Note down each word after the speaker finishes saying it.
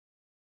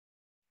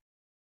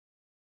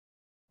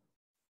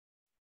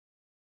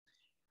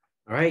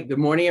All right. Good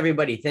morning,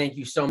 everybody. Thank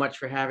you so much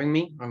for having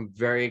me. I'm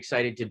very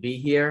excited to be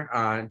here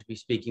and to be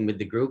speaking with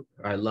the group.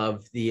 I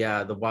love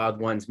the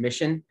Wild Ones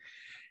mission,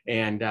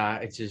 and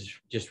it's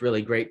just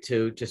really great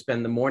to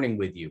spend the morning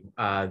with you.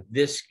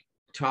 This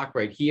talk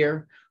right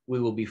here, we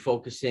will be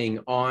focusing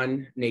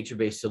on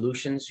nature-based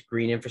solutions,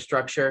 green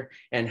infrastructure,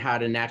 and how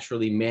to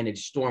naturally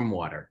manage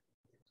stormwater.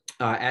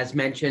 As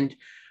mentioned,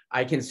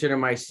 I consider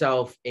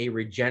myself a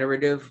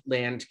regenerative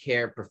land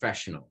care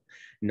professional,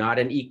 not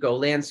an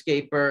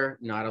eco-landscaper,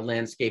 not a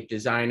landscape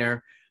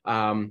designer.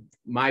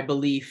 My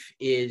belief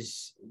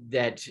is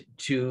that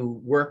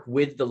to work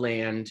with the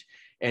land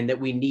and that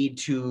we need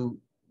to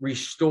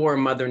restore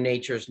Mother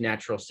Nature's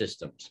natural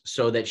systems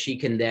so that she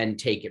can then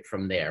take it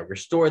from there,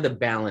 restore the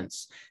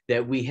balance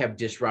that we have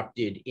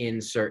disrupted in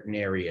certain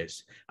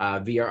areas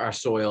via our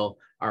soil,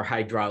 our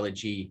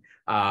hydrology,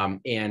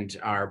 and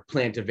our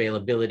plant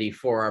availability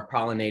for our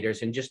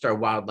pollinators and just our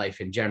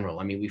wildlife in general.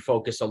 I mean, we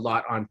focus a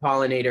lot on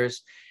pollinators.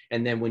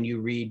 And then when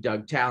you read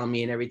Doug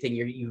Tallamy and everything,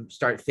 you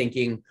start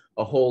thinking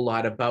a whole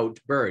lot about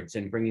birds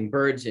and bringing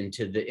birds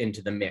into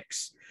the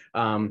mix.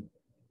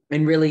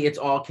 And really, it's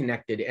all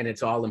connected and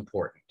it's all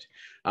important.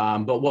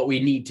 But what we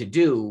need to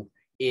do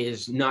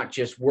is not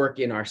just work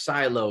in our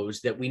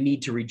silos, that we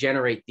need to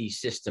regenerate these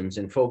systems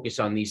and focus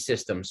on these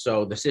systems.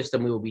 So the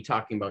system we will be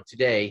talking about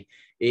today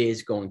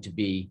is going to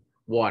be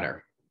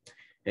water.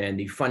 And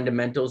the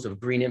fundamentals of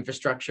green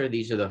infrastructure,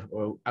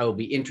 I will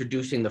be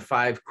introducing the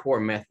 5 core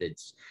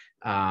methods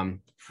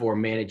for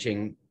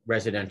managing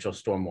residential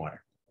stormwater.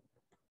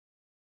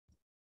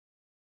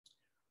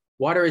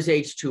 Water is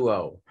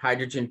H2O,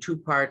 hydrogen 2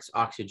 parts,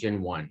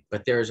 oxygen 1,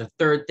 but there is a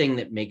third thing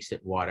that makes it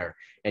water,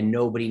 and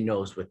nobody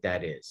knows what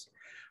that is.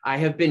 I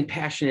have been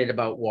passionate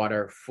about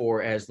water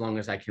for as long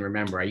as I can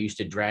remember. I used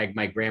to drag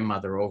my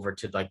grandmother over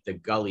to like the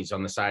gullies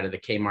on the side of the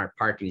Kmart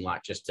parking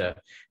lot just to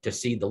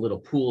see the little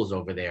pools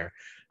over there.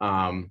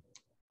 Like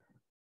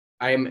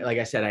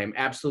I said, I am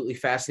absolutely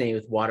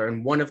fascinated with water.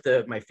 And one of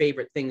my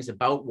favorite things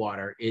about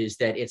water is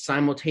that it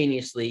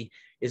simultaneously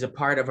is a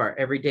part of our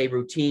everyday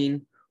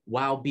routine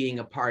while being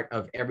a part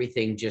of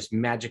everything just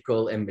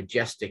magical and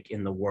majestic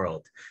in the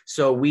world.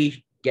 So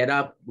we get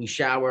up, we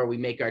shower, we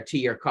make our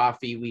tea or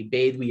coffee, we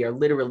bathe, we are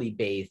literally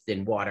bathed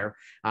in water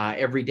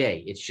every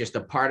day. It's just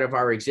a part of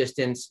our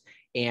existence.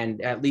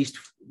 And at least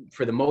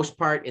for the most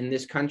part in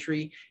this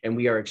country, and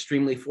we are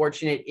extremely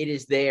fortunate, it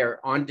is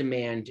there on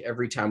demand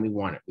every time we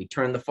want it. We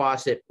turn the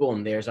faucet,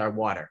 boom, there's our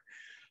water.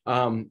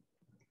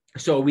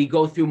 So we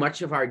go through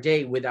much of our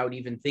day without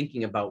even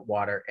thinking about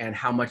water and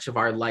how much of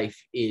our life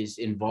is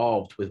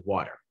involved with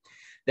water.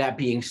 That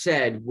being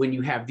said, when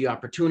you have the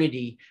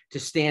opportunity to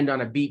stand on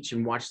a beach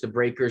and watch the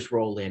breakers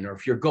roll in, or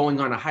if you're going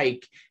on a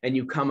hike and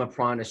you come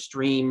upon a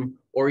stream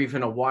or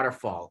even a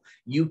waterfall,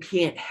 you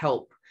can't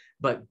help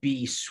but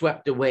be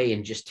swept away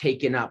and just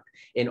taken up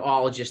in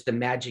all just the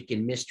magic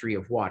and mystery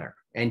of water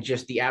and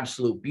just the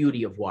absolute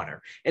beauty of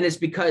water. And it's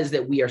because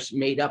that we are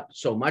made up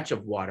so much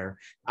of water,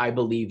 I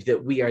believe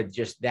that we are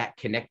just that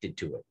connected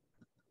to it.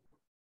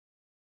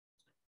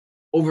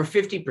 Over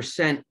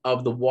 50%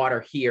 of the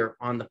water here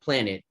on the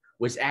planet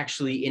was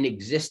actually in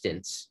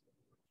existence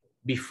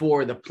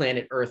before the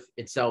planet Earth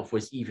itself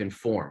was even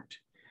formed.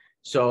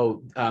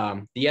 So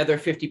the other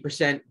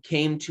 50%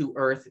 came to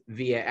Earth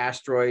via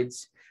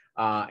asteroids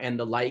and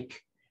the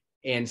like.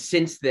 And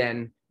since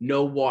then,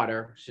 no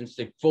water, since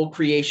the full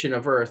creation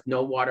of Earth,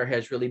 no water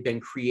has really been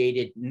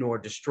created nor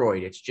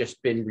destroyed. It's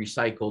just been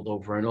recycled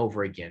over and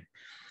over again.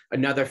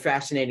 Another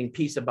fascinating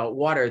piece about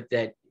water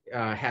that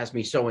has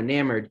me so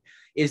enamored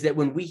is that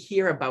when we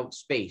hear about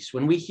space,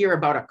 when we hear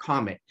about a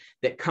comet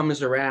that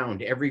comes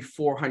around every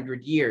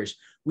 400 years,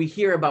 we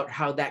hear about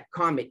how that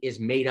comet is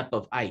made up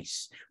of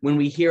ice. When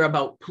we hear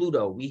about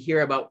Pluto, we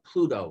hear about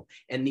Pluto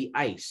and the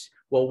ice.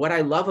 Well, what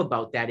I love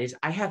about that is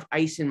I have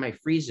ice in my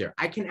freezer.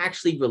 I can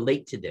actually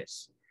relate to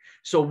this.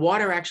 So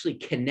water actually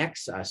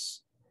connects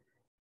us,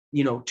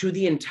 to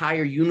the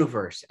entire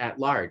universe at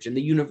large. And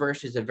the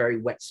universe is a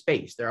very wet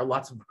space. There are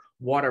lots of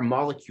water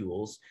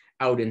molecules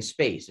out in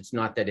space. It's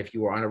not that if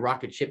you were on a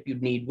rocket ship,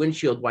 you'd need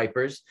windshield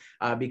wipers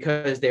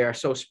because they are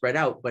so spread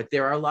out, but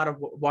there are a lot of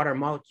water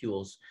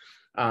molecules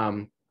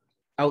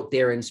out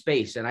there in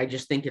space. And I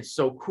just think it's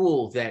so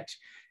cool that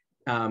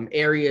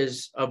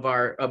areas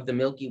of the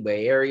Milky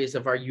Way, areas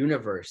of our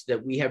universe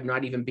that we have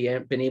not even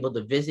been able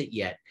to visit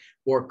yet,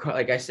 or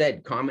like I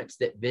said, comets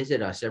that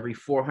visit us every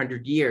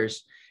 400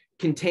 years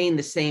contain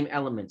the same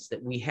elements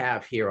that we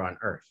have here on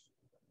Earth.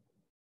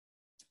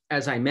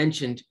 As I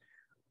mentioned,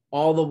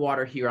 all the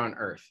water here on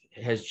Earth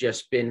has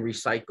just been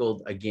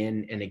recycled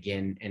again and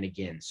again and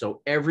again.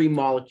 So every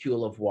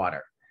molecule of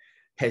water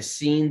has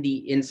seen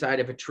the inside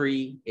of a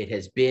tree. It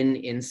has been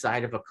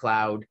inside of a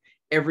cloud.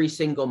 Every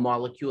single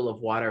molecule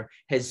of water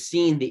has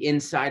seen the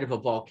inside of a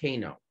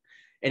volcano.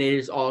 And it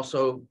has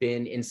also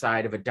been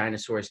inside of a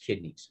dinosaur's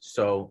kidneys.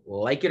 So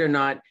like it or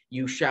not,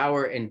 you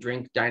shower and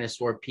drink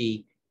dinosaur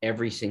pee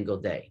every single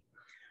day.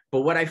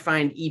 But what I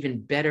find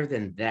even better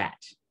than that,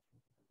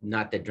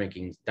 not that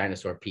drinking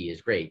dinosaur pee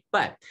is great,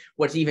 but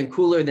what's even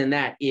cooler than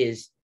that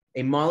is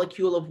A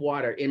molecule of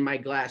water in my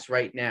glass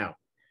right now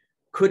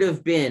could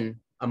have been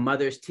a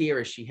mother's tear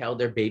as she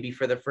held her baby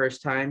for the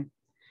first time.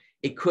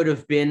 It could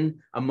have been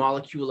a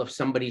molecule of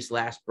somebody's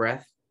last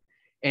breath.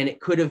 And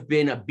it could have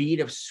been a bead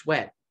of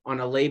sweat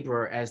on a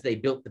laborer as they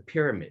built the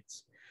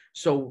pyramids.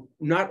 So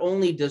not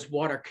only does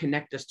water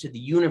connect us to the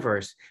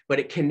universe, but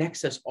it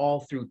connects us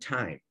all through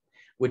time,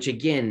 which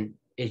again,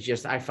 is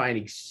just, I find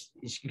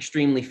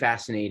extremely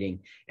fascinating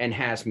and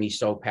has me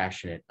so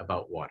passionate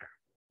about water.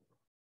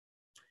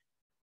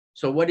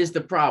 So what is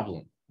the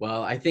problem?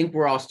 Well, I think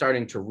we're all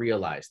starting to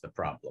realize the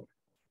problem.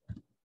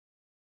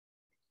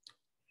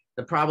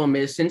 The problem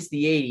is, since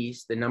the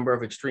 80s, the number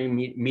of extreme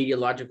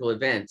meteorological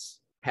events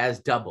has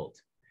doubled.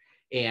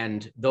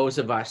 And those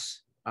of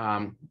us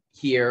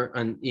here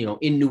in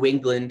New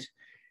England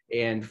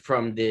and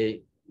from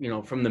the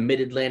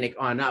mid-Atlantic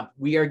on up,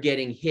 we are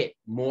getting hit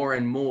more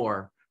and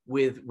more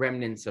with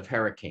remnants of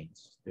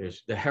hurricanes.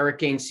 There's the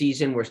hurricane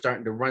season. We're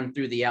starting to run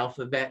through the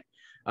alphabet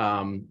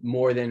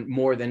more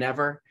than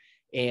ever.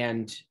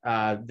 And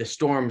the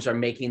storms are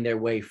making their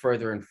way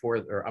further and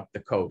further up the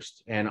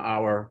coast. And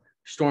our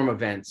storm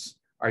events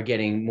are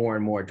getting more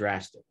and more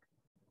drastic.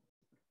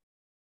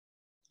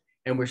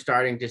 And we're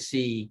starting to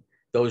see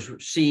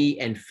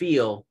and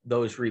feel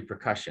those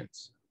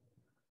repercussions.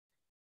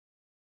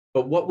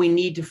 But what we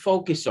need to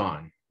focus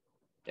on,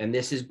 and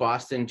this is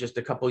Boston just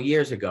a couple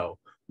years ago,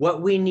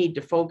 what we need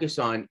to focus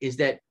on is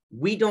that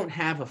we don't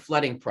have a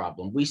flooding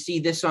problem. We see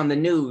this on the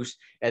news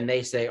and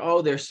they say,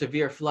 oh, there's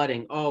severe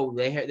flooding. Oh,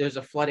 there's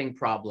a flooding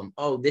problem.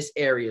 Oh, this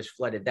area is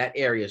flooded. That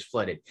area is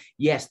flooded.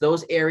 Yes,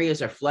 those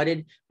areas are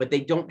flooded, but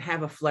they don't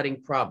have a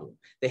flooding problem.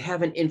 They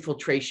have an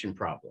infiltration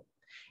problem.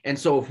 And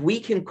so if we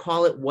can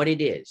call it what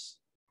it is,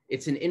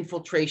 it's an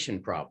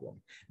infiltration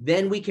problem,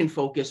 then we can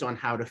focus on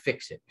how to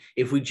fix it.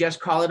 If we just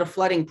call it a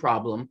flooding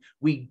problem,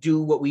 we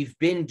do what we've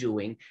been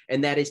doing,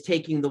 and that is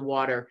taking the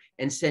water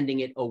and sending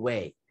it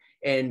away.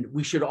 And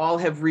we should all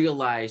have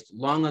realized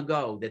long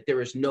ago that there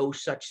is no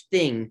such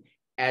thing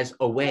as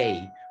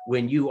away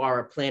when you are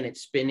a planet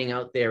spinning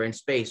out there in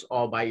space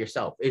all by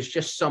yourself. It's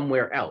just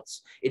somewhere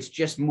else. It's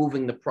just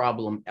moving the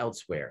problem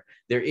elsewhere.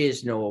 There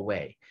is no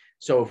away.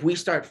 So if we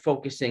start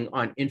focusing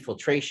on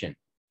infiltration,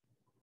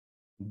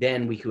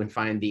 then we can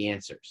find the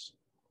answers.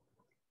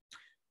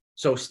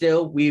 So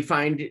still, we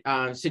find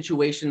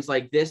situations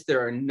like this.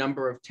 There are a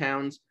number of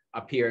towns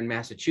up here in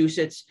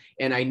Massachusetts,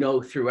 and I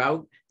know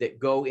throughout, that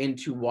go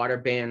into water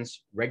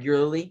bans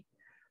regularly.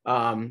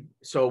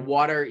 So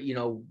water,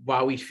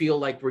 while we feel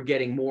like we're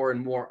getting more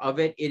and more of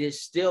it, it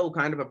is still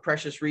kind of a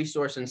precious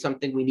resource and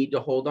something we need to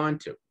hold on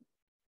to.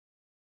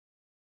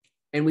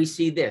 And we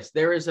see this.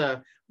 There is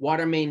a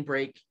water main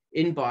break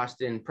in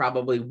Boston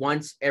probably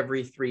once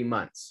every 3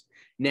 months.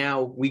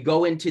 Now, we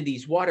go into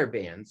these water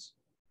bans,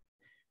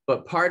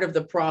 but part of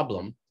the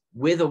problem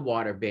with a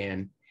water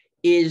ban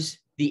is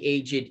the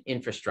aged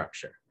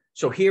infrastructure.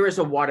 So here is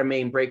a water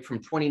main break from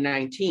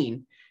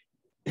 2019,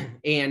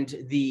 and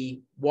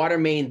the water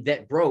main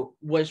that broke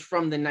was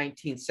from the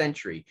 19th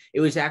century. It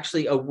was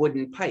actually a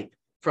wooden pipe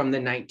from the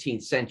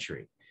 19th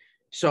century.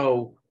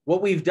 So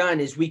what we've done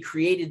is we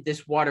created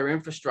this water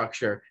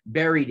infrastructure,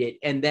 buried it,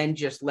 and then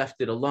just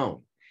left it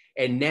alone.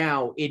 And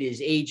now it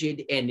is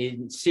aged and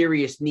in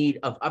serious need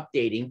of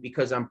updating,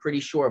 because I'm pretty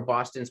sure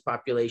Boston's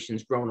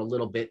population's grown a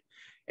little bit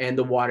and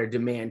the water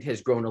demand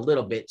has grown a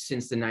little bit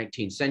since the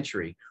 19th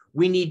century.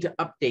 We need to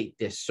update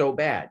this so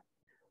bad,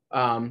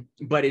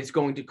 but it's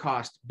going to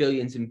cost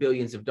billions and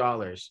billions of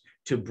dollars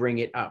to bring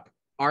it up.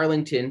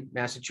 Arlington,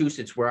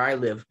 Massachusetts, where I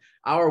live,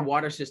 our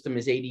water system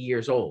is 80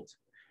 years old.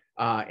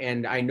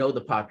 And I know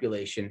the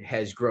population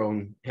has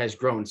grown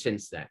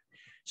since then.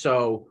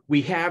 So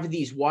we have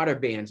these water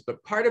bans,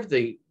 but part of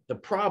the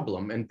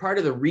problem and part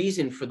of the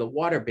reason for the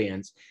water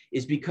bans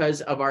is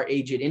because of our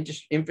aged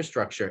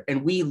infrastructure,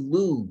 and we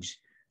lose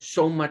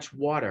so much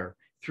water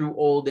through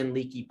old and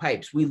leaky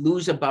pipes. We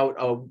lose about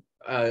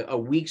a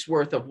week's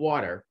worth of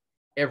water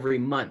every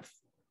month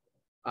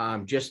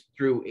just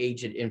through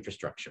aged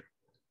infrastructure.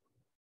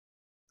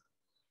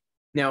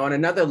 Now, on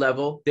another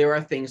level, there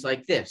are things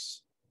like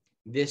this.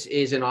 This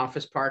is an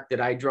office park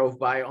that I drove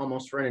by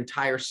almost for an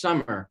entire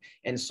summer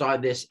and saw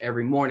this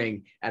every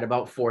morning at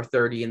about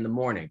 4:30 in the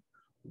morning.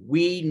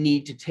 We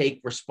need to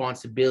take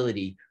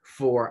responsibility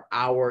for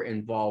our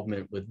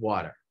involvement with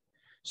water.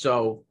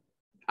 So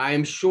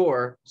I'm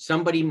sure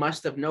somebody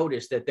must have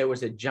noticed that there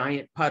was a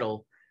giant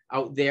puddle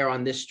out there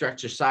on this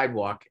stretch of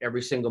sidewalk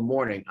every single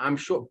morning. I'm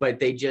sure,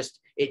 but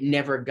it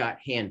never got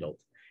handled.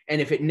 And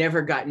if it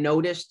never got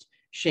noticed,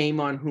 shame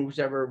on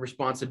whoever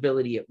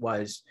responsibility it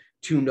was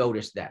to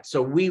notice that. So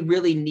we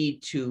really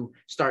need to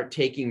start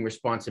taking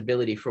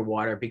responsibility for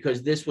water,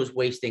 because this was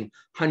wasting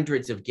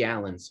hundreds of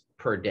gallons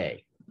per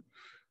day.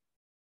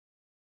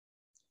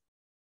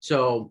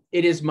 So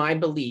it is my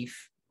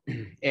belief,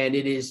 and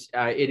it is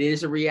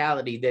a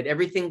reality, that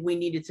everything we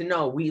needed to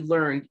know, we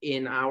learned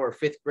in our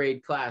 5th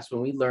grade class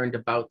when we learned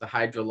about the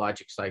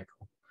hydrologic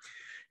cycle.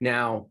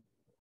 Now,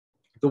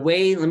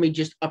 let me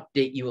just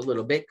update you a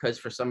little bit, because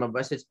for some of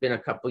us, it's been a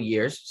couple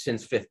years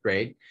since 5th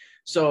grade.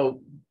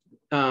 So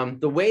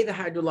the way the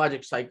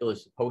hydrologic cycle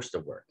is supposed to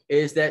work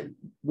is that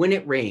when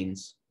it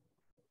rains,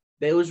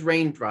 those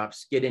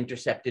raindrops get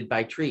intercepted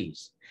by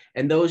trees,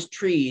 and those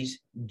trees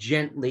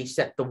gently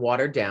set the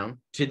water down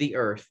to the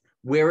earth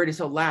where it is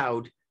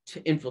allowed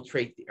to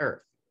infiltrate the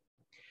earth.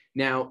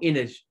 Now, in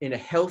a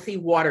healthy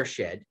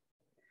watershed,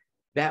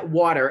 that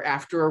water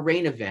after a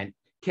rain event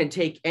can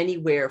take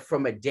anywhere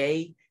from a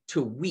day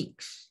to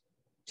weeks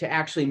to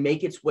actually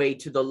make its way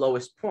to the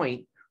lowest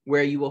point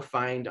where you will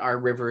find our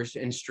rivers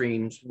and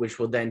streams, which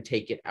will then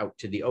take it out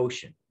to the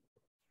ocean.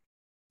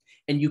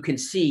 And you can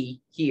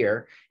see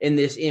here in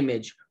this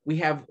image, we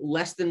have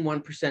less than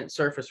 1%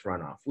 surface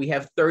runoff. We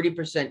have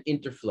 30%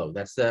 interflow.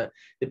 That's the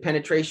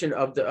penetration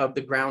of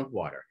the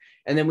groundwater.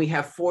 And then we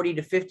have 40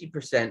 to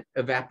 50%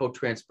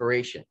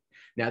 evapotranspiration.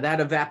 Now that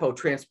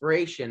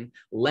evapotranspiration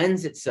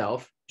lends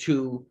itself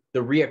to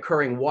the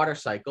reoccurring water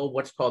cycle,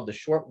 what's called the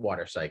short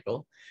water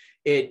cycle.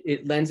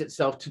 It lends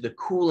itself to the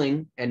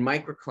cooling and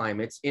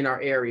microclimates in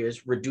our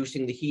areas,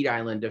 reducing the heat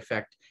island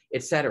effect,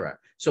 et cetera.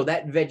 So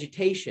that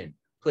vegetation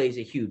plays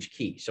a huge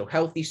key. So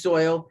healthy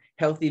soil,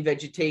 healthy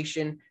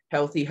vegetation,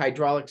 healthy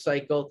hydraulic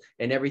cycle,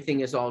 and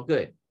everything is all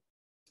good.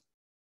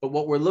 But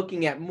what we're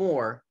looking at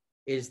more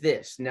is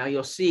this. Now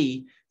you'll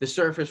see the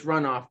surface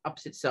runoff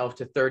ups itself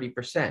to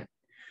 30%.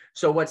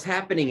 So what's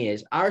happening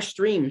is our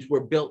streams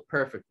were built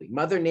perfectly.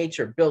 Mother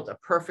Nature built a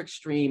perfect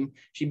stream.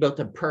 She built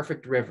a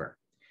perfect river.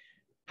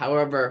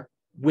 However,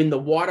 when the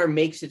water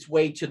makes its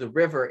way to the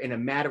river in a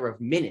matter of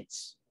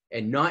minutes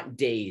and not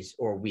days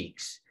or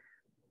weeks,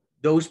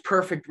 those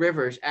perfect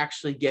rivers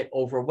actually get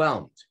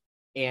overwhelmed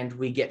and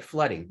we get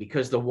flooding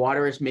because the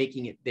water is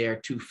making it there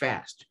too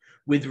fast.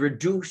 With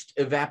reduced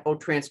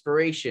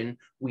evapotranspiration,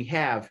 we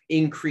have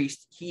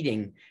increased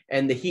heating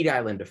and the heat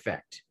island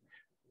effect.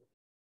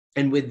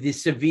 And with the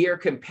severe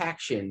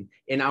compaction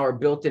in our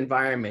built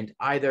environment,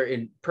 either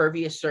in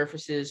pervious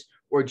surfaces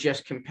or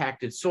just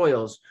compacted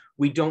soils,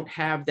 we don't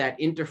have that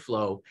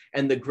interflow,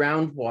 and the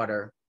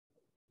groundwater,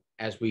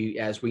 as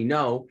we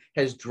know,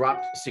 has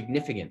dropped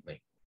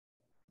significantly.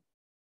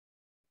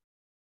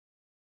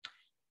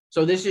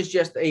 So this is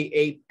just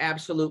a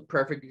absolute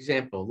perfect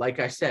example.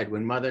 Like I said,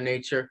 when Mother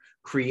Nature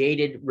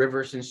created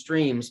rivers and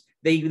streams,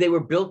 they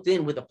were built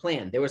in with a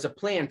plan. There was a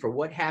plan for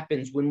what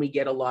happens when we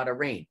get a lot of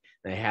rain.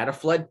 They had a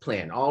flood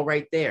plan all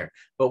right there.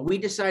 But we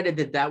decided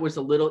that that was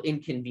a little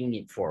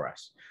inconvenient for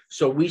us.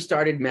 So we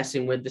started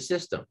messing with the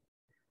system.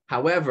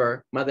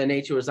 However, Mother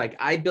Nature was like,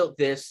 I built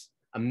this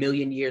a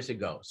million years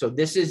ago. So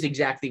this is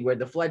exactly where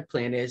the flood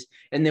plan is.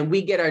 And then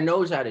we get our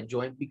nose out of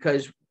joint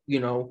because, you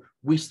know,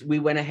 we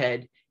went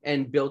ahead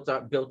and built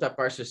up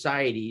our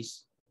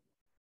societies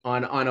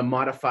on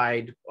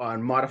modified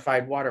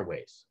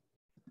waterways.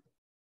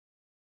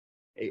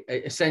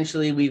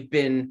 Essentially, we've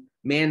been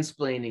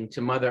mansplaining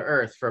to Mother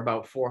Earth for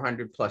about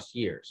 400 plus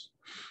years.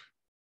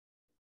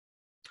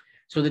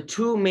 So the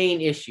two main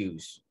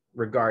issues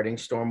regarding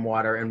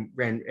stormwater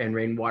and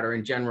rainwater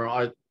in general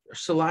are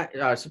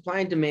supply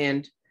and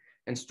demand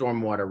and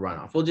stormwater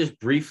runoff. We'll just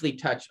briefly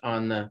touch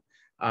on the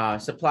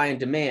supply and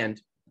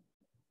demand.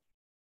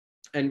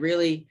 And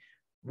really,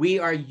 we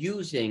are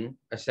using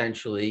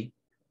essentially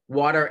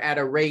water at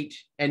a rate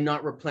and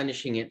not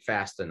replenishing it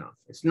fast enough.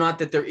 It's not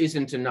that there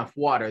isn't enough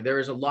water. There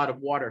is a lot of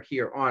water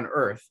here on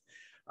Earth,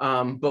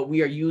 but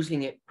we are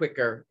using it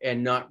quicker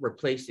and not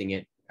replacing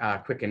it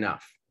quick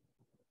enough.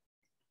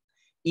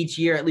 Each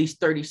year, at least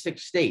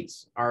 36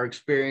 states are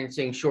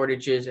experiencing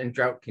shortages and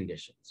drought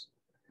conditions.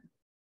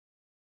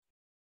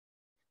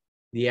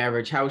 The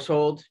average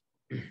household,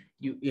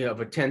 you have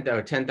a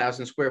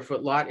 10,000 square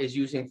foot lot is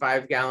using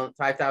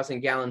 5,000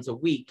 gallons a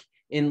week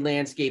in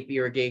landscape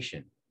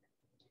irrigation.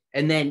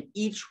 And then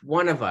each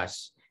one of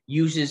us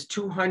uses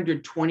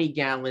 220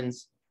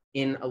 gallons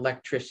in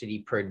electricity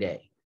per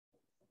day.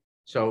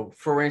 So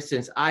for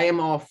instance, I am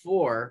all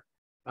for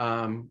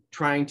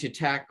trying to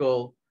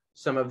tackle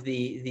some of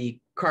the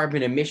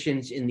carbon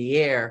emissions in the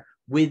air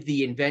with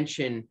the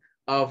invention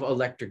of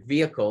electric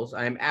vehicles.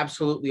 I am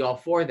absolutely all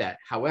for that.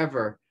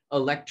 However,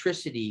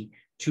 electricity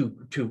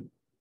to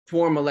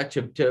form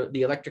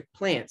the electric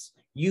plants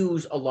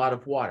use a lot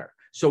of water.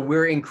 So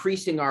we're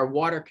increasing our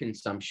water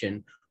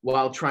consumption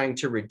while trying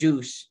to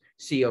reduce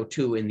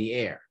CO2 in the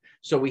air.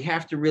 So we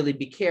have to really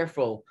be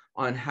careful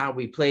on how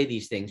we play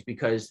these things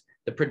because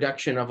the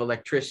production of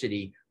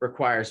electricity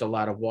requires a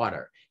lot of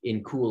water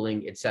in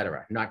cooling, et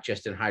cetera, not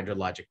just in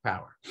hydrologic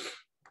power.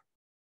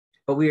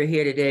 But we are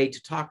here today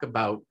to talk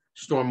about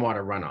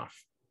stormwater runoff.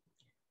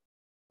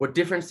 What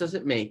difference does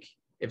it make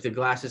if the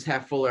glass is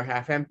half full or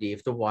half empty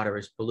if the water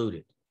is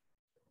polluted?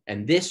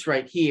 And this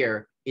right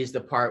here is the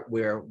part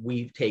where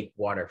we take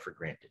water for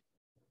granted.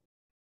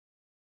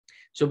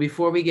 So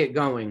before we get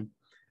going,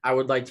 I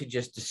would like to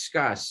just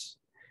discuss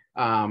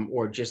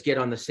or just get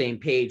on the same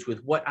page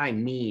with what I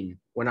mean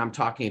when I'm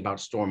talking about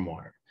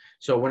stormwater.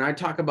 So when I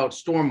talk about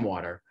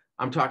stormwater,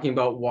 I'm talking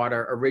about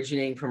water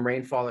originating from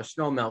rainfall or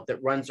snowmelt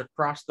that runs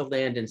across the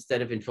land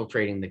instead of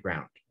infiltrating the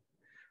ground.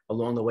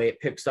 Along the way, it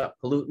picks up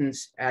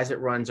pollutants as it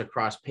runs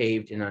across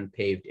paved and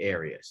unpaved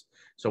areas.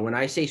 So when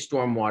I say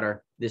stormwater,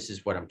 this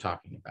is what I'm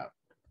talking about.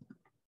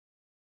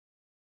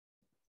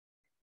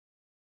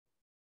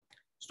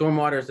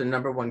 Stormwater is the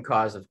 #1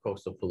 cause of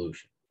coastal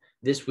pollution.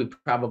 This we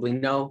probably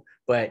know,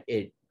 but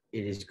it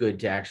is good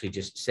to actually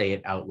just say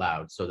it out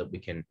loud so that we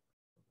can,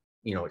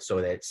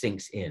 so that it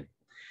sinks in.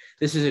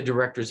 This is a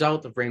direct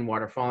result of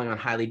rainwater falling on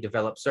highly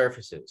developed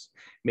surfaces,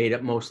 made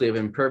up mostly of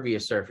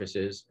impervious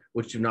surfaces,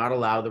 which do not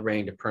allow the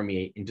rain to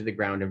permeate into the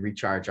ground and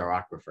recharge our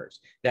aquifers.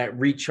 That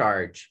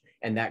recharge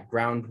and that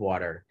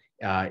groundwater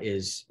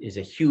is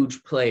a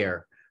huge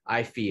player,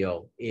 I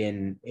feel,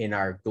 in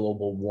our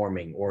global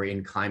warming or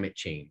in climate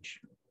change.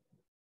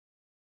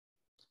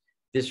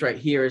 This right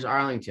here is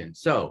Arlington.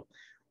 So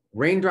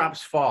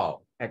raindrops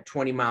fall at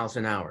 20 miles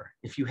an hour.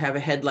 If you have a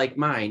head like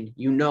mine,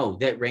 you know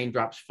that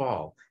raindrops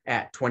fall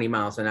at 20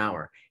 miles an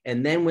hour.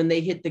 And then when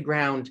they hit the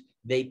ground,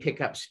 they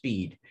pick up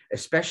speed,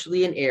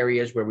 especially in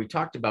areas where we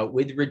talked about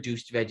with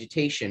reduced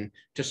vegetation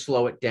to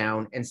slow it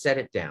down and set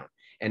it down.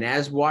 And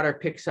as water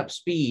picks up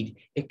speed,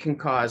 it can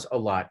cause a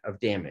lot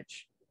of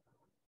damage.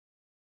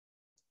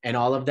 And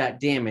all of that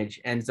damage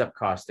ends up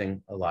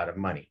costing a lot of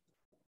money.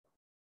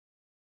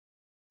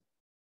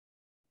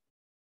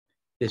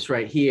 This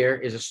right here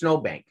is a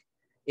snowbank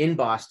in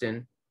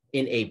Boston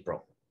in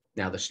April.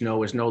 Now the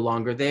snow is no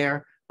longer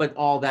there, but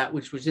all that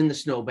which was in the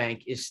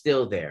snowbank is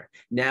still there.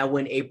 Now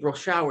when April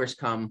showers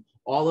come,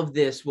 all of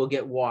this will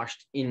get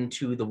washed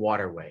into the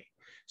waterway.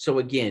 So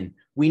again,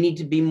 we need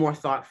to be more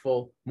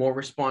thoughtful, more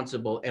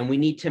responsible, and we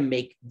need to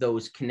make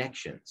those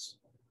connections.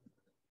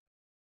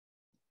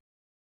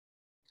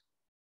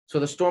 So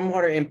the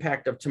stormwater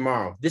impact of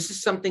tomorrow, this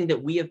is something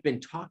that we have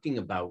been talking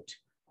about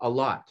a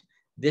lot.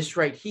 This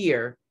right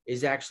here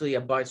is actually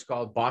a bus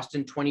called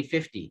Boston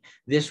 2050.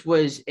 This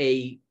was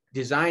a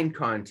design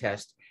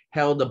contest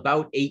held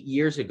about 8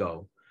 years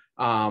ago.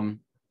 And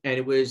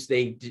it was,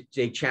 they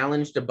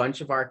challenged a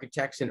bunch of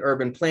architects and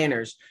urban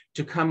planners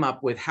to come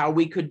up with how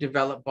we could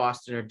develop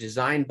Boston or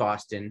design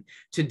Boston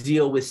to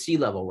deal with sea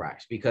level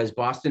rise, because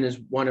Boston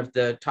is one of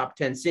the top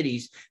 10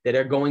 cities that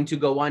are going to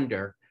go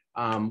under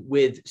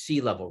with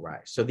sea level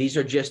rise. So these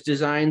are just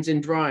designs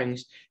and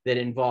drawings that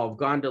involve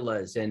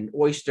gondolas and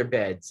oyster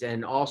beds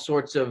and all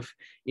sorts of,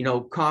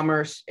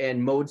 commerce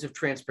and modes of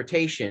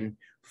transportation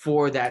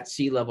for that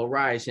sea level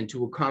rise and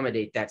to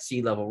accommodate that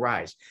sea level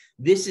rise.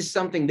 This is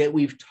something that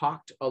we've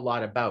talked a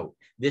lot about.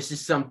 This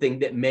is something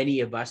that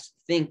many of us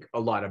think a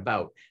lot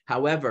about.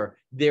 However,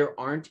 there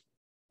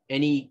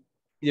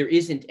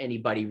isn't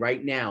anybody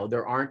right now,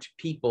 there aren't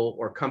people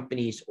or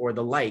companies or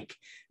the like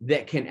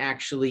that can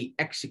actually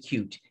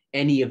execute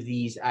any of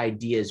these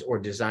ideas or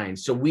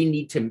designs. So we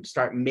need to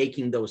start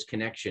making those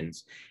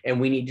connections,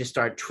 and we need to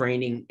start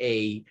training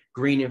a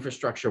green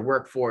infrastructure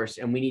workforce,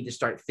 and we need to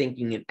start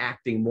thinking and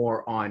acting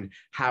more on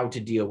how to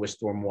deal with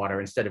stormwater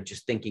instead of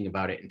just thinking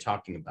about it and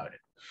talking about it.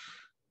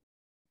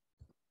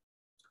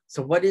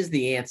 So what is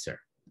the answer?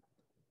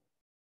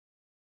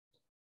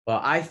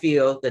 Well, I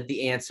feel that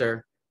the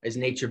answer is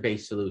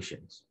nature-based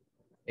solutions,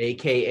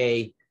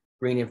 AKA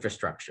green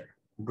infrastructure.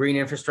 Green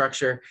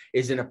infrastructure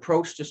is an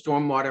approach to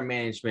stormwater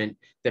management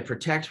that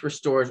protects,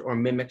 restores, or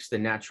mimics the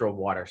natural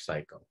water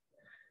cycle.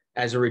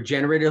 As a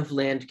regenerative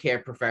land care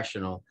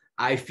professional,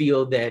 I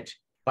feel that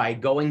by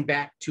going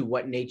back to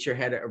what nature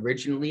had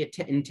originally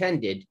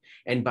intended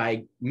and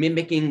by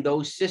mimicking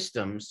those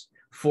systems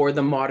for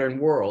the modern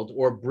world,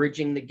 or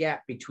bridging the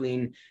gap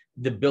between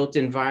the built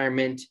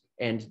environment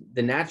and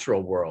the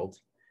natural world,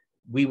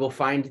 we will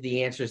find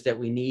the answers that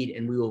we need,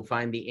 and we will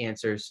find the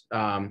answers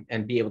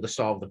and be able to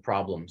solve the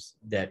problems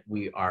that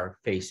we are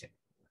facing.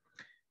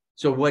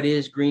 So what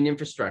is green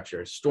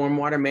infrastructure?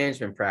 Stormwater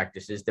management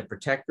practices that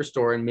protect,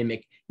 restore, and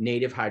mimic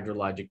native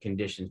hydrologic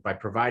conditions by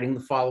providing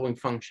the following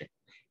function.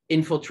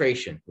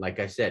 Infiltration, like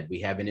I said,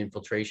 we have an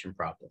infiltration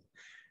problem.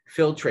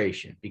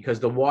 Filtration, because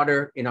the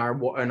water in our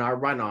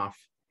runoff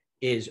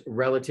is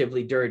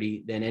relatively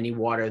dirty than any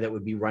water that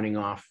would be running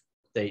off,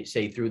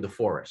 say, through the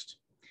forest.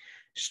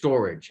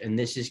 Storage, and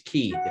this is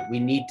key, that we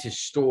need to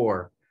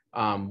store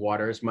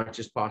water as much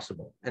as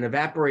possible. And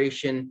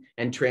evaporation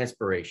and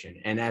transpiration.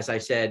 And as I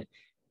said,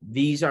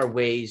 these are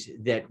ways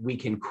that we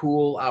can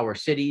cool our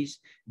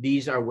cities.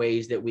 These are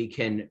ways that we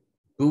can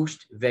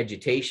boost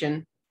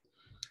vegetation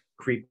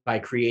by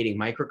creating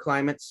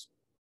microclimates.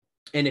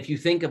 And if you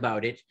think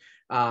about it,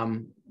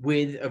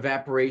 with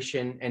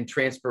evaporation and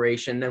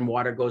transpiration, then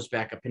water goes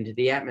back up into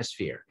the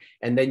atmosphere.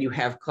 And then you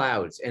have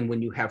clouds. And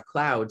when you have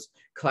clouds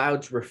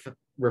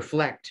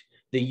reflect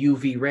the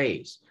UV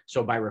rays.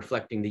 So by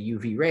reflecting the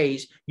UV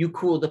rays, you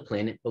cool the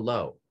planet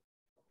below.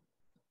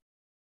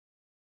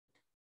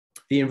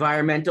 The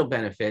environmental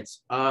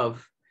benefits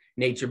of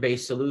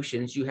nature-based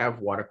solutions, you have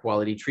water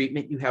quality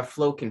treatment, you have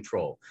flow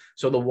control.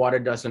 So the water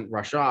doesn't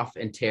rush off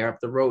and tear up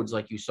the roads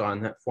like you saw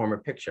in that former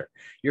picture.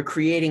 You're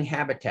creating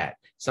habitat,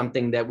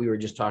 something that we were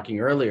just talking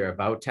earlier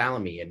about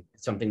Talamy, and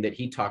something that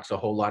he talks a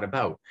whole lot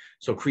about.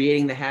 So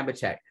creating the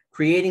habitat,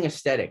 creating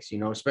aesthetics,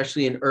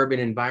 especially in urban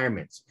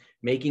environments,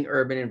 making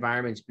urban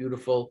environments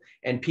beautiful,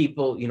 and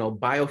people,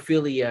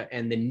 biophilia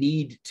and the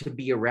need to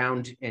be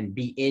around and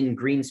be in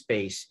green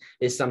space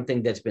is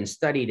something that's been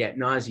studied ad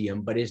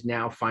nauseum, but is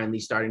now finally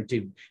starting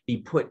to be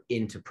put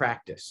into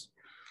practice.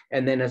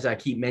 And then as I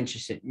keep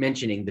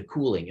mentioning, the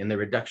cooling and the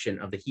reduction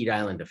of the heat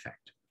island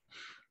effect.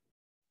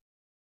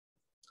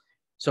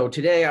 So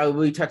today I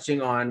will be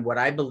touching on what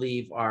I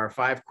believe are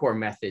 5 core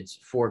methods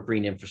for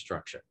green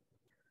infrastructure.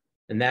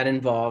 And that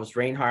involves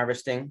rain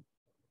harvesting,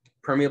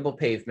 permeable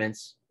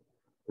pavements,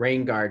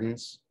 rain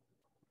gardens,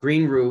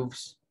 green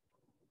roofs,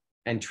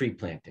 and tree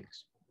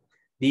plantings.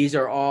 These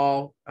are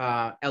all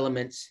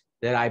elements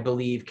that I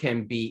believe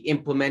can be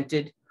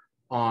implemented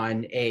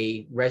on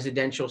a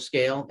residential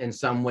scale in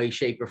some way,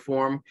 shape, or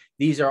form.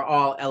 These are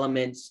all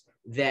elements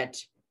that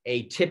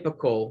a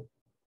typical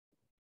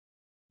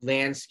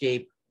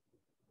landscape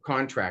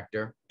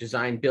contractor,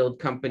 design build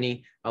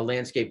company, a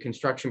landscape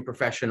construction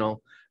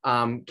professional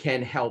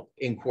can help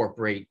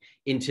incorporate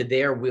into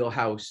their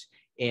wheelhouse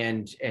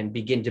and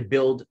begin to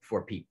build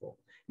for people.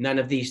 None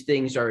of these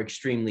things are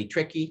extremely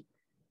tricky.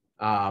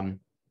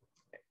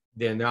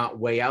 They're not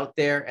way out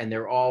there, and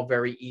they're all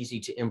very easy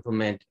to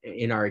implement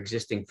in our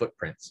existing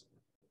footprints.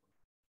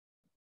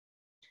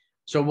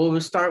 So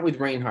we'll start with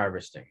rain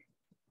harvesting.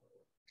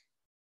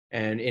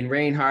 And in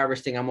rain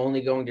harvesting, I'm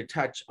only going to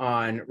touch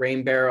on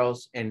rain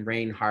barrels and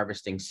rain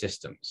harvesting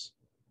systems.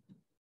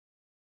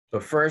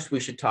 But first, we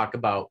should talk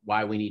about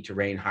why we need to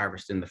rain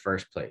harvest in the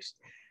first place.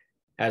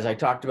 As I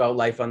talked about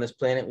life on this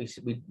planet,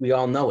 we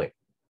all know it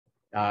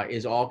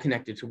is all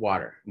connected to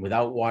water.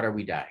 Without water,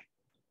 we die.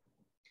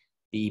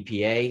 The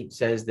EPA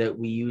says that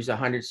we use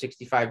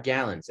 165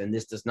 gallons, and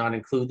this does not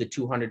include the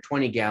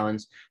 220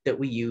 gallons that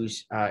we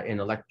use in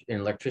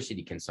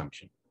electricity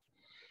consumption.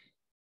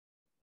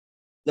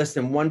 Less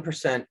than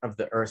 1% of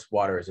the Earth's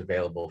water is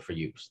available for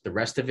use. The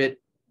rest of it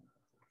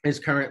is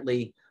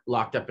currently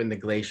locked up in the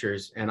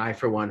glaciers, and I,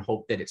 for one,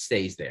 hope that it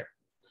stays there.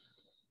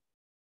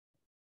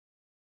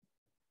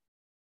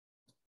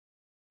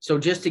 So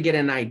just to get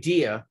an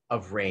idea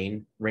of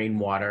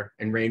rainwater,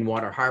 and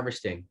rainwater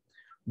harvesting,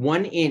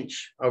 1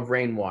 inch of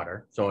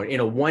rainwater, so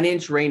in a 1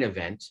 inch rain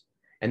event,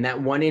 and that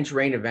 1 inch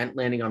rain event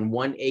landing on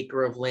 1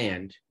 acre of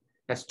land,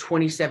 that's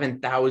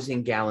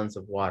 27,000 gallons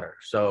of water.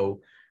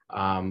 So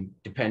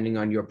depending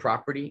on your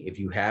property, if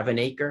you have an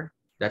acre,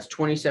 that's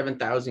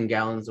 27,000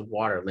 gallons of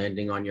water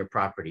landing on your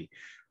property.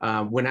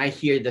 When I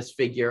hear this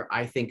figure,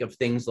 I think of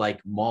things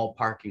like mall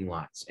parking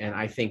lots, and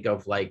I think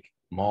of like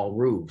mall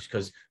roofs,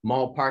 because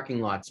mall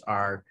parking lots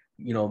are,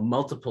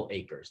 multiple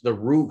acres. The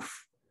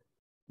roof,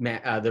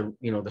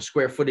 the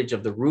square footage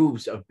of the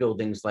roofs of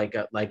buildings like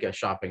a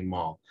shopping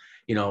mall,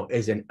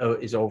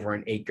 is over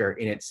an acre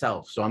in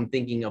itself. So I'm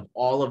thinking of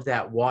all of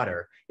that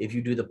water. If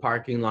you do the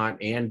parking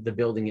lot and the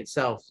building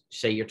itself,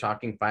 say you're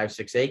talking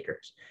 5-6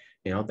 acres,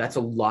 that's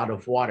a lot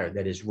of water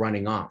that is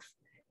running off,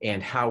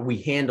 and how we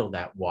handle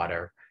that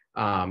water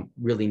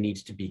really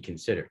needs to be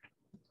considered.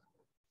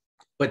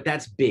 But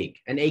that's big.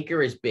 An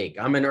acre is big.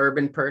 I'm an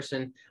urban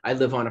person. I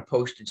live on a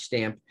postage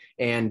stamp,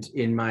 and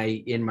in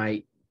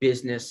my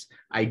business,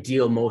 I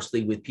deal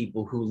mostly with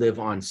people who live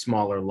on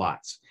smaller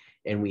lots,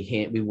 and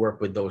we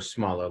work with those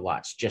smaller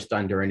lots, just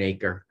under an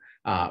acre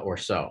or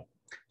so.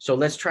 So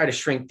let's try to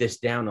shrink this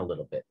down a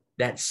little bit.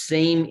 That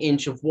same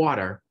inch of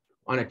water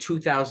on a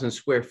 2,000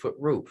 square foot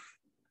roof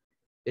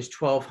is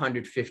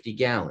 1,250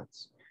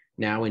 gallons.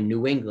 Now in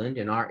New England,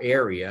 in our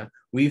area,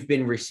 we've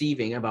been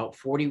receiving about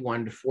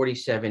 41 to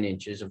 47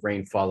 inches of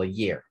rainfall a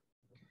year.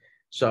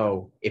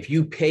 So if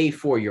you pay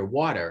for your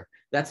water,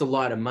 that's a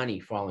lot of money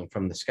falling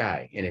from the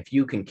sky. And if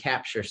you can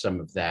capture some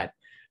of that,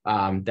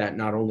 that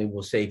not only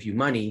will save you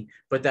money,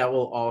 but that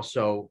will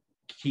also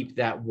keep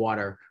that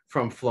water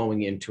from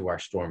flowing into our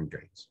storm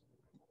drains.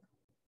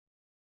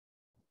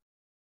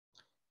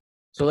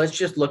 So let's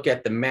just look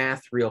at the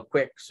math real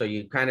quick so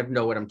you kind of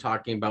know what I'm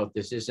talking about.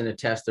 This isn't a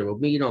test. There will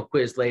be no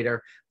quiz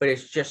later, but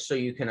it's just so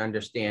you can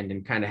understand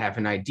and kind of have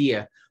an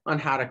idea on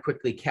how to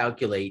quickly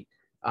calculate,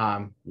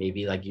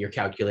 maybe like you're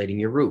calculating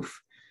your roof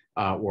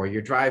or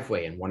your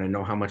driveway and want to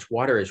know how much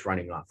water is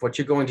running off. What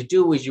you're going to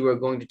do is you are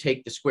going to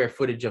take the square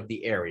footage of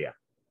the area,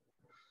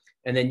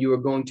 and then you are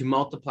going to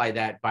multiply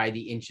that by the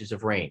inches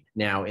of rain.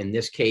 Now, in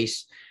this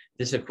case,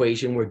 this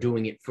equation, we're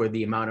doing it for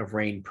the amount of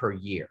rain per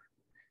year.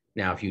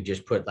 Now, if you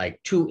just put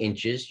like 2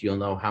 inches, you'll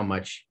know how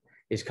much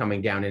is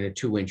coming down in a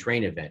 2-inch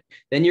rain event.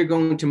 Then you're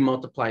going to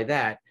multiply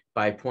that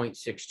by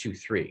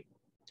 0.623.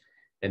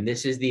 And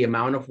this is the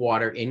amount of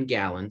water in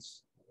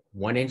gallons,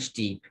 1 inch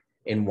deep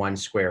in 1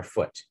 square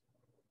foot.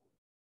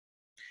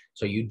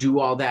 So you do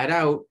all that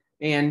out,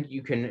 and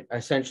you can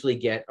essentially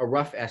get a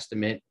rough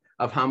estimate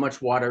of how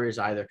much water is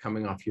either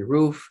coming off your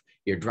roof,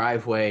 your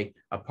driveway,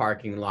 a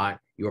parking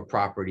lot, your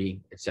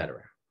property,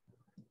 etc.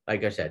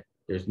 Like I said,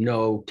 there's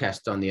no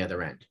test on the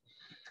other end.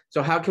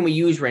 So how can we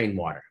use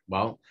rainwater?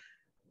 Well,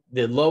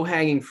 the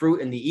low-hanging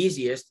fruit and the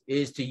easiest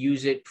is to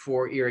use it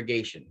for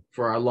irrigation,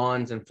 for our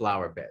lawns and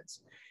flower beds.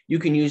 You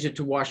can use it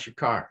to wash your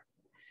car.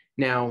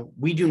 Now,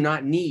 we do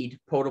not need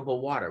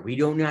potable water. We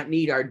do not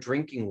need our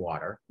drinking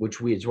water,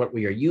 which is what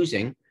we are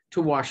using,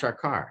 to wash our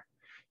car.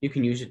 You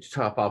can use it to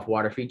top off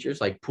water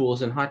features like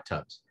pools and hot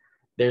tubs.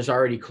 There's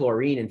already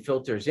chlorine and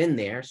filters in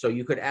there, so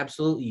you could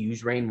absolutely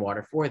use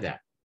rainwater for that.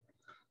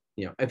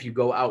 If you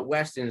go out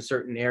west in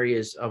certain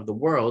areas of the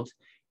world,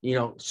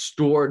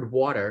 stored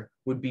water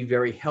would be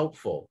very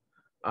helpful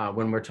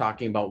when we're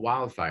talking about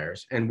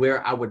wildfires. And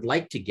where I would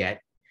like to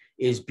get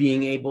is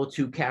being able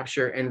to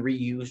capture and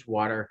reuse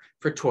water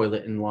for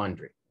toilet and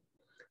laundry,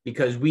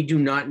 because we do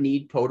not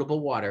need potable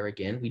water.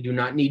 Again, we do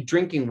not need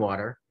drinking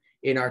water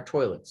in our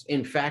toilets.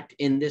 In fact,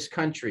 in this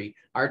country,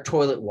 our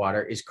toilet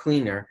water is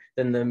cleaner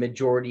than the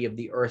majority of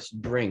the Earth's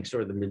drinks,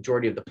 or the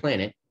majority of the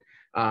planet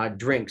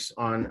drinks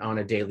on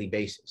a daily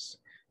basis.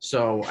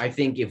 So I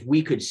think if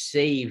we could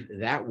save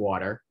that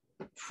water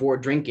for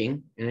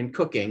drinking and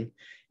cooking,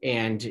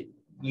 and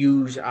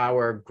use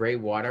our gray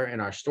water and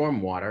our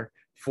storm water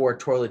for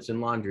toilets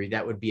and laundry,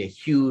 that would be a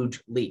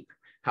huge leap.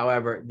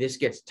 However, this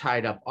gets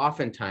tied up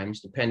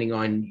oftentimes, depending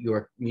on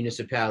your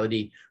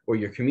municipality or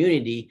your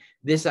community,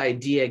 this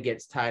idea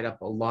gets tied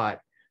up a lot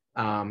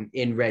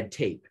in red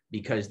tape,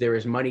 because there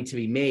is money to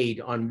be made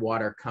on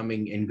water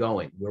coming and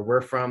going. Where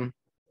we're from,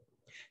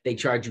 they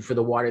charge you for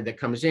the water that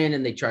comes in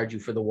and they charge you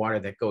for the water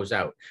that goes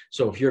out.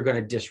 So if you're going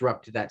to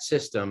disrupt that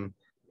system,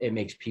 it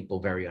makes people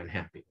very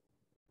unhappy.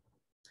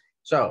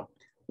 So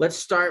let's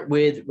start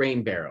with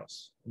rain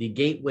barrels, the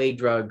gateway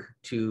drug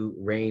to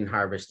rain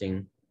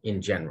harvesting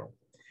in general.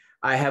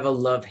 I have a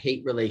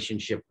love-hate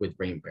relationship with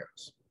rain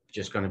barrels.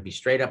 Just going to be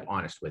straight up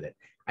honest with it.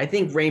 I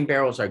think rain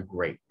barrels are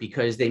great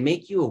because they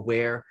make you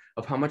aware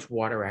of how much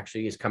water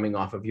actually is coming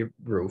off of your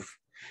roof.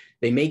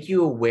 They make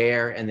you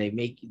aware, and they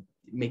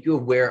make you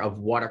aware of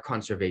water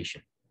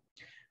conservation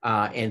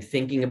and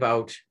thinking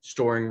about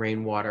storing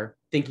rainwater,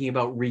 thinking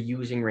about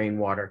reusing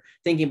rainwater,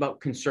 thinking about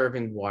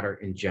conserving water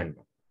in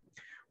general.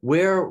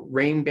 Where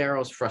rain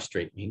barrels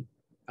frustrate me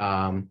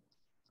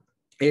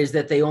is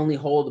that they only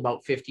hold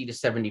about 50 to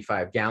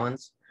 75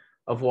 gallons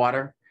of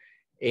water,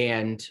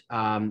 and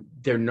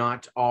they're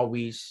not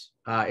always,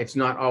 it's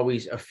not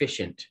always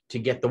efficient to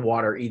get the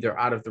water either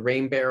out of the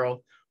rain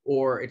barrel,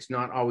 or it's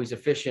not always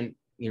efficient.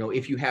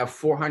 If you have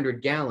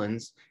 400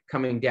 gallons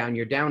coming down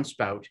your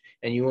downspout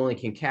and you only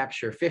can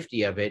capture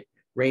 50 of it,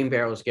 rain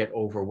barrels get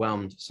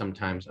overwhelmed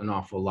sometimes an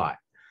awful lot.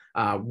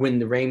 When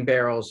the rain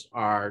barrels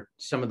are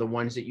some of the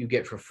ones that you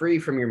get for free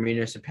from your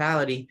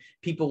municipality,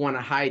 people want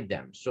to hide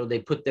them. So they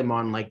put them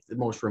on like the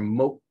most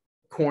remote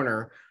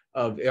corner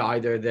of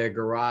either their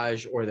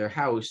garage or their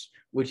house,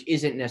 which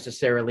isn't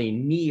necessarily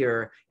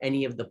near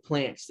any of the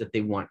plants that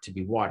they want to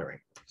be watering.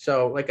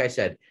 So like I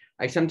said,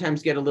 I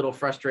sometimes get a little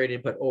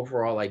frustrated, but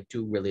overall, I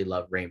do really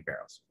love rain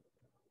barrels.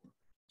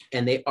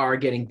 And they are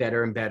getting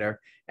better and better,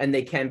 and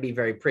they can be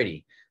very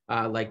pretty,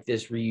 like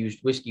this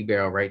reused whiskey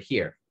barrel right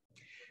here.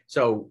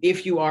 So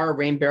if you are a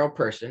rain barrel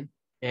person,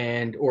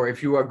 or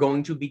if you are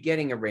going to be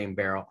getting a rain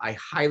barrel, I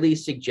highly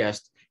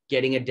suggest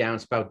getting a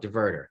downspout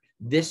diverter.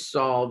 This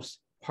solves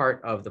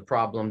part of the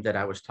problem that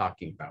I was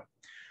talking about.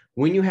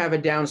 When you have a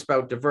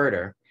downspout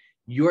diverter,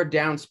 your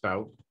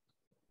downspout,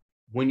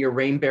 when your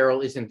rain barrel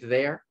isn't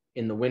there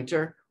in the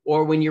winter,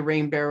 or when your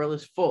rain barrel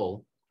is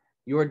full,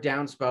 your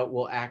downspout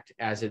will act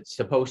as it's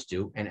supposed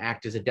to and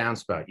act as a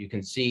downspout. You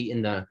can see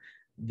in the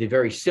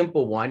very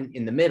simple one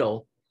in the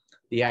middle,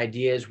 the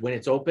idea is when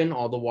it's open,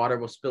 all the water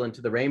will spill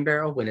into the rain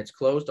barrel. When it's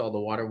closed, all the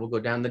water will go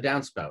down the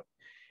downspout.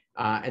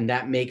 And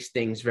that makes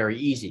things very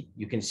easy.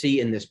 You can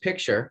see in this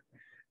picture,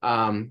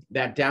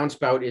 that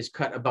downspout is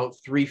cut about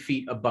 3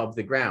 feet above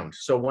the ground.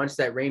 So once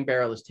that rain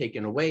barrel is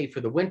taken away for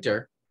the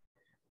winter,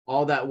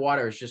 all that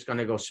water is just going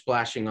to go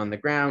splashing on the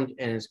ground,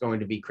 and it's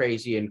going to be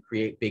crazy and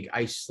create big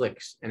ice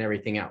slicks and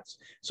everything else.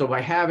 So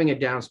by having a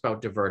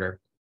downspout diverter,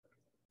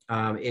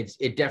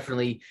 it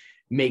definitely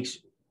makes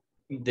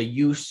the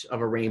use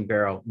of a rain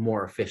barrel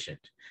more efficient.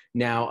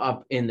 Now,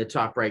 up in the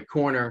top right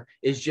corner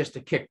is just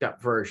a kicked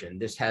up version.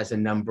 This has a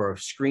number of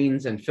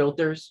screens and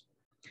filters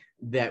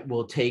that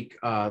will take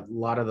a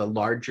lot of the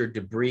larger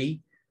debris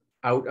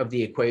out of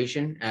the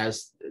equation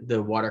as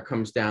the water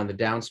comes down the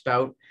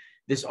downspout.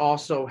 This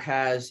also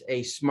has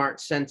a smart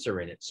sensor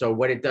in it. So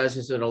what it does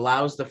is it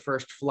allows the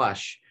first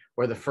flush,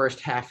 or the first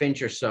half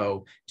inch or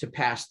so, to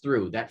pass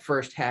through. That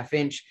first half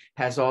inch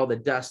has all the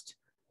dust,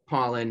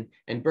 pollen,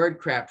 and bird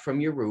crap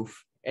from your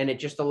roof, and it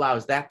just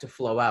allows that to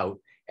flow out.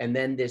 And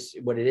then this,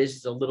 what it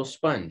is a little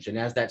sponge. And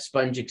as that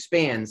sponge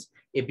expands,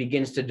 it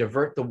begins to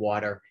divert the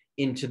water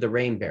into the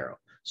rain barrel.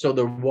 So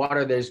the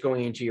water that is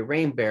going into your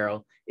rain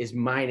barrel is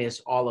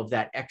minus all of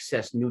that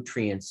excess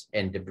nutrients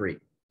and debris.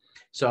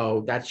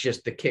 So that's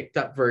just the kicked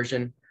up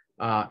version.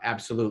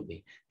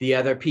 Absolutely. The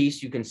other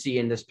piece you can see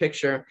in this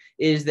picture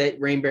is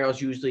that rain barrels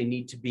usually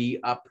need to be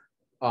up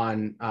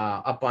on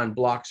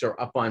blocks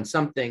or up on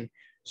something.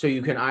 So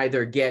you can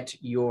either get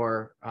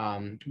your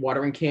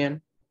watering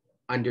can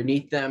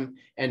underneath them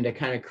and to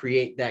kind of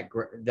create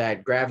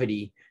that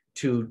gravity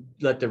to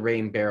let the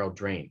rain barrel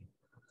drain.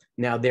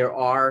 Now, there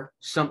are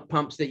sump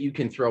pumps that you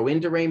can throw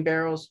into rain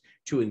barrels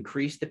to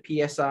increase the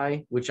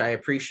PSI, which I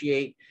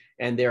appreciate.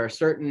 And there are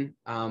certain,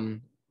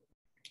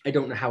 I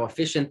don't know how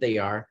efficient they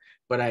are,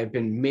 but I've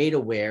been made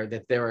aware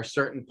that there are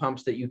certain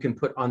pumps that you can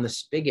put on the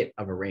spigot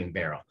of a rain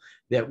barrel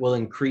that will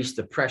increase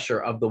the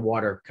pressure of the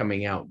water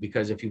coming out.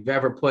 Because if you've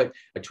ever put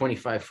a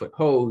 25-foot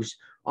hose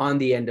on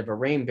the end of a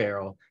rain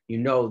barrel, you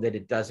know that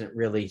it doesn't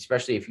really,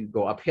 especially if you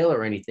go uphill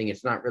or anything,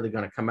 it's not really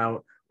going to come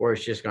out, or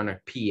it's just going to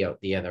pee out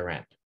the other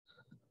end.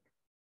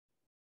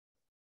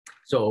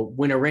 So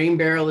when a rain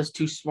barrel is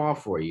too small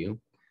for you,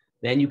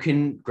 then you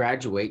can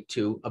graduate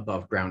to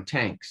above ground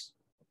tanks.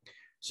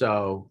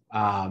 So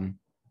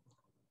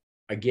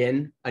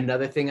again,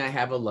 another thing I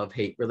have a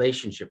love-hate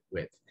relationship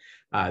with.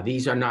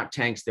 These are not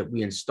tanks that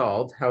we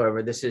installed.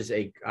 However, this is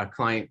a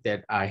client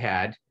that I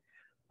had,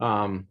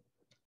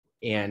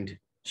 and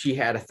she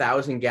had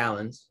 1,000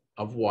 gallons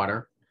of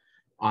water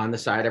on the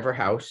side of her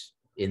house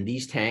in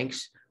these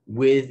tanks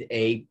with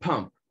a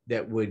pump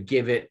that would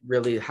give it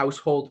really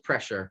household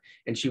pressure,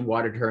 and she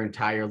watered her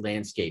entire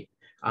landscape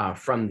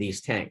from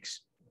these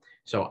tanks.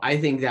 So I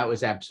think that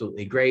was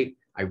absolutely great.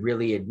 I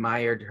really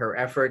admired her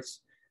efforts.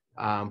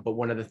 But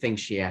one of the things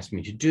she asked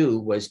me to do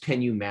was,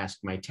 can you mask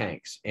my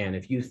tanks? And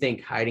if you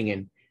think hiding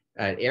an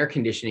air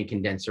conditioning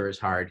condenser is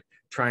hard,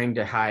 trying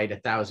to hide a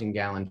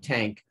 1,000-gallon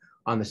tank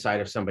on the side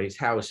of somebody's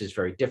house is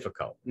very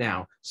difficult.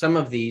 Now, some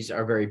of these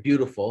are very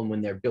beautiful, and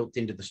when they're built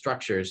into the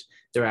structures,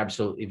 they're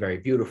absolutely very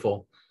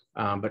beautiful.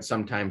 But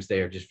sometimes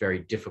they are just very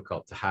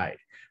difficult to hide.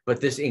 But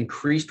this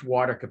increased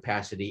water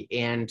capacity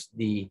and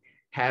the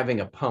having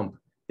a pump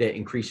that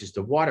increases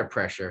the water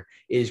pressure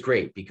is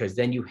great, because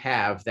then you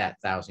have that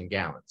 1,000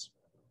 gallons.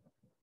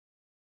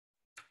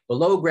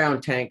 Below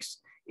ground tanks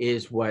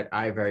is what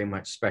I very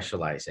much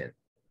specialize in.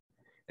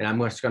 And I'm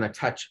just going to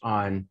touch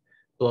on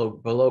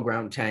below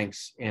ground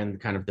tanks and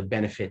kind of the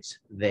benefits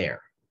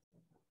there.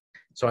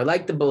 So I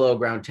like the below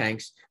ground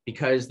tanks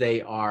because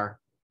they are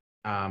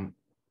out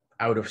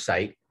of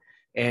sight,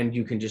 and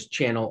you can just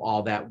channel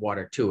all that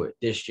water to it.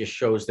 This just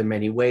shows the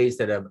many ways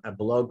that a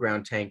below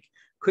ground tank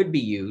could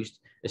be used,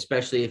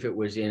 especially if it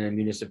was in a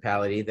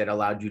municipality that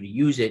allowed you to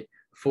use it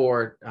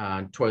for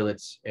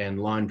toilets and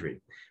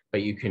laundry.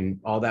 But you can,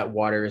 all that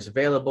water is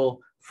available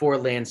for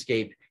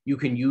landscape. You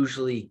can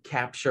usually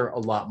capture a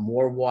lot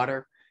more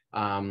water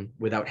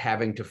without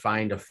having to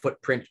find a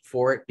footprint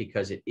for it,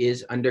 because it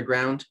is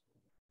underground.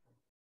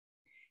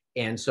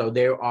 And so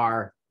there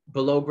are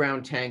below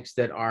ground tanks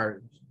that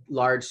are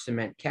large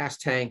cement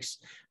cast tanks.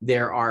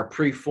 There are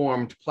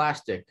preformed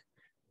plastic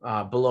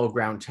below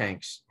ground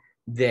tanks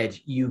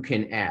that you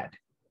can add.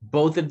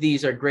 Both of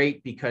these are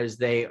great because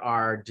they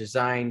are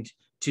designed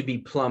to be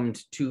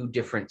plumbed to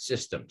different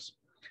systems.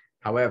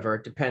 However,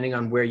 depending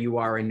on where you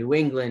are in New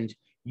England,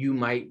 you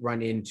might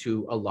run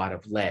into a lot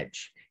of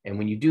ledge. And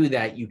when you do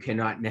that, you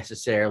cannot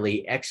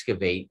necessarily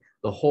excavate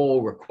the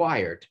hole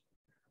required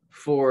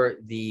for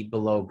the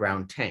below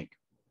ground tank,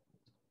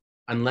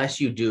 unless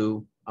you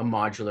do a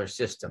modular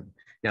system.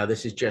 Now,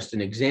 this is just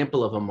an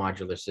example of a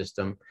modular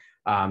system.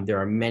 There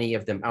are many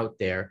of them out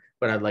there,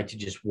 but I'd like to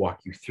just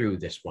walk you through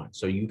this one.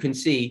 So you can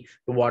see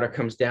the water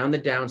comes down the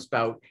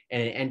downspout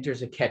and it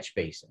enters a catch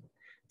basin.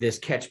 This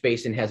catch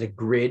basin has a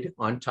grid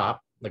on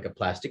top, like a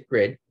plastic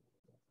grid,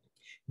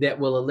 that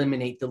will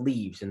eliminate the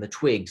leaves and the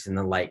twigs and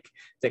the like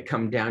that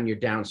come down your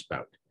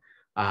downspout.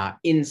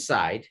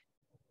 Inside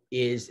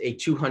is a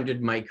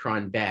 200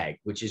 micron bag,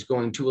 which is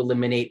going to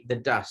eliminate the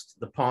dust,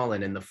 the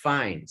pollen, and the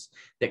fines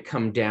that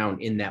come down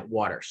in that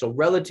water. So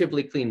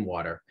relatively clean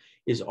water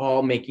is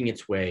all making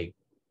its way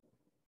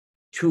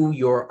to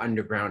your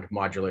underground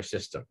modular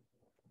system.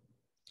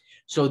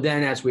 So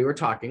then, as we were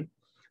talking,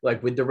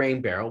 like with the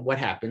rain barrel, what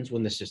happens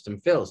when the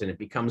system fills and it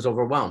becomes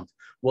overwhelmed?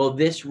 Well,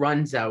 this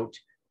runs out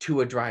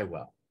to a dry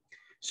well.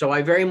 So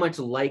I very much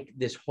like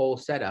this whole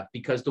setup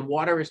because the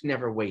water is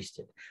never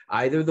wasted.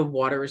 Either the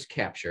water is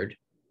captured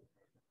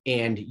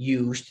and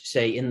used,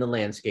 say, in the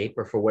landscape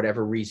or for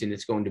whatever reason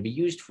it's going to be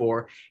used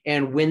for.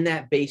 And when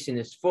that basin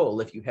is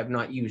full, if you have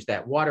not used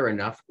that water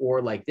enough, or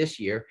like this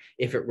year,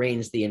 if it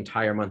rains the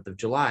entire month of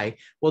July,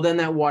 well, then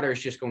that water is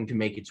just going to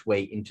make its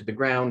way into the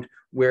ground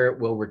where it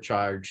will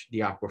recharge the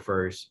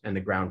aquifers and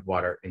the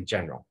groundwater in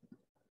general.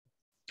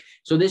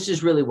 So this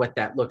is really what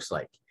that looks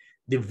like.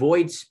 The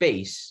void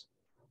space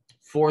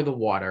for the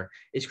water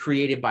is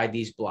created by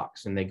these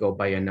blocks, and they go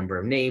by a number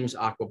of names: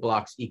 aqua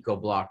blocks, eco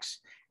blocks,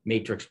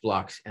 matrix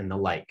blocks, and the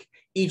like.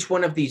 Each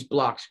one of these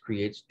blocks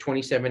creates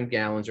 27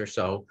 gallons or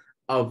so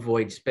of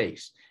void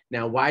space.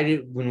 Now,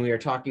 when we are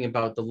talking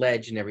about the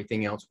ledge and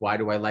everything else, why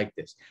do I like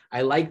this?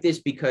 I like this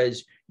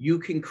because you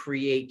can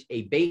create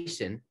a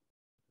basin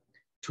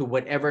to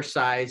whatever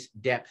size,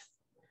 depth,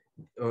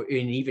 or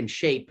even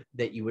shape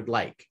that you would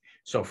like.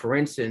 So for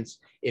instance,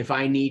 if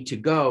I need to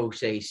go,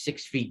 say,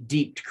 6 feet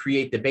deep to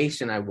create the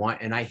basin I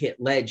want, and I hit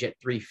ledge at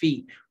 3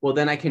 feet, well,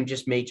 then I can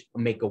just make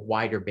a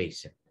wider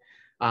basin.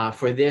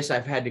 For this,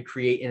 I've had to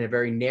create in a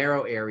very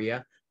narrow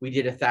area. We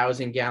did a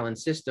 1,000-gallon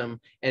system,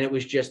 and it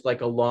was just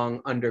like a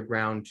long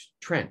underground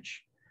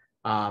trench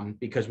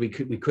because we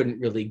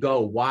couldn't really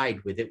go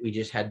wide with it. We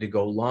just had to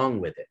go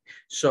long with it.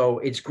 So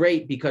it's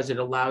great because it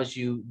allows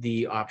you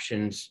the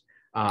options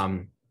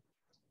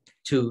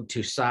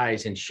to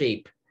size and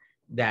shape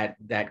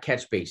that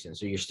catch basin.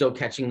 So you're still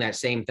catching that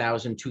same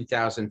 1,000,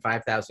 2,000,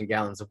 5,000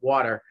 gallons of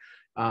water.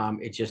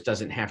 It just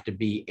doesn't have to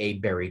be a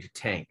buried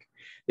tank.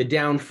 The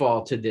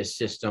downfall to this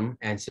system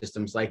and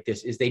systems like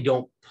this is they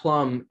don't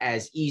plumb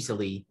as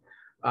easily,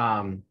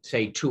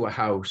 say, to a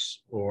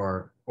house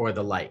or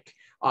the like.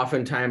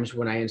 Oftentimes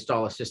when I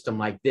install a system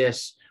like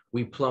this,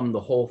 we plumb the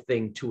whole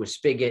thing to a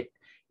spigot,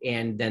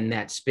 and then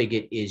that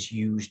spigot is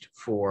used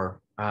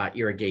for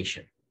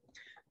irrigation.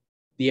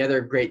 The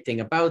other great thing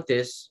about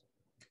this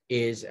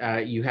is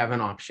you have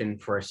an option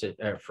for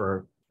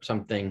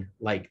something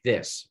like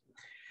this.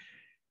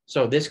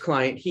 So this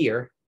client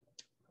here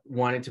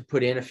wanted to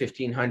put in a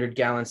 1,500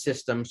 gallon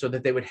system so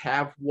that they would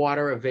have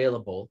water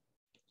available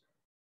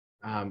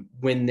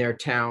when their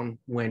town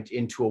went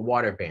into a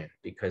water ban,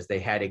 because they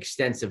had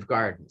extensive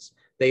gardens.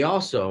 They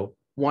also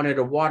wanted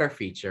a water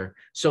feature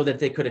so that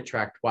they could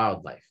attract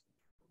wildlife.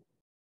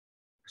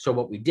 So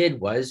what we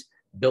did was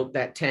built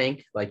that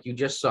tank like you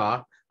just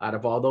saw out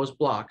of all those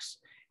blocks,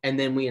 and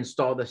then we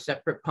installed a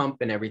separate pump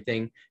and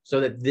everything so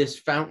that this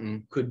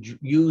fountain could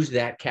use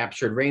that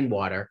captured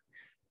rainwater,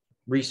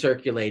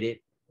 recirculate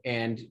it,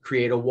 and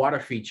create a water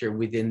feature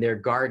within their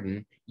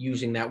garden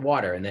using that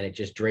water. And then it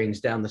just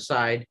drains down the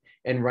side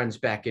and runs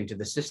back into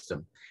the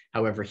system.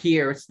 However,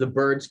 here it's the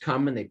birds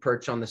come and they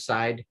perch on the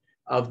side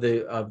of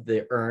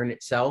the urn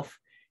itself,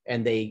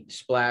 and they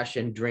splash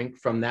and drink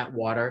from that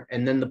water.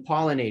 And then the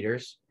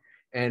pollinators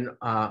and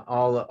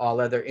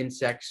all other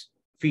insects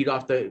feed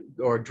off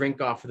or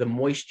drink off of the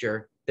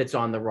moisture that's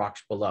on the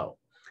rocks below.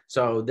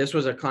 So this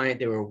was a client,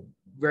 they were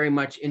very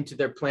much into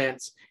their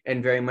plants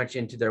and very much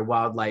into their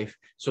wildlife.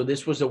 So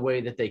this was a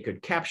way that they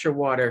could capture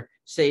water,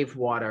 save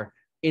water,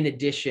 in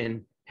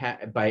addition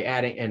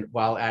by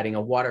while adding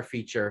a water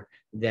feature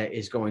that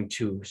is going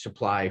to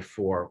supply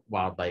for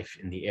wildlife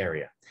in the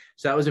area.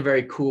 So that was a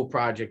very cool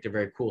project, a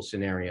very cool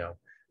scenario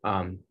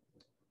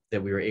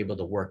that we were able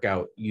to work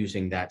out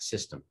using that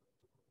system.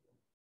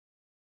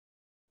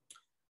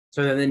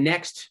 So then the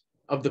next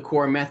of the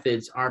core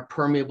methods are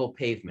permeable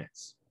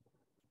pavements.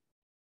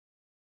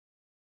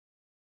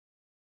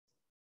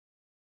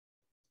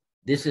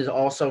 This is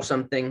also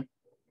something,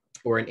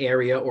 or an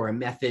area or a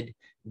method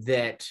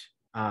that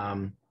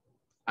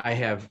I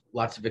have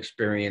lots of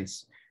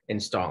experience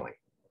installing.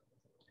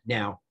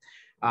 Now,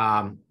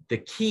 the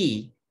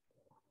key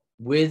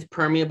with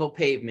permeable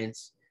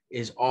pavements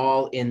is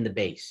all in the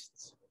base.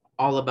 It's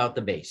all about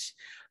the base.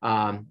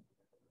 And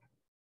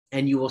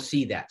you will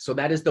see that. So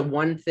that is the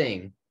one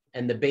thing.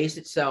 And the base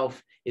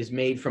itself is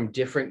made from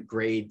different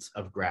grades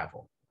of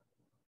gravel.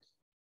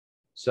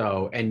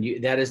 So, and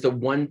that is the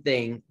one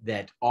thing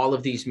that all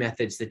of these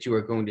methods that you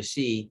are going to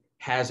see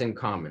has in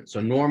common. So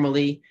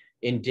normally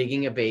in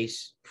digging a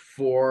base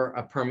for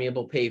a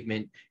permeable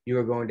pavement, you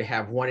are going to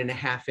have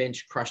 1.5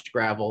 inch crushed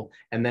gravel.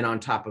 And then on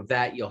top of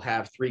that, you'll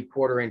have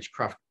 3/4 inch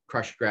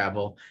crushed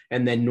gravel.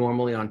 And then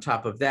normally on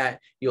top of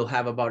that, you'll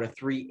have about a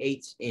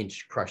 3/8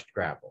 inch crushed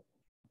gravel.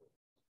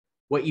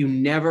 What you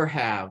never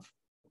have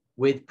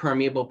with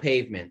permeable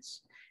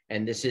pavements,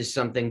 and this is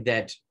something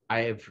that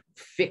I have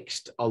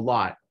fixed a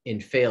lot in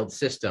failed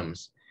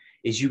systems,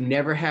 is you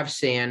never have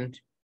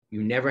sand,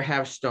 you never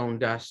have stone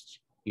dust,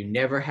 you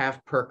never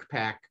have perk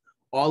pack.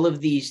 All of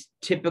these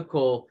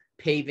typical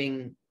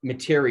paving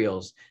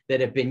materials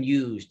that have been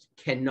used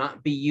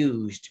cannot be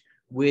used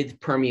with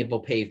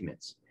permeable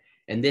pavements.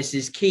 And this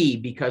is key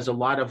because a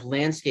lot of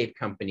landscape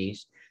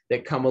companies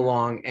that come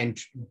along and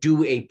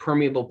do a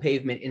permeable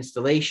pavement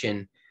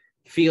installation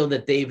feel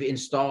that they've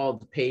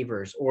installed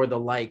pavers or the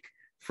like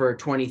for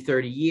 20,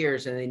 30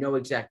 years, and they know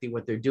exactly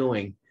what they're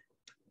doing.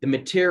 The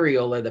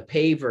material or the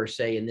paver,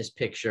 say in this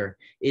picture,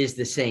 is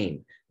the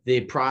same.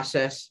 The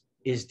process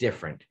is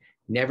different.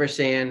 Never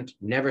sand,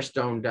 never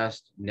stone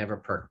dust, never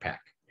perk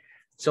pack.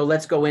 So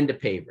let's go into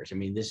pavers. I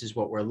mean, this is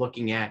what we're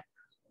looking at,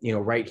 you know,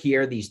 right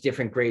here, these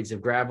different grades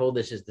of gravel.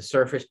 This is the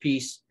surface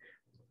piece.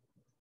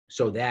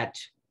 So that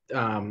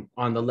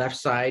on the left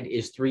side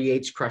is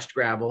 3/8 crushed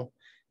gravel.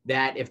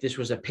 That, if this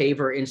was a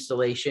paver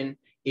installation,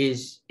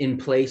 is in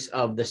place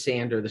of the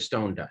sand or the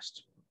stone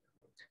dust.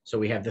 So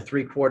we have the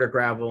 3/4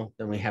 gravel,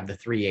 then we have the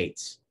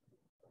 3/8.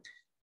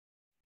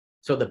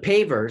 So the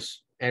pavers,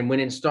 and when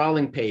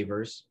installing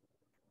pavers,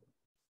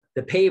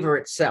 the paver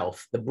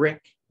itself, the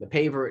brick, the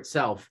paver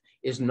itself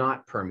is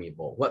not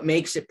permeable. What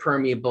makes it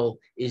permeable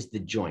is the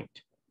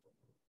joint.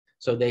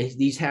 So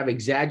these have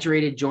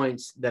exaggerated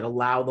joints that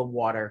allow the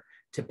water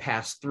to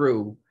pass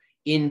through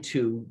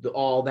into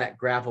all that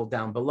gravel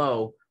down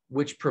below,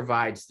 which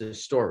provides the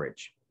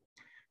storage.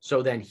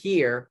 So then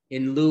here,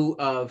 in lieu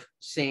of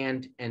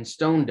sand and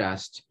stone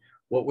dust,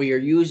 what we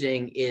are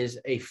using is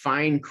a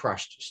fine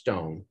crushed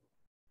stone,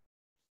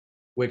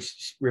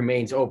 which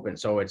remains open.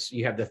 So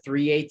you have the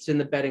 3/8 in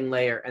the bedding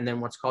layer, and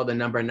then what's called the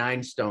number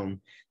 9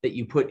 stone that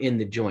you put in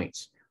the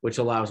joints, which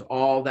allows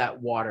all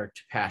that water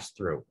to pass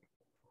through,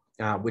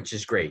 which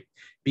is great.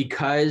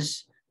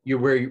 Because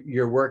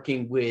you're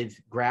working with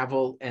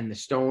gravel and the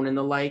stone and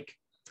the like,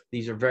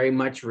 these are very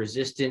much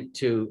resistant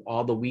to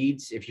all the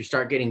weeds. If you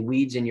start getting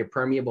weeds in your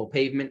permeable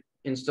pavement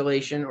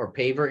installation or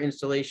paver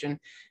installation,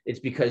 it's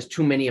because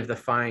too many of the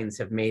fines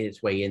have made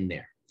its way in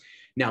there.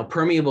 Now,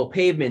 permeable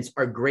pavements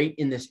are great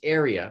in this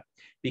area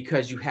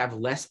because you have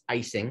less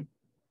icing.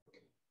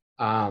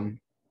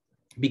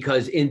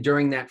 because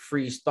during that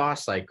freeze thaw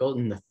cycle,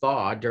 in the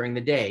thaw during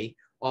the day,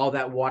 all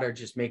that water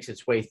just makes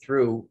its way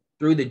through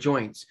the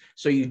joints.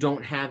 So you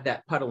don't have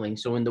that puddling.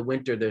 So in the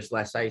winter, there's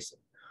less icing.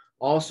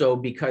 Also,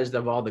 because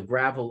of all the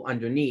gravel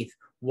underneath,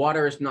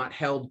 water is not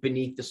held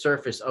beneath the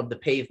surface of the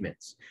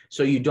pavements.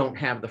 So you don't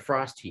have the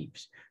frost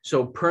heaves.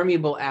 So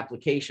permeable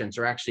applications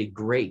are actually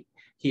great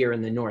here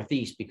in the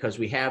Northeast because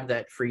we have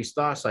that freeze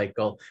thaw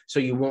cycle. So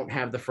you won't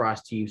have the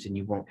frost heaves and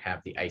you won't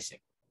have the icing.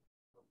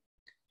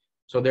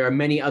 So there are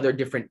many other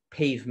different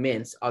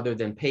pavements other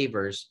than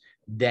pavers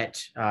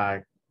that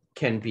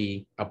can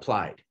be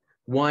applied.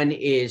 One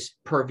is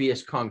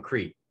pervious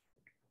concrete.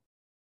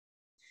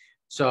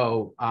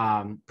 So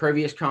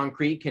pervious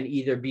concrete can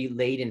either be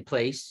laid in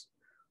place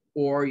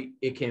or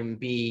it can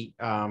be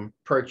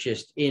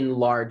purchased in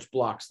large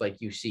blocks like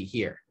you see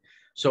here.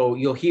 So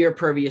you'll hear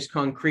pervious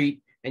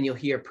concrete and you'll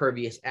hear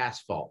pervious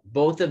asphalt.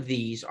 Both of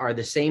these are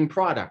the same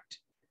product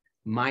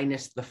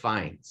minus the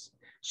fines.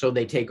 So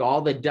they take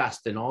all the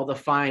dust and all the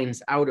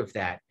fines out of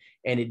that,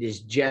 and it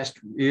is just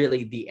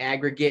really the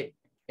aggregate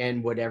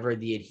and whatever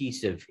the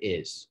adhesive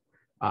is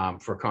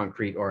for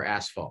concrete or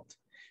asphalt.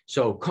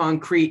 So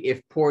concrete,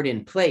 if poured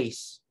in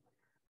place,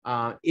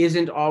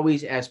 isn't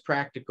always as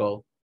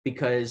practical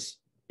because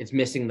it's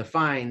missing the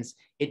fines.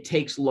 It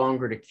takes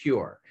longer to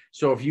cure.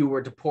 So if you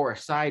were to pour a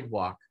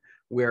sidewalk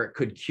where it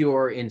could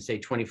cure in, say,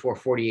 24,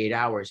 48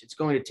 hours, it's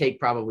going to take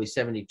probably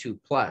 72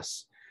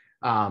 plus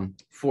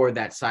for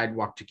that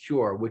sidewalk to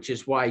cure, which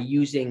is why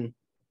using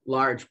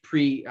large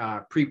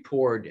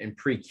pre-poured and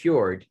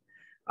pre-cured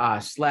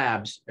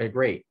slabs are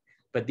great.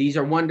 But these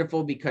are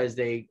wonderful because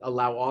they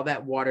allow all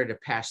that water to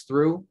pass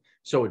through.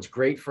 So it's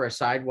great for a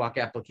sidewalk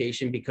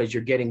application because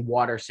you're getting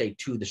water, say,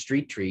 to the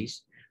street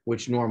trees,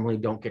 which normally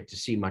don't get to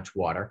see much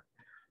water.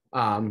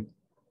 And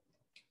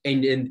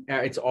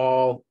it's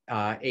all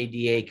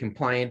ADA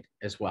compliant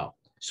as well.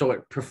 So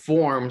it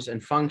performs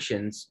and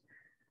functions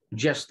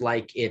just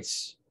like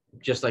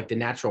the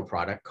natural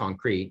product,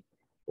 concrete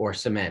or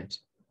cement,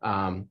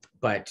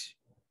 but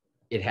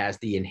it has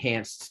the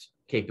enhanced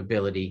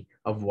capability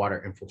of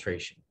water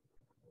infiltration.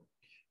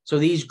 So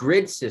these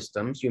grid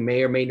systems, you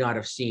may or may not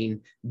have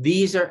seen,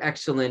 these are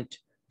excellent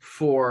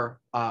for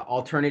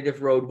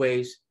alternative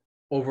roadways,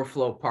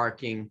 overflow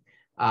parking,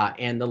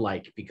 and the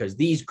like, because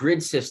these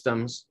grid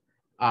systems,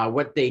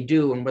 what they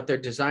do and what they're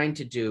designed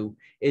to do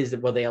is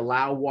that, well, they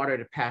allow water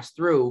to pass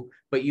through,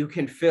 but you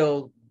can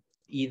fill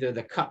either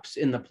the cups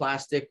in the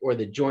plastic or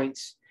the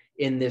joints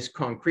in this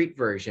concrete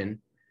version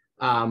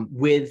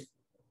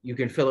you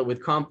can fill it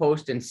with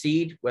compost and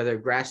seed, whether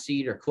grass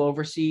seed or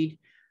clover seed,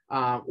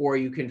 or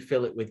you can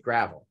fill it with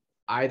gravel.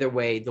 Either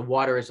way, the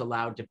water is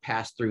allowed to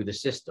pass through the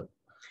system.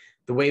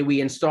 The way we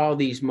install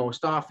these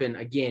most often,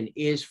 again,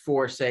 is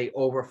for, say,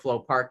 overflow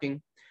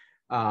parking.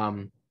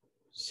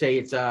 Say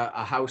it's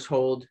a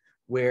household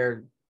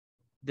where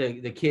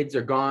the kids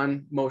are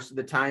gone most of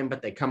the time,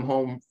 but they come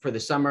home for the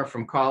summer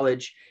from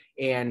college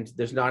and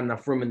there's not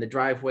enough room in the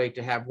driveway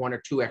to have 1 or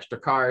 2 extra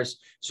cars.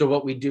 So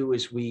what we do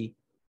is we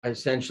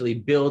essentially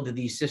build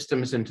these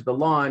systems into the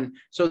lawn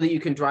so that you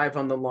can drive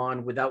on the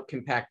lawn without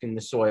compacting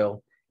the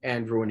soil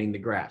and ruining the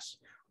grass.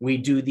 We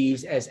do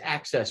these as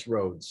access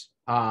roads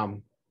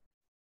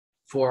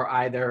for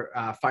either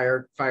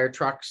fire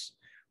trucks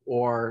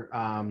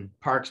or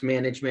parks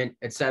management,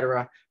 et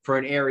cetera, for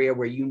an area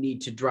where you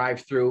need to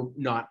drive through,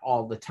 not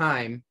all the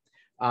time,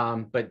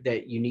 but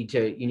that you need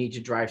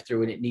to drive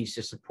through and it needs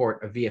to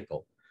support a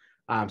vehicle.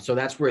 So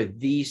that's where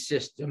these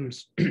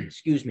systems,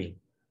 excuse me,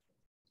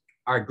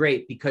 are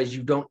great because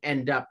you don't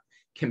end up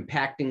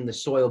compacting the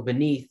soil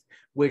beneath,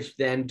 which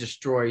then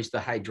destroys the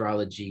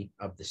hydrology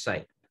of the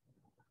site.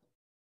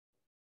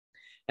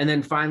 And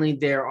then finally,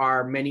 there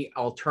are many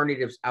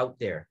alternatives out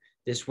there.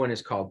 This one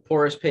is called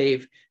porous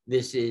pave.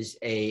 This is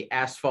an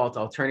asphalt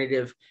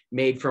alternative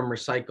made from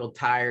recycled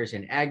tires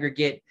and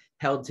aggregate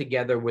held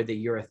together with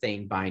a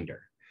urethane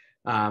binder.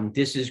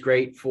 This is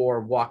great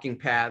for walking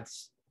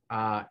paths.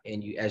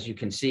 And as you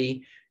can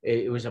see,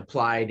 it was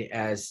applied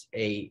as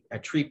a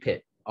tree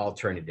pit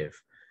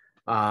alternative.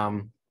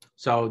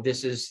 So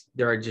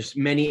there are just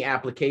many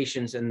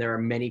applications and there are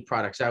many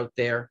products out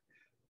there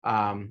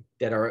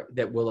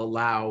that will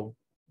allow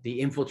the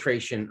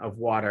infiltration of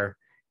water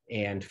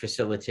and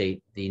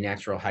facilitate the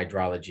natural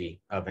hydrology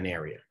of an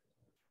area.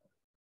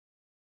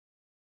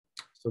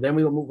 So then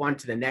we will move on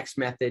to the next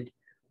method,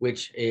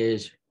 which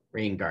is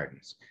rain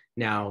gardens.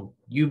 Now,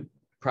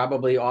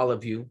 probably all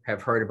of you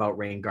have heard about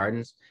rain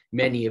gardens.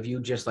 Many of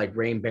you, just like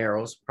rain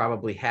barrels,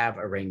 probably have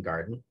a rain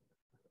garden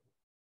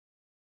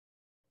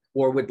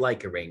or would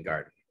like a rain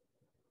garden.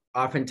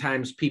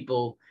 Oftentimes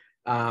people,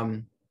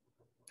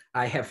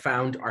 I have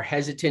found, are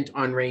hesitant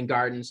on rain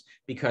gardens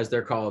because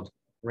they're called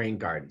rain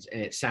gardens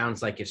and it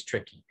sounds like it's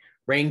tricky.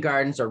 Rain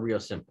gardens are real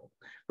simple.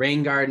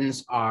 Rain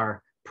gardens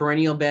are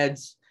perennial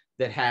beds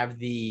that have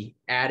the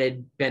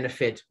added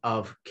benefit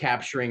of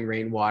capturing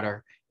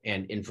rainwater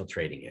and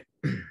infiltrating it.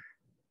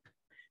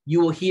 You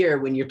will hear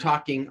when you're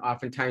talking,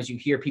 oftentimes you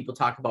hear people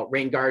talk about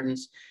rain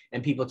gardens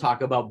and people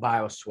talk about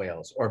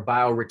bioswales or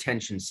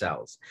bioretention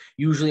cells.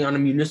 Usually on a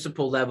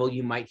municipal level,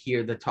 you might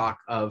hear the talk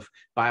of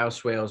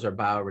bioswales or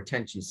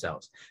bioretention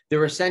cells.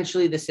 They're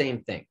essentially the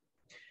same thing.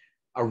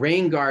 A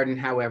rain garden,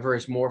 however,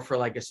 is more for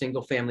like a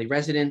single family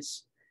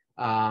residence.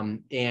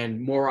 And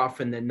more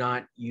often than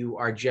not, you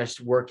are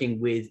just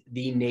working with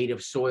the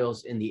native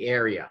soils in the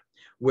area,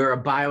 where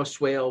a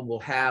bioswale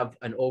will have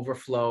an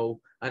overflow,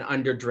 an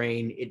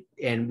underdrain,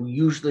 and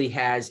usually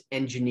has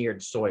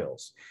engineered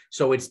soils.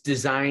 So it's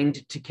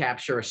designed to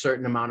capture a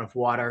certain amount of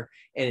water,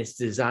 and it's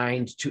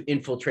designed to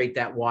infiltrate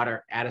that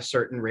water at a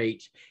certain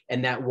rate.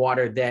 And that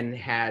water then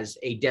has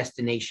a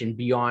destination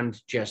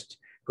beyond just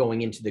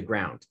going into the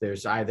ground.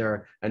 There's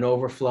either an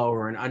overflow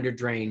or an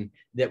underdrain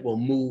that will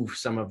move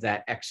some of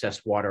that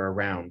excess water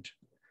around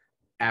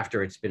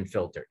after it's been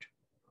filtered.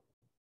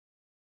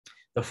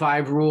 The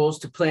 5 rules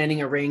to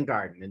planting a rain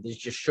garden, and this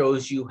just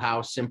shows you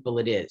how simple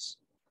it is.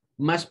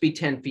 Must be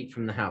 10 feet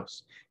from the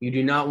house. You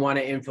do not want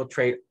to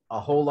infiltrate a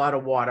whole lot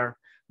of water,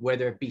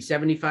 whether it be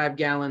 75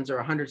 gallons or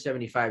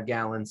 175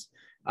 gallons,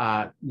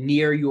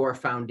 near your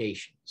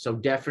foundation. So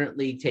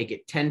definitely take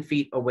it 10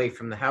 feet away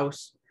from the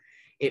house.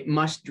 It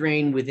must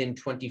drain within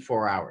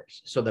 24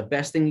 hours. So the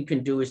best thing you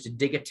can do is to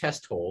dig a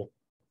test hole.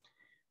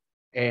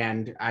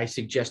 And I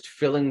suggest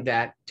filling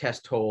that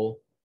test hole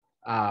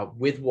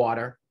with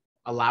water,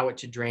 allow it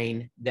to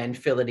drain, then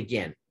fill it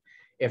again.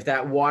 If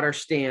that water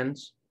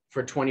stands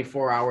for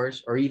 24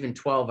 hours or even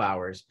 12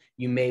 hours,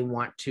 you may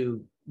want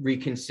to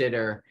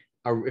reconsider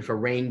if a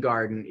rain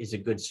garden is a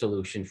good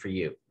solution for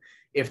you.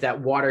 If that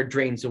water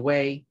drains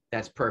away,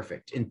 that's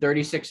perfect. In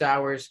 36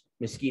 hours,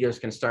 mosquitoes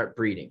can start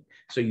breeding.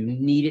 So you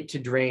need it to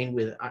drain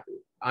with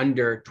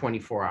under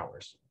 24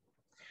 hours.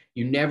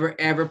 You never,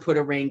 ever put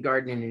a rain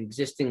garden in an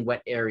existing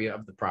wet area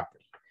of the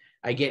property.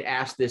 I get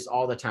asked this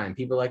all the time.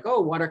 People are like,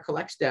 oh, water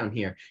collects down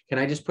here. Can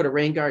I just put a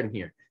rain garden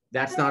here?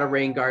 That's not a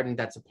rain garden,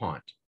 that's a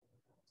pond.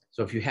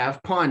 So if you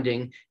have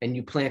ponding and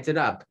you plant it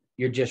up,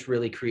 you're just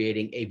really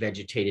creating a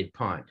vegetated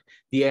pond.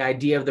 The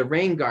idea of the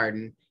rain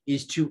garden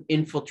is to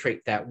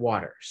infiltrate that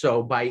water.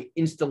 So by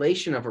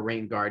installation of a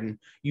rain garden,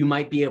 you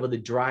might be able to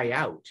dry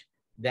out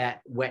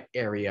that wet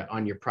area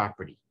on your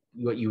property.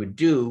 What you would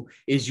do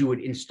is you would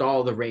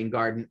install the rain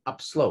garden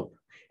upslope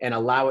and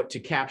allow it to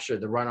capture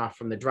the runoff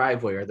from the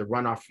driveway or the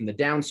runoff from the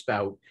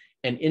downspout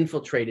and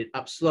infiltrate it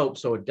upslope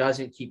so it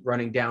doesn't keep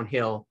running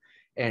downhill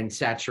and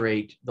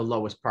saturate the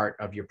lowest part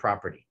of your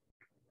property.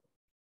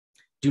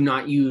 Do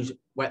not use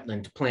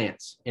wetland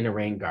plants in a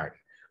rain garden.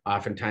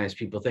 Oftentimes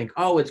people think,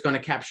 oh, it's going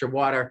to capture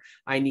water.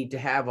 I need to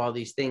have all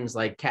these things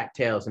like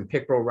cattails and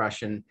pickerel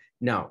rush. And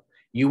no,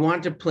 you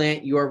want to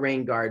plant your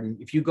rain garden.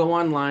 If you go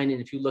online and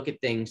if you look at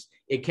things,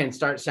 it can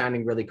start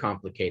sounding really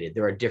complicated.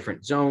 There are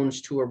different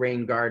zones to a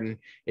rain garden,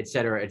 et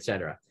cetera, et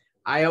cetera.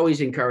 I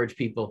always encourage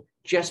people,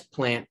 just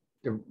plant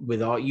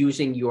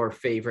using your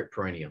favorite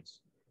perennials.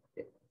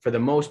 For the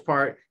most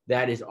part,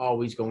 that is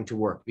always going to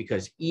work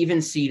because even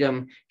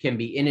sedum can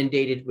be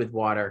inundated with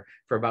water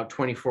for about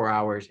 24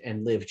 hours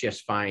and live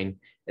just fine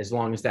as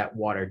long as that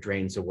water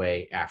drains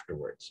away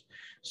afterwards.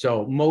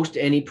 So most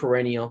any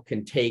perennial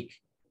can take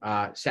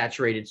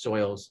saturated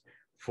soils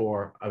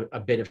for a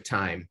bit of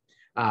time.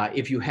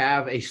 If you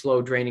have a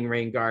slow draining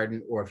rain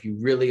garden, or if you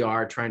really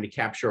are trying to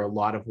capture a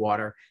lot of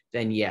water,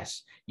 then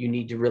yes, you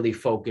need to really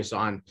focus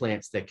on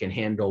plants that can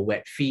handle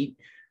wet feet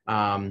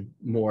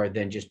more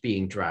than just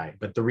being dry.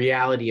 But the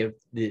reality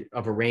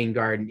of a rain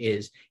garden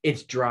is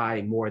it's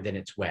dry more than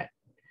it's wet.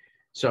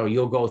 So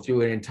you'll go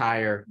through an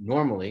entire,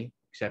 normally,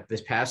 except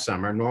this past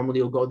summer, normally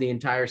you'll go the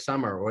entire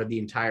summer or the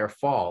entire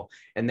fall,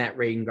 and that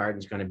rain garden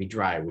is going to be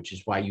dry, which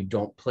is why you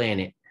don't plant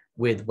it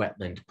with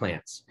wetland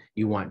plants.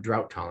 You want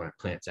drought tolerant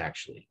plants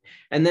actually.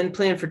 And then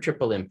plan for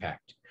triple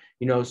impact.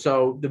 You know,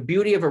 so the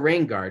beauty of a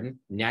rain garden,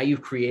 now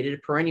you've created a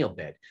perennial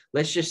bed.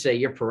 Let's just say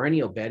your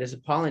perennial bed is a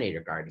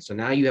pollinator garden. So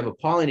now you have a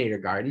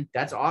pollinator garden.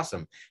 That's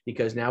awesome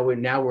because now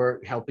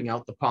we're helping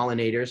out the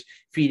pollinators,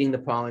 feeding the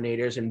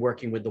pollinators and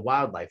working with the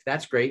wildlife.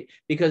 That's great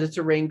because it's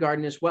a rain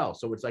garden as well.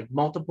 So it's like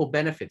multiple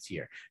benefits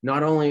here.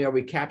 Not only are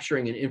we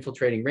capturing and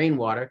infiltrating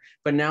rainwater,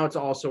 but now it's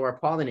also our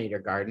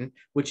pollinator garden,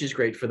 which is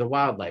great for the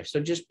wildlife. So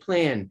just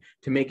plan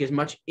to make as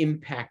much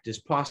impact as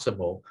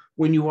possible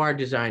when you are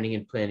designing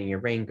and planning your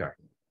rain garden.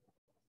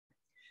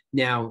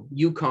 Now,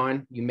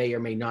 Yukon, you may or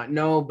may not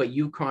know, but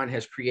Yukon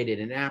has created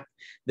an app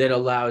that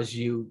allows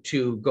you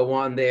to go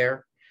on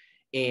there.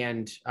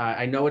 And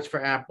I know it's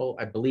for Apple,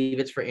 I believe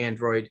it's for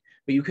Android,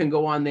 but you can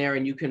go on there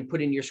and you can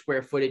put in your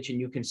square footage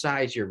and you can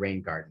size your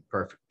rain garden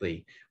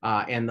perfectly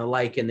and the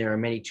like. And there are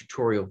many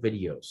tutorial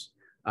videos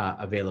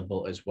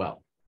available as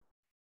well.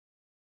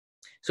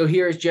 So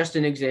here is just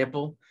an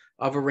example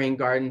of a rain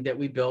garden that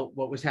we built.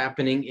 What was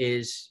happening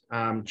is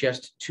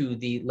just to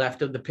the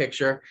left of the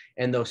picture,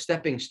 and those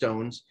stepping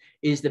stones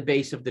is the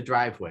base of the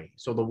driveway.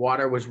 So the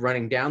water was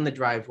running down the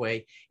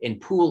driveway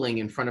and pooling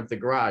in front of the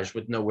garage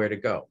with nowhere to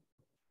go.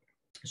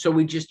 So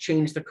we just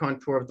changed the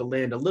contour of the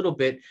land a little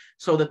bit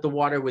so that the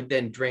water would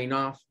then drain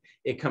off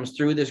It comes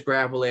through this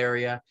gravel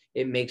area.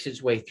 It makes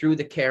its way through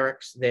the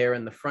carex there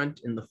in the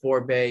front, in the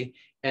forebay,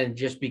 and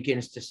just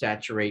begins to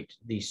saturate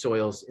the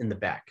soils in the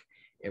back,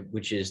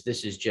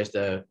 this is just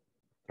a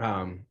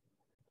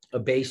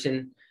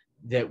basin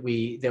that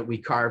we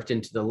carved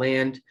into the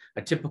land.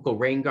 A typical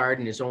rain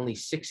garden is only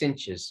 6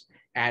 inches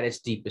at its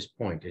deepest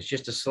point. It's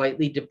just a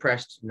slightly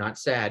depressed, not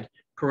sad,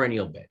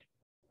 perennial bed.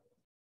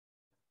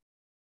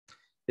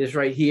 This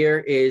right here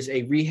is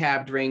a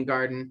rehabbed rain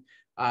garden.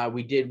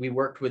 We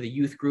worked with a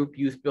youth group,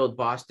 Youth Build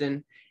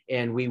Boston,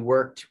 and we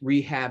worked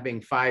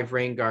rehabbing 5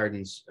 rain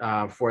gardens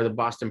for the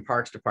Boston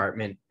Parks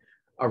Department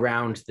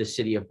around the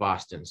city of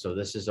Boston. So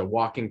this is a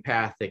walking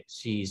path that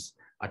sees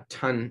a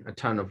ton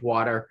of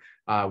water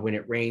when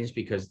it rains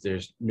because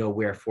there's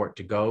nowhere for it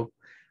to go.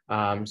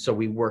 So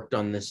we worked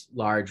on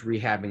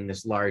rehabbing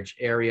this large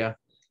area.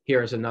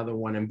 Here's another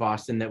one in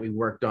Boston that we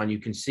worked on. You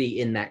can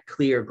see in that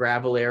clear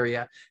gravel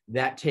area,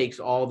 that takes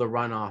all the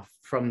runoff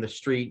from the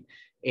street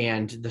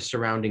and the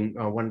surrounding,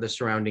 one of the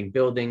surrounding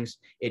buildings.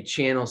 It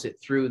channels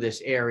it through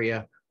this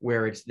area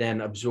where it's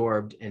then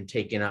absorbed and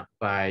taken up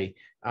by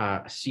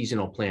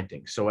seasonal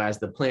plantings. So as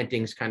the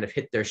plantings kind of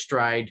hit their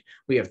stride,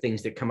 we have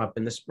things that come up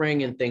in the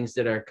spring and things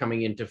that are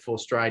coming into full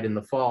stride in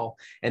the fall.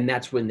 And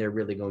that's when they're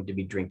really going to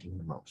be drinking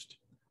the most.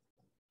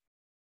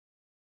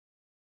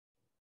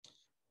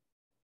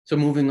 So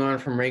moving on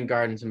from rain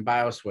gardens and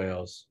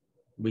bioswales,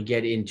 we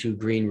get into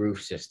green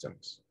roof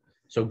systems.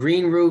 So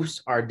green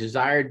roofs are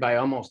desired by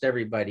almost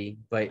everybody,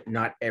 but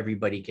not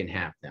everybody can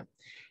have them.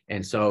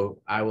 And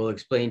so I will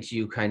explain to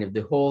you kind of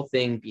the whole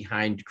thing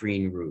behind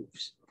green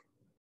roofs.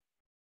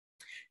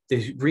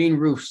 The green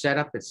roof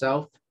setup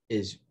itself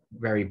is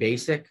very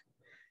basic.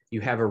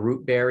 You have a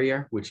root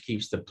barrier, which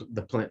keeps the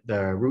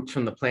roots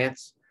from the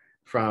plants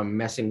from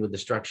messing with the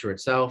structure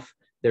itself.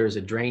 There is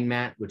a drain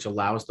mat, which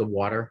allows the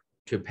water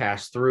to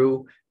pass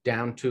through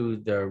down to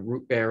the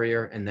root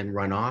barrier and then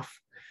run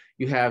off.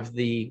 You have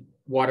the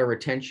water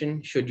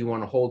retention, should you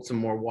want to hold some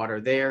more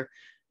water there.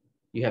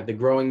 You have the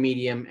growing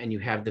medium and you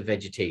have the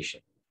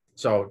vegetation.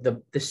 So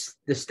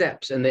the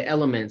steps and the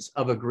elements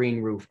of a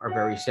green roof are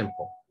very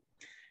simple.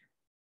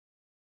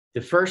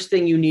 The first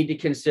thing you need to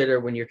consider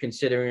when you're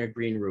considering a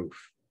green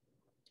roof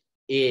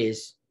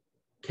is,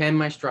 can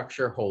my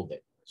structure hold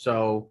it?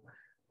 So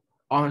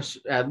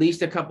at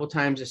least a couple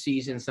times a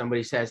season,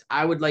 somebody says,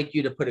 I would like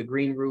you to put a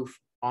green roof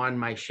on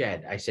my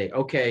shed. I say,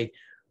 okay,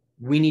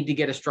 we need to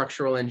get a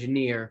structural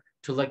engineer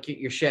to look at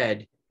your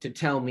shed to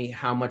tell me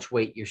how much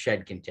weight your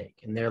shed can take.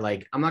 And they're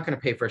like, I'm not going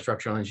to pay for a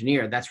structural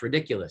engineer. That's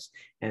ridiculous.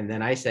 And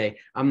then I say,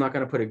 I'm not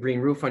going to put a green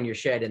roof on your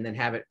shed and then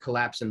have it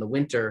collapse in the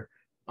winter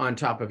on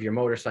top of your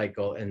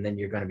motorcycle. And then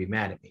you're going to be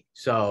mad at me.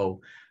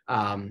 So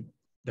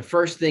the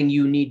first thing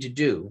you need to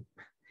do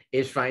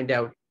is find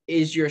out,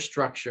 is your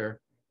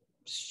structure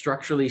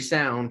structurally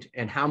sound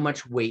and how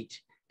much weight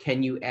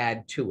can you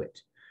add to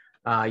it?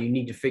 You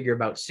need to figure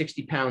about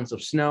 60 pounds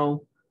of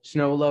snow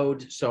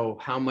load. So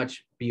how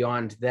much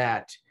beyond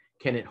that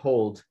can it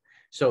hold?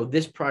 So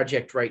this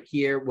project right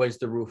here was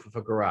the roof of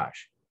a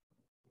garage.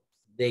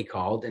 They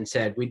called and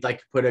said, we'd like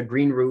to put a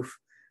green roof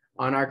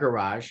on our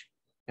garage.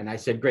 And I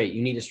said, great,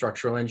 you need a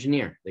structural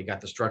engineer. They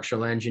got the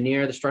structural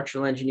engineer. The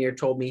structural engineer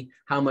told me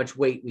how much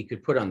weight we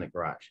could put on the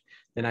garage.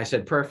 Then I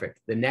said, perfect.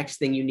 The next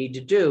thing you need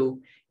to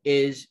do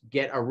is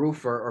get a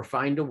roofer or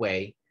find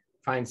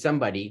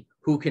somebody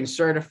who can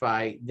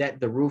certify that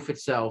the roof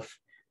itself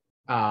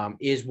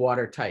is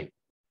watertight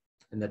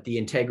and that the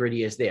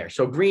integrity is there.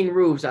 So green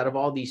roofs, out of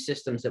all these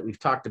systems that we've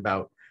talked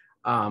about,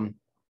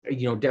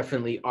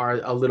 definitely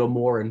are a little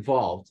more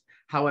involved.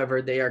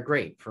 However, they are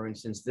great. For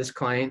instance, this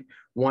client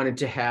wanted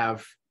to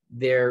have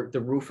the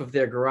roof of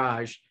their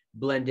garage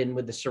blend in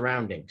with the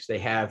surroundings. They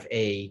have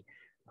a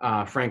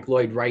Frank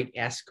Lloyd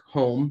Wright-esque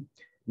home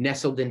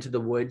nestled into the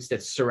woods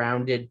that's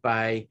surrounded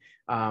by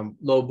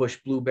low bush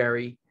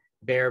blueberry,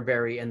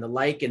 bearberry, and the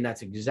like, and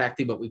that's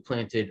exactly what we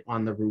planted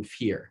on the roof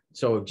here.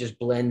 So it just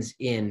blends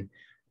in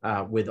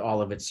with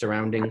all of its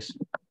surroundings.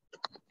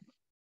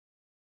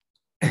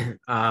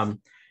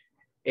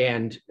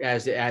 And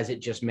as it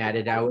just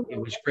matted out, it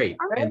was great.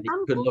 And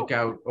you could look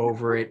out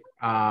over it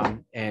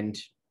and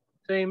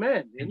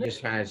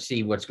just kind of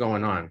see what's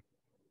going on.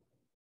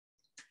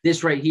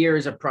 This right here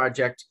is a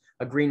project,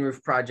 a green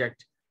roof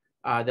project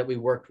that we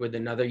worked with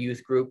another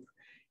youth group,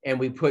 and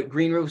we put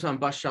green roofs on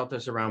bus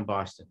shelters around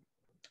Boston.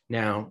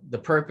 Now, the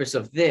purpose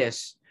of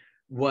this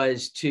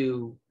was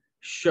to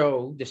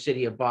show the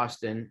city of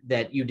Boston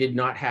that you did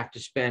not have to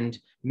spend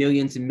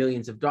millions and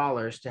millions of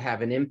dollars to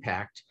have an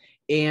impact,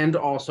 and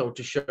also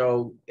to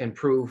show and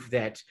prove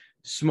that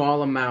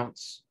small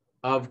amounts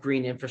of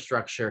green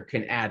infrastructure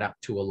can add up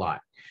to a lot.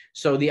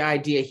 So the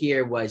idea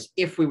here was,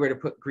 if we were to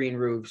put green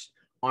roofs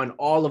on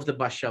all of the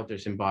bus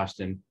shelters in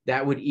Boston,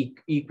 that would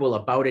equal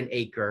about an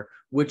acre,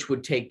 which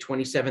would take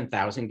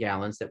 27,000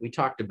 gallons that we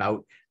talked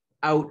about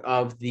out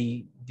of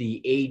the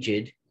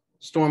aged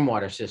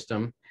stormwater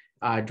system,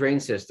 drain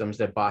systems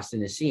that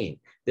Boston is seeing.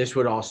 This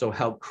would also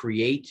help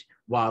create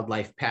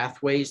wildlife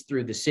pathways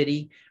through the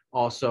city.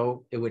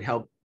 Also, it would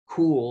help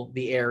cool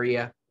the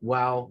area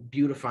while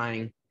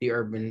beautifying the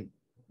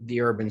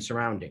urban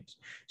surroundings.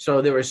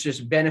 So there was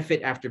just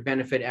benefit after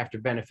benefit after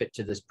benefit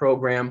to this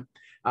program.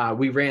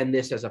 We ran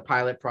this as a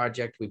pilot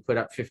project. We put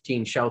up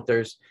 15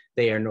 shelters.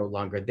 They are no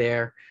longer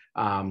there.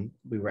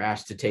 We were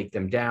asked to take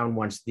them down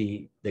once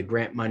the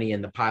grant money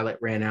and the pilot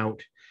ran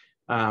out.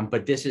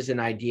 But this is an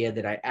idea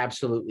that I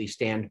absolutely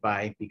stand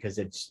by, because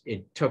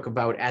it took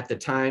about, at the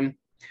time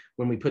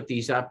when we put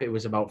these up, it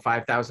was about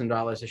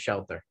 $5,000 a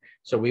shelter.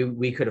 So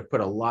we could have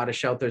put a lot of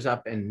shelters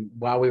up. And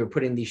while we were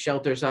putting these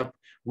shelters up,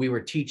 we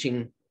were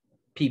teaching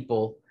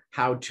people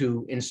how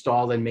to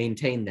install and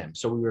maintain them.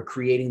 So we were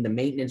creating the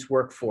maintenance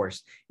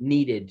workforce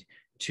needed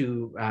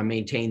to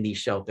maintain these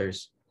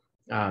shelters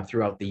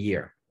throughout the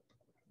year.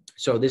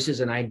 So this is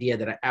an idea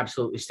that I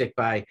absolutely stick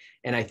by.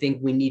 And I think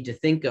we need to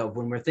think of,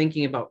 when we're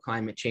thinking about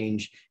climate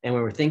change and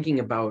when we're thinking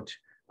about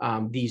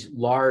these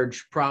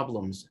large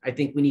problems, I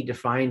think we need to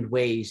find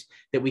ways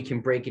that we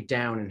can break it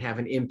down and have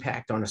an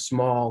impact on a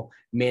small,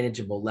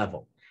 manageable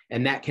level.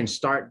 And that can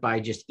start by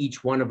just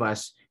each one of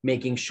us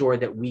making sure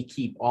that we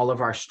keep all of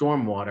our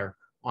stormwater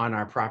on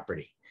our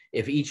property.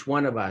 If each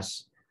one of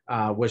us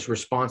was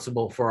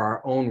responsible for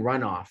our own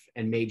runoff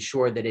and made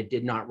sure that it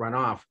did not run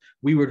off,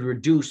 we would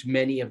reduce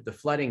many of the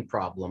flooding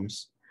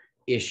problems,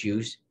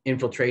 issues,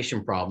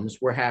 infiltration problems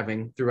we're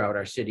having throughout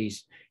our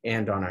cities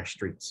and on our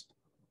streets.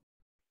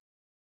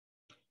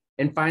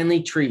 And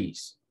finally,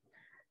 trees.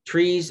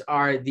 Trees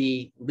are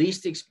the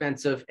least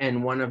expensive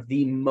and one of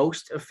the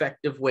most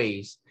effective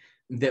ways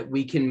that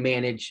we can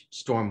manage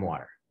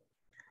stormwater.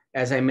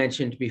 As I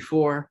mentioned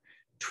before,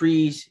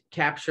 trees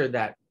capture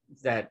that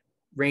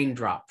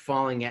raindrop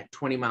falling at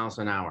 20 miles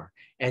an hour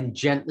and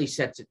gently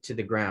sets it to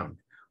the ground,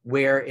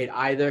 where it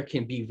either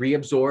can be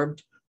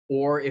reabsorbed,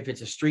 or if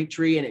it's a street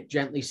tree and it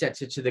gently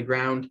sets it to the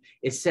ground,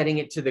 it's setting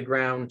it to the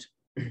ground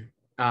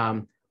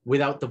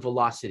without the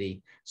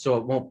velocity, so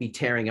it won't be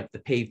tearing up the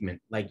pavement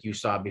like you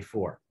saw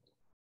before.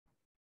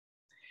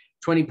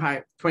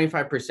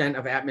 25%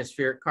 of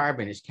atmospheric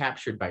carbon is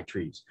captured by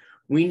trees.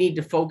 We need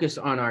to focus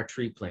on our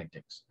tree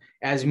plantings.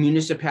 As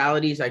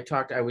municipalities,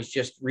 I was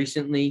just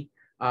recently,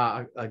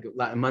 a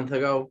month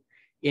ago,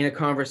 in a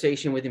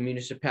conversation with a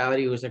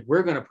municipality who was like,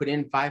 we're going to put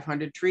in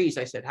 500 trees.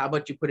 I said, how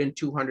about you put in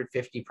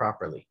 250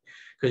 properly?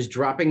 Because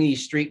dropping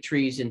these street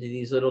trees into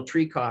these little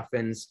tree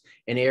coffins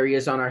and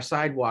areas on our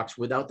sidewalks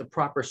without the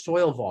proper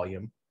soil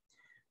volume,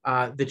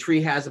 the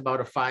tree has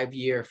about a 5 to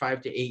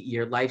 8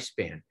 year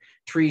lifespan.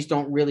 Trees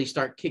don't really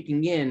start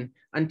kicking in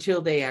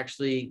until they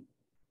actually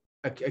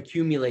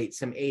accumulate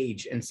some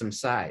age and some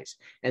size.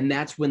 And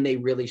that's when they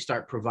really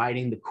start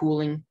providing the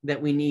cooling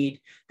that we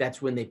need.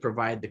 That's when they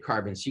provide the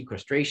carbon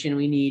sequestration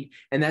we need.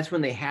 And that's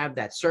when they have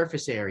that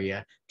surface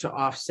area to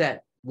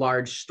offset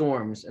large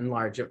storms and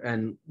large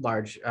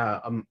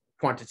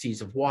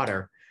quantities of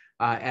water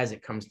as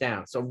it comes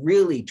down. So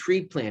really,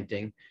 tree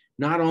planting,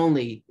 not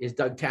only is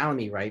Doug telling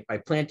me, right, by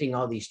planting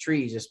all these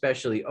trees,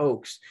 especially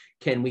oaks,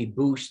 can we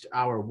boost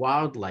our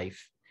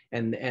wildlife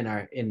and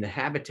the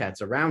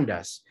habitats around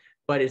us,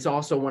 but it's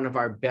also one of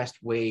our best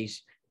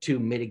ways to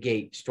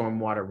mitigate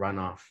stormwater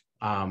runoff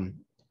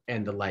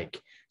and the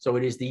like. So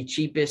it is the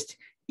cheapest,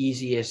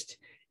 easiest,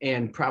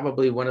 and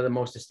probably one of the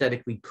most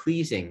aesthetically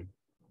pleasing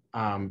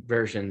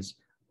versions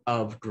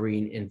of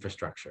green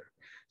infrastructure.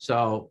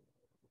 So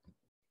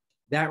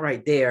that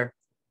right there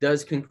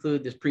does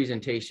conclude this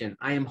presentation.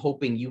 I am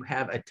hoping you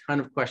have a ton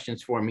of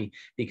questions for me,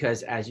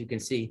 because as you can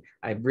see,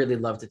 I really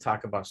love to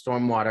talk about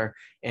stormwater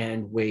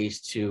and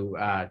ways to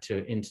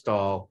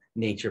install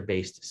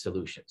nature-based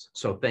solutions.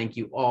 So thank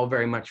you all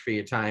very much for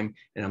your time,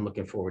 and I'm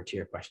looking forward to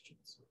your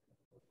questions.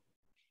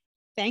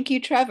 Thank you,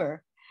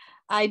 Trevor.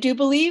 I do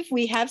believe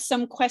we have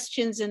some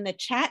questions in the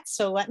chat,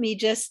 so let me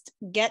just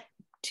get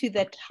to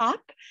the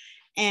top,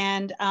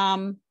 and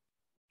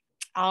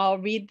I'll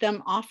read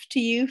them off to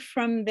you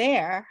from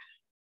there.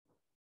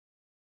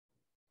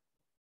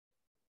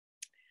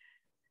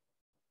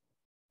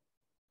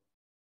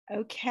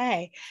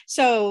 Okay,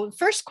 so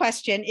first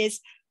question is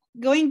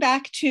going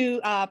back to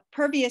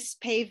pervious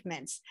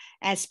pavements,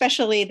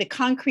 especially the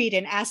concrete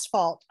and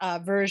asphalt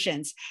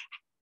versions.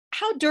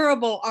 How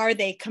durable are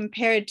they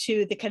compared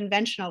to the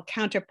conventional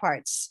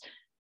counterparts?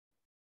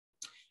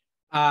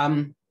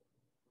 The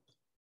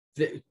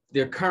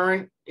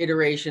current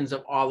iterations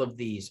of all of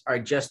these are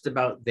just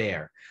about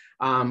there.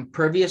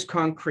 Pervious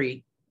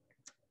concrete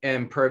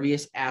and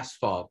pervious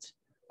asphalt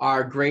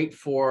are great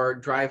for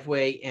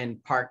driveway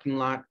and parking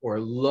lot or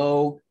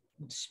low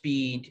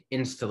speed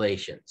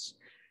installations.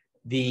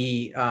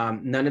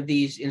 None of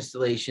these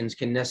installations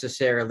can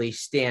necessarily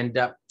stand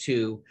up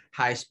to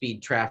high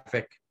speed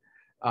traffic.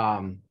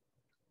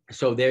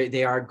 So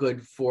they are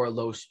good for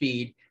low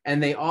speed,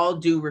 and they all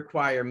do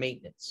require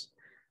maintenance,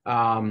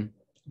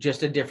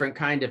 just a different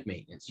kind of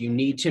maintenance. You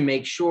need to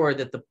make sure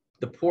that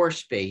the pore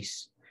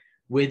space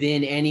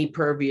within any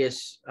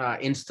pervious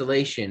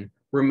installation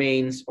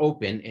remains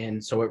open,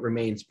 and so it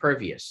remains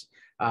pervious.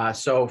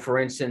 So for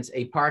instance,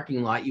 a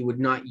parking lot, you would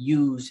not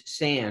use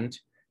sand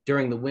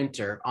during the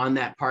winter on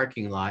that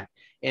parking lot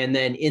And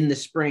then in the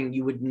spring,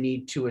 you would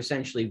need to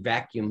essentially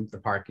vacuum the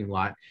parking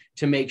lot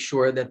to make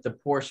sure that the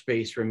pore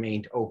space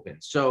remained open.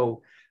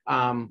 So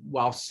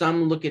while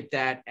some look at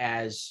that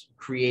as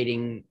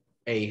creating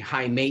a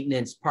high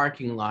maintenance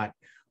parking lot,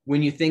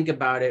 when you think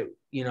about it,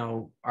 you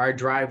know, our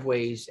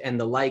driveways and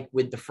the like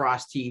with the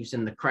frost heaves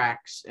and the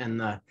cracks and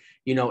the,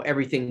 you know,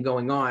 everything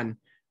going on,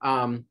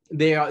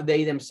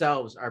 they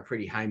themselves are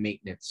pretty high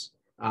maintenance.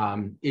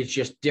 It's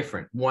just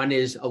different. One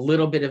is a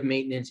little bit of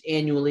maintenance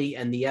annually,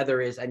 and the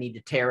other is I need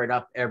to tear it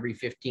up every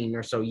 15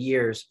 or so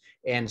years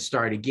and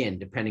start again,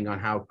 depending on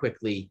how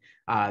quickly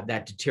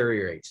that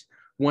deteriorates.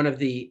 One of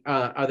the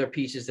other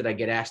pieces that I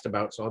get asked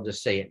about, so I'll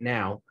just say it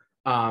now.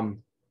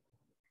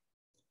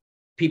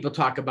 People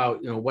talk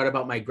about, you know, what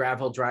about my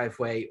gravel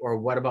driveway, or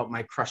what about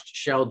my crushed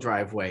shell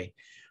driveway?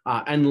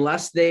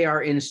 Unless they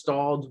are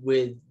installed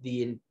with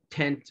the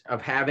intent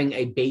of having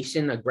a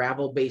basin, a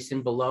gravel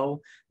basin below,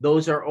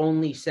 those are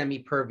only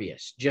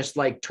semi-pervious, just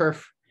like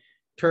turf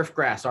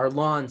grass. Our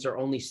lawns are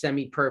only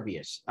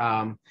semi-pervious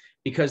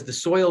because the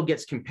soil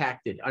gets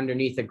compacted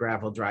underneath a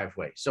gravel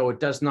driveway. So it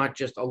does not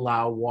just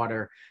allow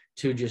water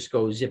to just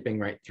go zipping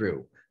right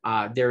through.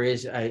 There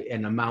is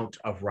an amount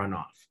of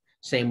runoff.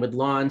 Same with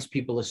lawns.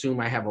 People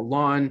assume I have a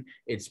lawn,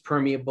 it's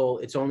permeable,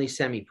 it's only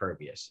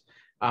semi-pervious.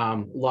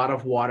 A lot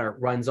of water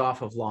runs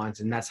off of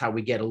lawns, and that's how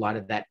we get a lot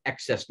of that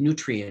excess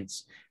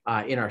nutrients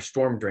in our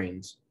storm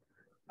drains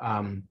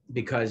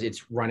because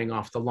it's running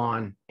off the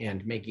lawn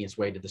and making its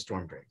way to the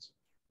storm drains.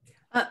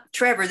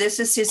 Trevor, this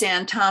is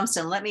Suzanne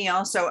Thompson. Let me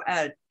also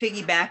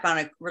piggyback on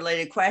a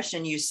related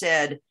question. You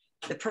said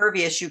the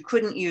pervious, you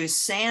couldn't use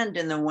sand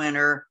in the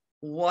winter.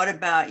 What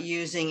about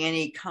using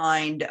any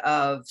kind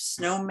of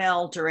snow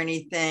melt or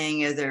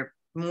anything? Are there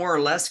more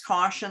or less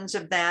cautions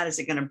of that? Is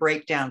it going to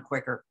break down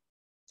quicker?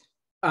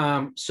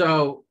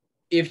 So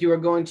if you are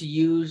going to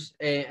use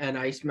an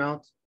ice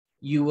melt,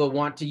 you will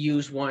want to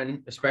use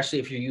one, especially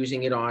if you're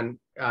using it on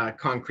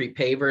concrete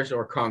pavers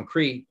or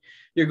concrete,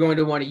 you're going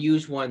to want to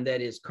use one that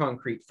is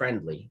concrete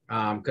friendly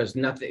because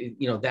nothing,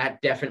 you know,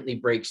 that definitely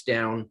breaks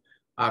down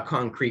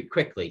concrete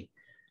quickly.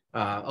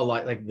 A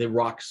lot like the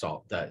rock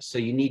salt does. So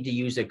you need to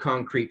use a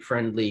concrete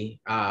friendly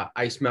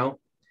ice melt.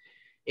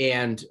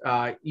 And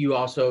you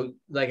also,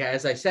 like,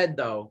 as I said,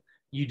 though,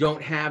 you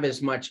don't have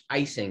as much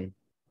icing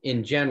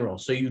in general.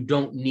 So you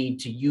don't need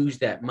to use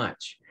that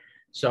much.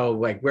 So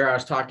like where I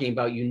was talking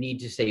about, you need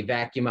to say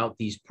vacuum out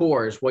these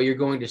pores. Well, you're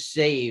going to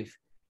save,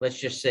 let's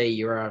just say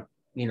you're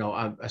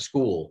a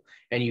school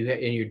and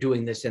you're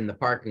doing this in the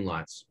parking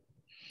lots.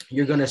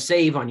 You're going to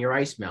save on your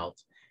ice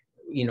melt.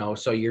 You know,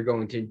 so you're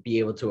going to be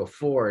able to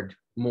afford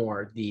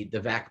more the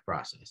vac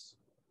process.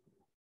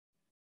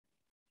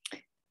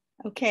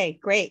 Okay,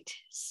 great.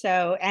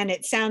 So, and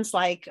it sounds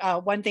like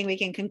one thing we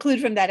can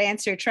conclude from that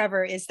answer,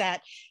 Trevor, is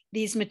that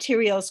these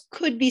materials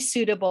could be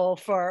suitable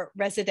for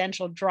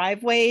residential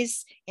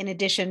driveways, in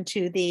addition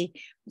to the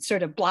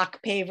sort of block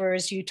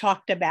pavers you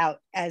talked about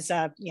as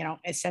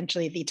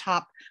essentially the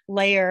top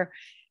layer,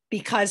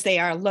 because they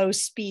are low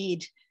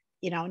speed,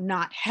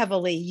 not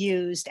heavily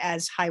used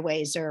as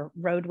highways or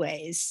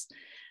roadways.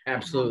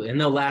 Absolutely, and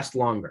they'll last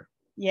longer.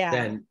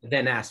 Yeah.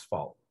 Than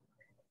asphalt.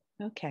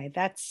 Okay,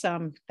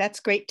 that's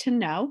great to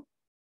know.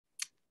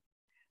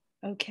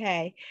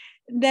 Okay,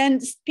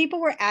 then people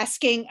were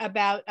asking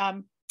about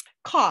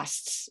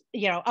costs,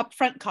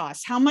 upfront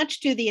costs. How much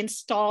do the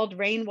installed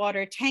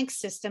rainwater tank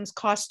systems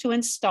cost to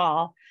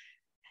install?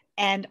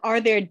 And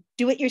are there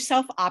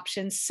do-it-yourself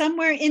options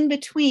somewhere in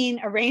between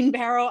a rain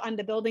barrel on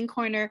the building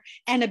corner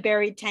and a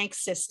buried tank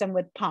system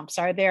with pumps?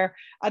 Are there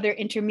other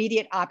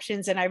intermediate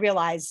options? And I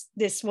realize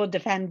this will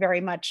depend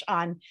very much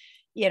on,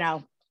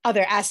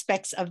 other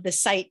aspects of the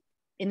site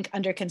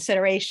under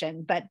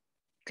consideration, but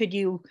could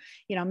you,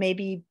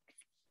 maybe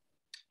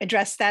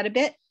address that a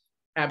bit?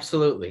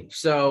 Absolutely.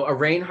 So a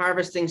rain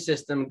harvesting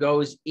system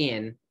goes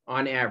in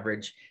on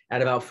average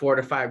at about $4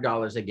 to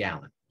 $5 a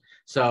gallon.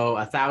 So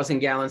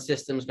 1,000-gallon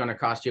system is going to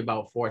cost you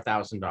about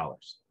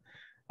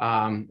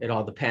 $4,000. It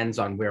all depends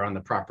on where on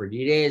the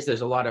property it is.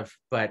 There's a lot of,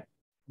 but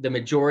the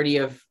majority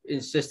of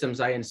systems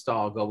I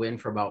install go in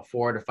for about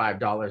 $4 to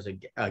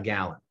 $5 a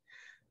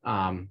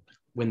gallon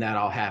when that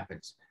all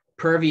happens.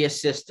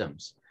 Pervious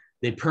systems,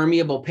 the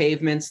permeable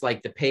pavements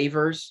like the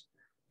pavers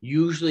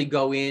usually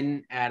go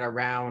in at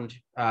around,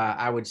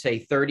 I would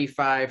say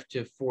 $35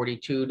 to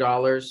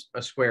 $42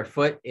 a square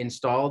foot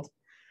installed.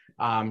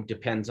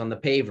 Depends on the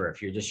paver.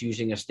 If you're just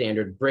using a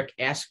standard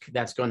brick-esque,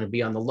 that's going to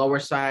be on the lower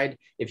side.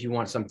 If you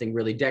want something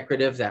really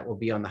decorative, that will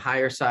be on the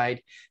higher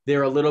side.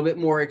 They're a little bit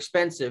more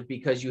expensive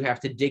because you have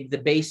to dig the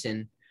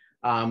basin,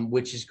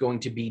 which is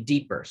going to be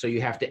deeper. So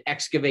you have to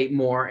excavate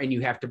more and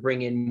you have to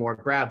bring in more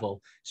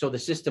gravel. So the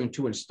system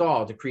to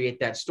install to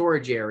create that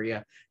storage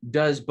area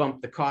does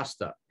bump the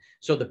cost up.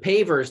 So the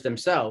pavers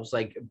themselves,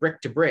 like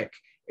brick to brick,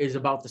 is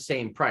about the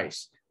same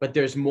price, but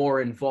there's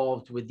more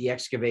involved with the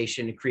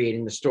excavation and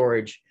creating the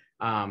storage,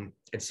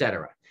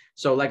 etc.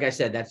 So like I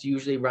said, that's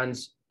usually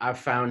runs, I've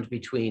found,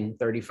 between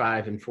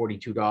 $35 and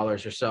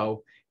 $42 or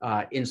so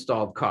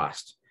installed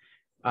cost.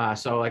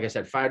 So like I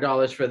said,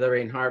 $5 for the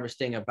rain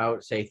harvesting,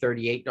 about say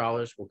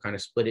 $38. We'll kind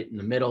of split it in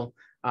the middle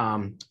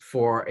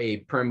for a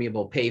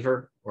permeable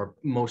paver or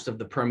most of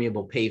the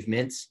permeable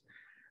pavements.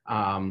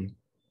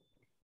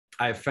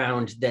 I've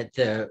found that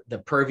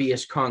the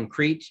pervious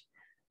concrete,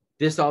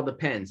 this all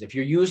depends. If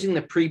you're using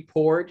the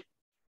pre-poured,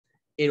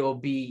 it'll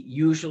be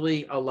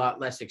usually a lot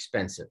less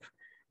expensive.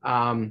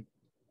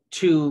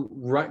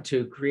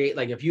 To create,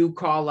 like if you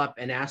call up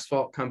an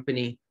asphalt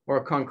company or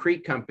a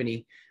concrete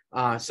company,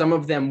 some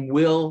of them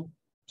will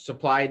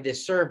supply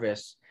this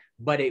service,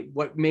 but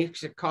what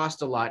makes it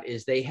cost a lot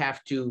is they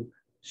have to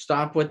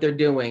stop what they're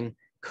doing,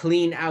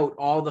 clean out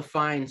all the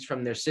fines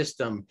from their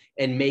system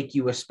and make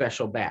you a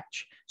special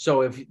batch.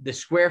 So if the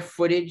square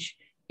footage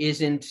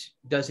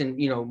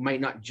might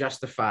not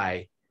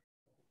justify,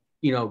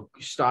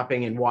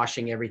 stopping and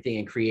washing everything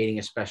and creating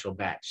a special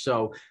batch.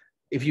 So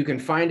if you can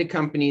find a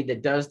company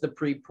that does the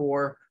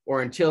pre-pour,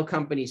 or until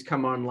companies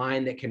come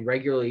online that can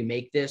regularly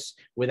make this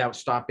without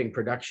stopping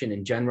production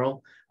in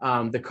general,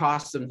 the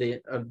cost of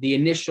the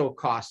initial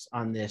costs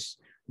on this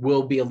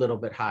will be a little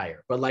bit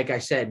higher. But like I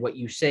said, what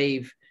you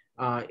save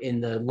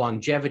in the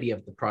longevity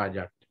of the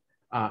product,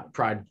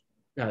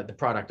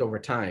 over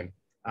time,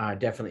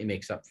 definitely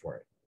makes up for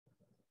it.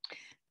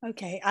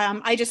 Okay,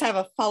 I just have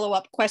a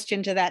follow-up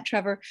question to that,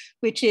 Trevor,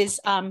 which is,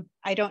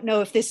 I don't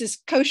know if this is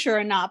kosher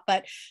or not,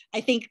 but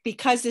I think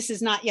because this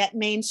is not yet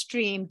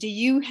mainstream, do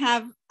you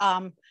have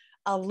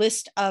a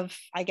list of,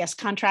 I guess,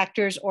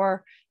 contractors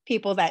or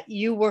people that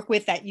you work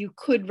with that you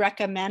could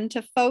recommend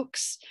to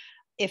folks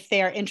if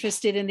they are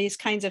interested in these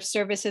kinds of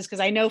services? Because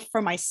I know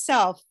for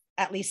myself,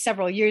 at least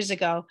several years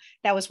ago,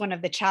 that was one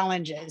of the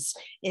challenges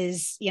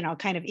is,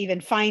 kind of even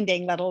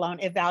finding, let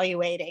alone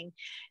evaluating,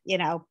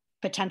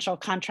 potential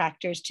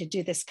contractors to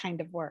do this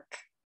kind of work.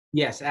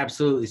 Yes,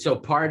 absolutely. So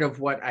part of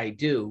what I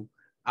do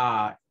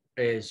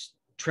is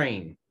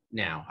train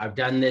now. I've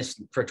done this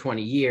for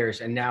 20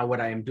 years. And now what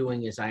I am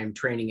doing is I am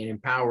training and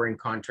empowering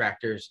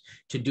contractors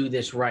to do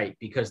this right,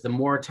 because the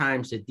more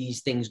times that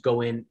these things go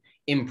in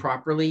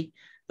improperly,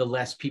 the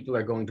less people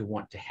are going to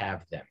want to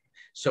have them.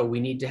 So we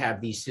need to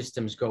have these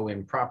systems go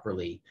in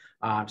properly.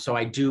 So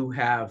I do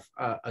have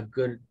a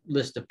good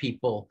list of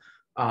people,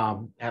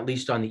 at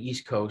least on the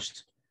East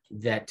Coast,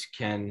 that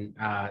can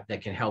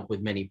help with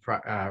many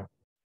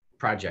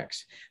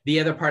projects. The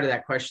other part of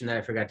that question that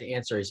I forgot to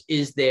answer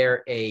is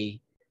there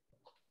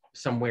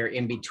somewhere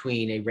in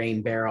between a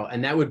rain barrel?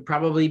 And that would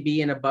probably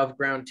be an above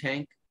ground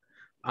tank.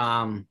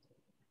 And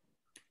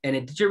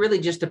it really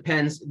just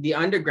depends. The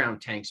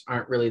underground tanks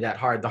aren't really that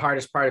hard. The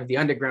hardest part of the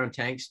underground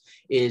tanks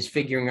is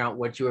figuring out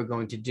what you are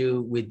going to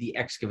do with the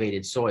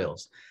excavated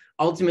soils.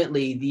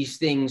 Ultimately, these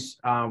things,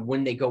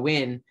 when they go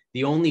in,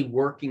 the only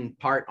working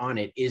part on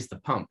it is the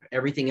pump.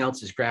 Everything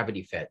else is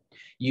gravity fed.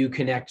 You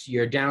connect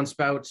your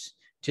downspouts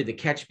to the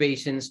catch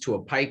basins to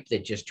a pipe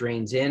that just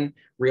drains in.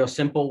 Real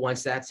simple.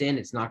 Once that's in,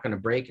 it's not going to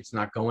break. It's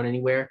not going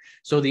anywhere.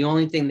 So the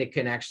only thing that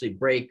can actually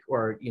break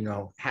or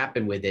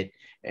happen with it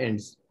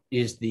is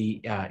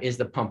the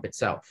pump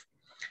itself.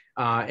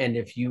 And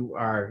if you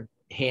are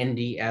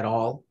handy at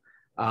all,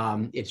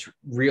 it's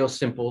real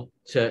simple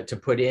to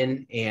put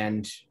in,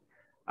 and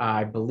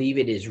I believe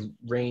it is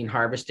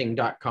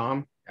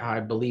rainharvesting.com. I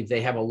believe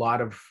they have a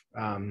lot of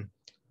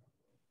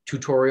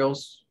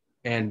tutorials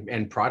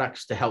and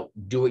products to help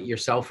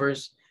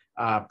do-it-yourselfers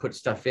put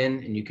stuff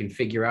in, and you can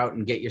figure out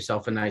and get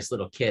yourself a nice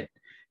little kit.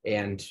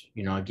 And,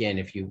 again,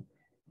 if you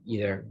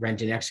either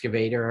rent an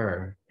excavator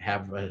or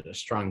have a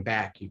strong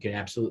back, you can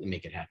absolutely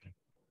make it happen.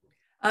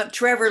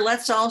 Trevor,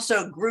 let's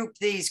also group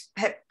these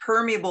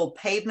permeable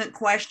pavement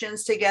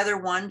questions together.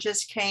 One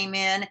just came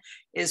in.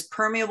 Is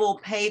permeable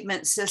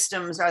pavement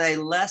systems, are they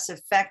less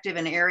effective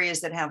in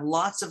areas that have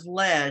lots of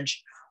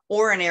ledge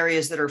or in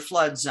areas that are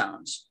flood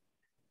zones?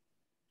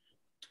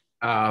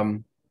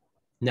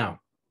 No.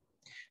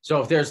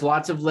 So if there's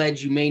lots of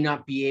ledge, you may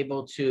not be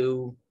able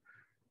to,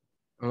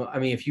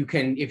 an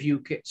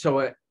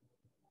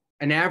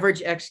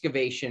average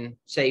excavation,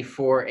 say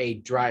for a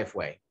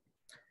driveway,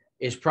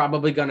 is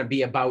probably going to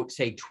be about,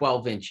 say,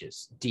 12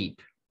 inches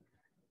deep.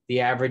 The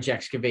average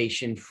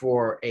excavation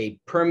for a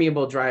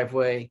permeable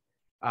driveway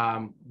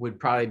would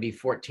probably be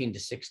 14 to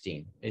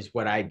 16 is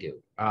what I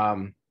do,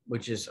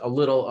 which is a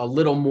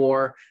little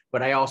more,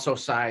 but I also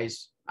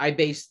I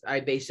base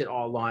it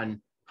all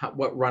on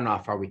what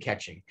runoff are we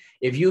catching.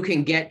 If you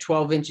can get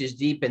 12 inches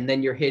deep and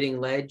then you're hitting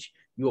ledge,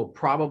 you will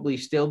probably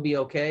still be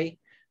okay,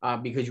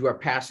 because you are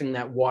passing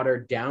that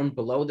water down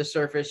below the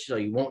surface, so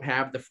you won't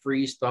have the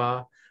freeze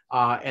thaw.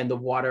 And the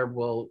water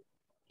will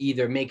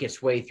either make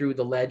its way through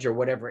the ledge or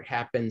whatever it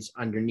happens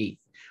underneath.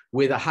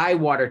 With a high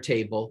water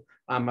table,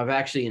 I've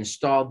actually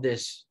installed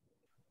this.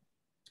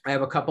 I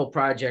have a couple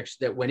projects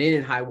that went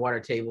in high water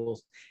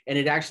tables, and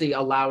it actually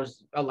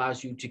allows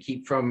you to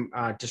keep from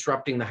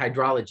disrupting the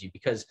hydrology,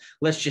 because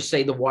let's just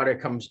say the water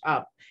comes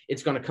up,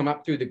 it's going to come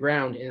up through the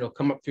ground and it'll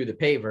come up through the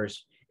pavers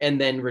and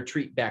then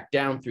retreat back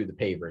down through the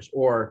pavers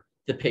or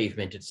the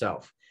pavement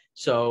itself.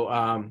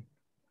 So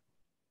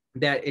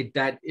that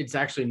it's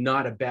actually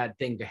not a bad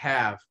thing to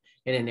have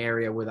in an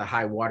area with a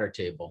high water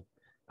table.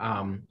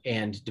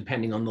 And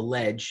depending on the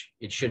ledge,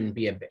 it shouldn't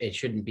be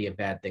a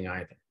bad thing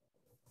either.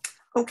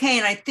 Okay,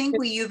 and I think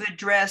you've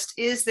addressed,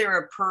 is there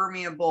a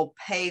permeable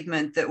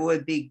pavement that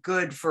would be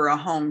good for a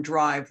home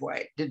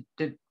driveway? Did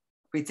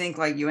we think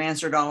like you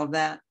answered all of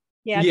that?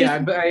 Yeah,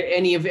 but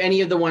any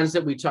of the ones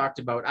that we talked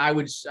about, I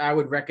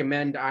would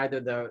recommend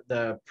either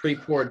the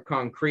pre-poured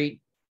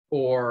concrete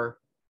or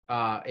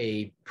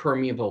a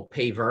permeable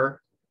paver.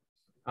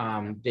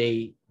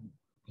 They,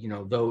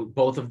 though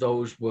both of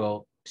those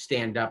will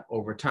stand up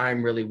over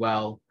time really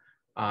well,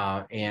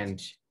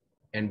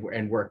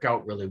 and work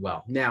out really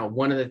well. Now,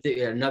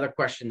 another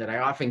question that I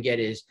often get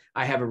is,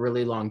 I have a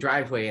really long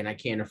driveway and I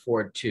can't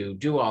afford to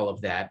do all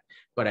of that,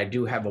 but I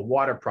do have a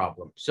water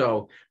problem.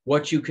 So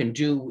what you can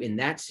do in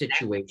that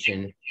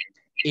situation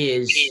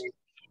is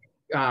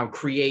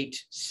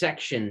create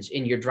sections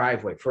in your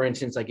driveway. For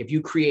instance, like if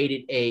you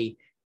created a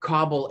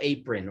cobble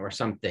apron or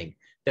something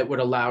that would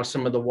allow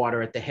some of the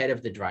water at the head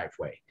of the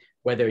driveway,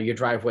 whether your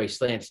driveway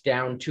slants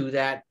down to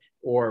that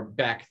or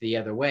back the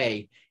other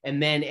way.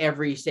 And then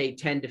every, say,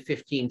 10 to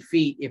 15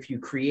 feet, if you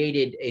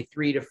created a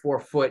 3 to 4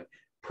 foot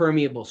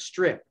permeable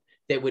strip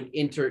that would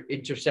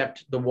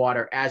intercept the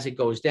water as it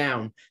goes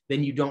down,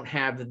 then you don't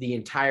have the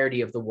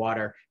entirety of the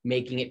water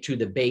making it to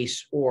the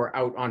base or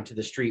out onto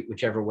the street,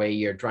 whichever way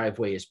your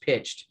driveway is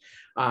pitched.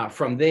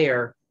 From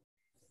there,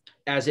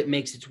 as it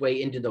makes its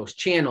way into those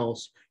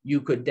channels,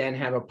 you could then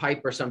have a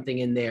pipe or something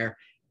in there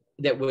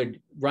that would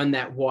run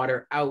that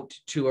water out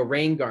to a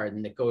rain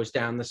garden that goes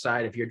down the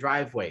side of your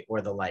driveway or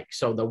the like.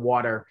 So the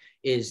water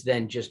is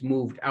then just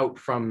moved out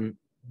from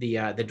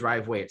the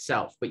driveway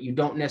itself. But you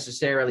don't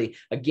necessarily,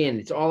 again,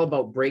 it's all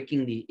about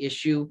breaking the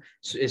issue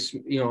as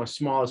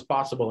small as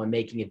possible and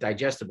making it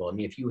digestible. I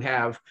mean, if you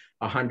have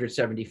a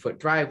 170-foot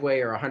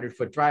driveway or a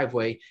 100-foot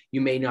driveway,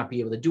 you may not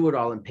be able to do it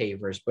all in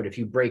pavers, but if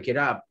you break it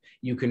up,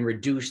 you can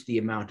reduce the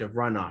amount of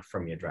runoff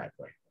from your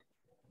driveway.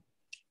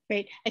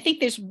 Great. I think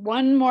there's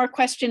one more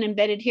question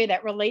embedded here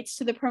that relates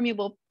to the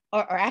permeable,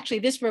 or actually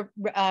this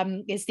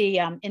is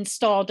the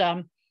installed,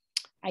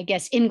 I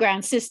guess,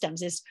 in-ground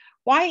systems. Is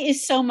why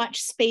is so much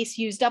space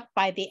used up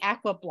by the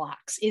aqua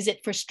blocks? Is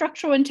it for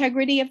structural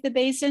integrity of the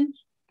basin?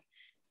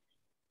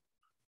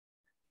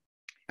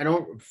 I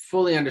don't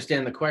fully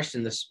understand the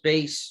question. The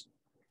space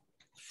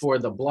for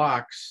the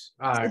blocks.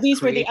 So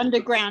these were the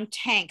underground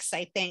tanks,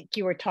 I think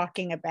you were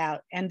talking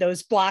about, and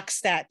those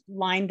blocks that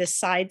line the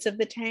sides of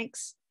the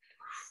tanks?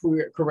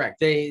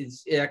 Correct.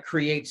 It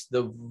creates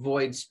the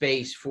void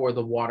space for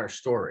the water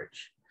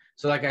storage.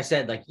 So like I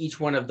said, like each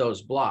one of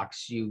those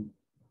blocks, you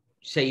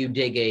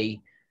dig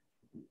a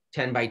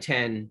 10 by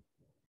 10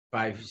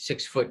 by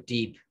 6 foot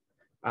deep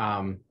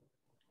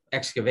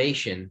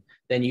excavation,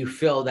 then you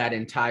fill that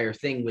entire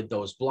thing with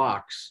those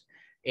blocks,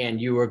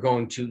 and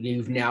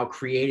you've now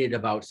created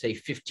about, say,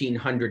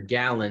 1,500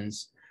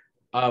 gallons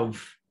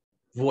of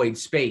void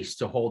space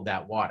to hold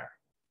that water.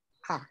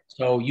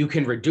 So you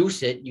can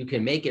reduce it, you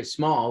can make it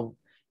small,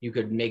 you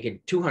could make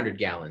it 200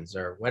 gallons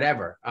or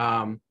whatever.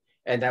 And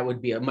that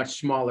would be a much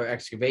smaller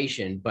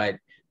excavation, but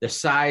the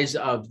size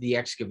of the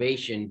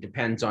excavation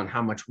depends on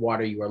how much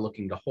water you are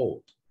looking to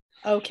hold.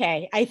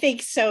 Okay, I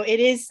think so. It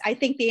is, I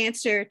think the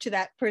answer to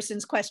that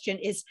person's question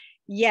is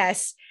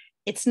yes.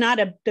 It's not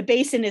the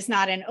basin is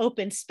not an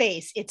open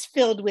space. It's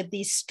filled with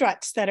these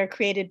struts that are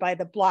created by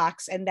the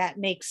blocks, and that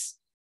makes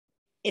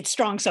it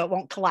strong so it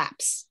won't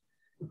collapse.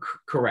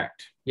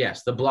 Correct.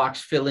 Yes, the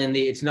blocks fill in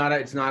it's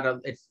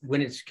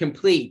when it's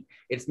complete,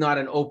 it's not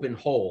an open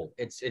hole.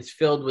 It's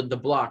filled with the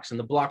blocks, and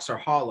the blocks are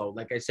hollow.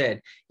 Like I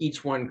said,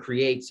 each one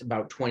creates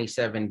about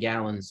 27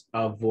 gallons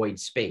of void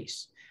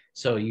space.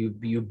 So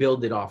you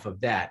build it off of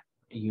that.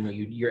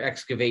 Your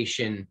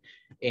excavation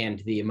and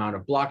the amount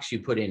of blocks you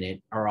put in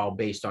it are all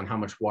based on how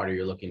much water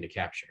you're looking to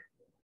capture.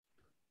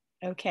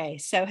 Okay,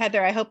 so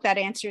Heather, I hope that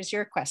answers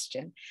your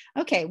question.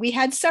 Okay, we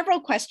had several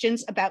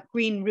questions about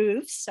green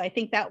roofs. I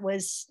think that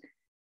was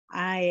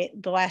the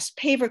last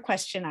paver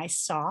question I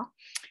saw.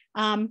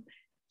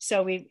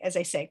 So as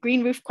I say,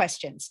 green roof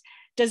questions.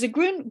 Does a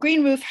green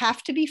roof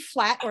have to be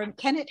flat, or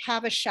can it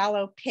have a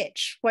shallow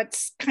pitch?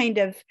 What's kind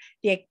of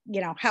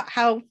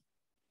how?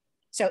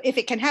 So if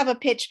it can have a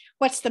pitch,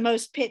 what's the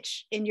most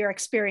pitch in your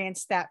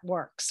experience that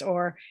works?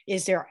 Or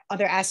is there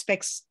other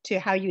aspects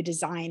to how you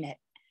design it?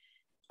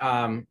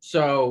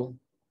 So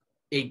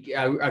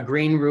a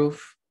green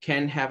roof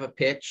can have a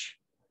pitch.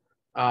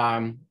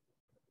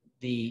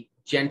 The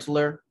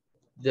gentler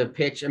the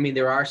pitch, I mean,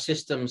 there are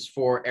systems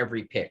for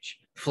every pitch.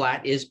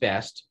 Flat is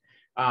best.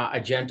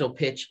 A gentle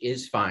pitch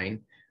is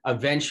fine.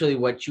 Eventually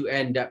what you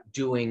end up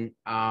doing,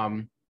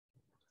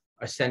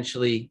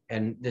 essentially,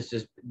 and this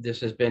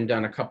has been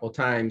done a couple of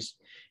times,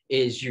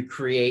 is you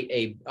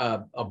create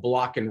a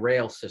block and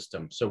rail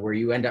system. So where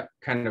you end up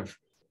kind of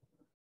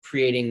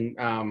creating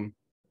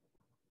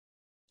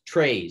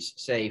trays,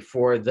 say,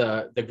 for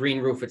the green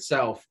roof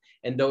itself,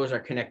 and those are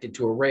connected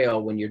to a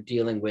rail when you're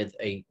dealing with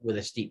a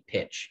steep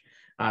pitch.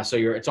 So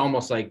it's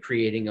almost like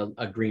creating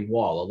a green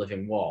wall, a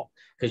living wall,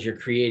 because you're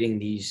creating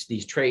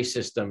these tray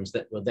systems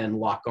that will then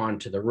lock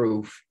onto the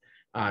roof,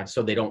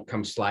 so they don't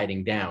come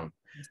sliding down.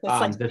 So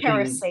it's like The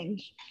terracing.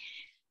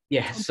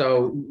 Yeah,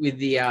 so with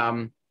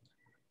the,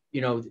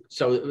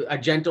 so a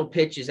gentle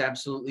pitch is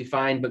absolutely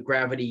fine, but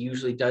gravity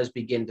usually does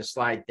begin to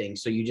slide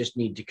things. So you just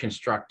need to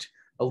construct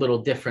a little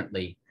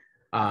differently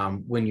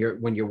when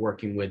you're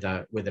working with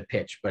a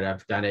pitch. But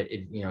I've done it.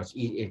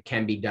 It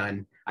can be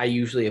done. I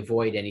usually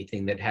avoid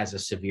anything that has a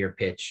severe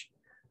pitch,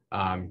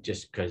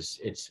 just because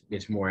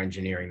it's more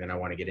engineering than I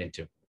want to get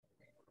into.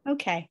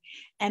 Okay.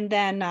 And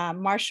then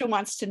Marcia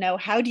wants to know,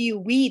 how do you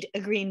weed a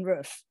green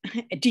roof?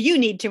 Do you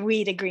need to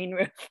weed a green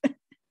roof?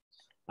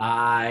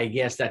 I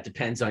guess that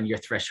depends on your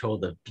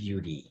threshold of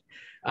beauty.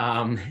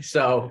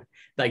 So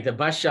like the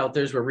bus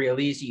shelters were real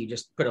easy. You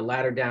just put a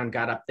ladder down,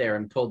 got up there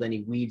and pulled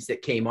any weeds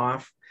that came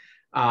off.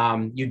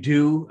 You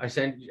do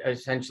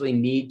essentially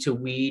need to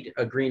weed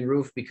a green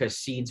roof because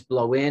seeds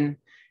blow in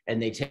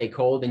and they take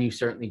hold, and you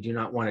certainly do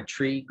not want a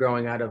tree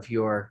growing out of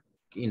your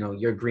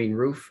green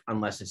roof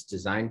unless it's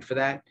designed for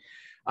that.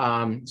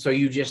 So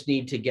you just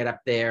need to get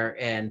up there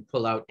and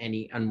pull out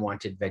any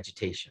unwanted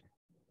vegetation.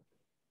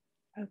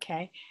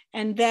 Okay.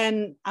 And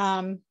then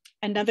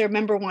another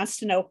member wants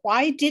to know,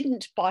 why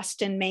didn't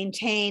Boston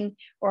maintain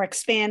or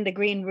expand the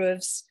green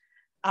roofs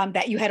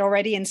that you had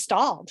already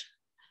installed?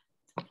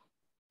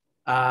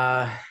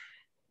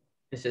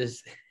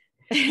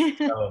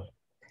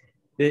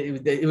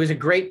 It was a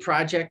great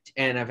project,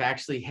 and I've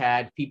actually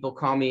had people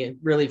call me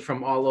really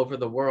from all over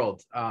the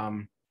world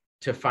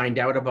to find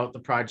out about the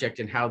project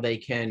and how they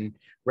can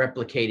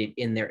replicate it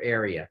in their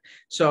area.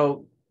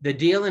 So the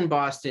deal in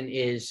Boston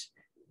is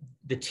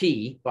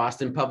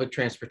Boston Public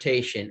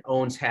Transportation,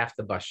 owns half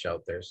the bus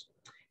shelters,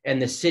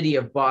 and the city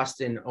of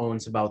Boston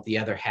owns about the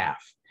other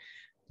half.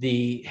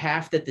 The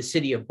half that the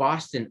city of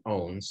Boston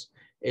owns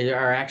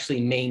are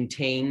actually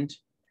maintained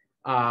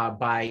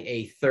by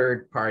a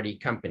third-party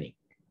company.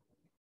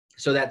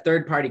 So that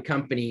third-party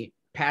company,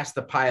 past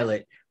the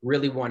pilot,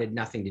 really wanted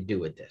nothing to do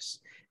with this.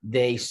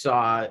 They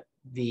saw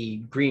the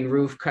green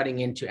roof cutting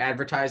into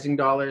advertising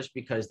dollars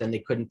because then they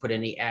couldn't put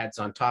any ads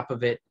on top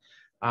of it.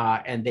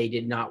 And they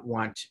did not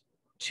want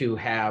to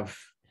have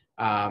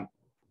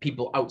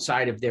people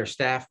outside of their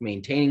staff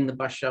maintaining the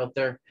bus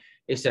shelter.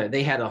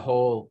 They had a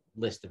whole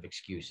list of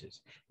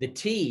excuses. The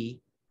T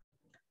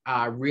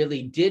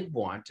really did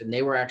want, and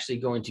they were actually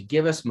going to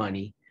give us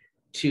money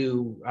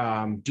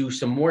to do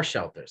some more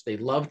shelters. They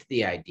loved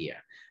the idea.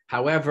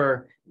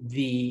 However,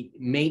 the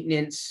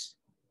maintenance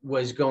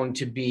was going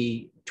to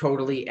be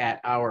totally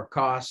at our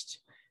cost.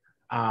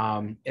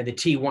 And the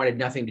T wanted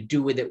nothing to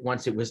do with it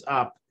once it was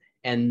up.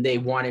 And they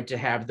wanted to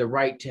have the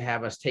right to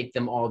have us take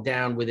them all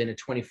down within a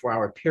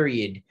 24-hour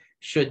period,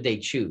 should they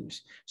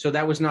choose. So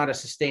that was not a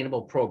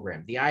sustainable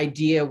program. The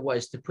idea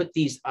was to put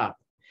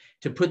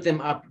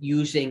them up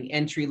using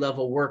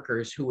entry-level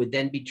workers who would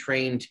then be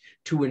trained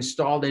to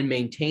install and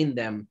maintain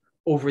them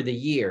over the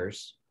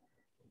years,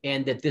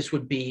 and that this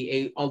would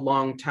be a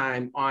long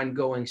time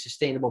ongoing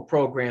sustainable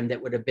program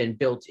that would have been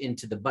built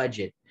into the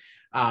budget.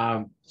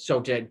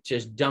 So to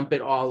just dump it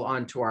all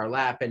onto our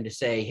lap and to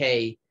say,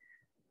 hey,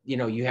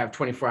 you have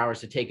 24 hours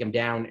to take them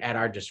down at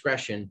our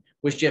discretion,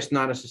 was just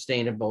not a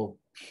sustainable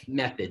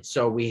method.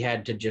 So we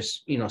had to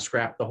just,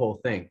 scrap the whole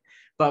thing.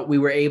 But we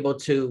were able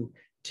to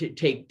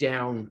take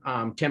down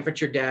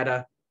temperature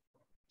data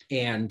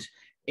and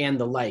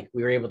the like.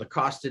 We were able to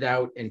cost it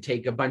out and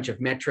take a bunch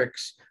of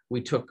metrics. We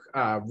took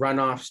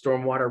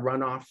stormwater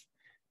runoff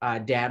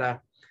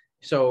data.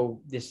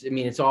 So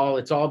it's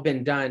all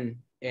been done,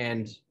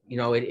 and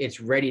it's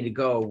ready to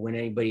go when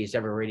anybody's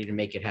ever ready to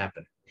make it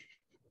happen.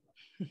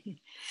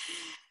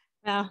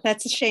 Well,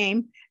 that's a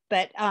shame,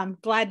 but I'm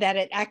glad that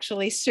it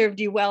actually served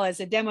you well as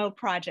a demo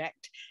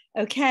project.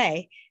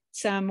 Okay,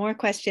 some more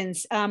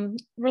questions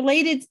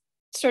related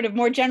sort of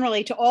more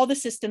generally to all the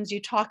systems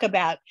you talk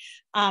about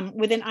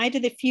with an eye to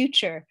the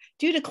future.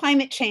 Due to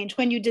climate change,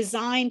 when you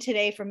design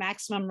today for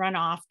maximum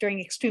runoff during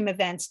extreme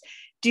events,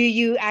 do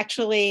you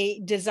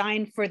actually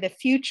design for the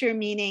future,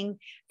 meaning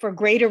for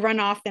greater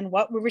runoff than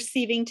what we're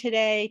receiving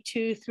today,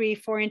 2, 3,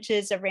 4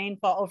 inches of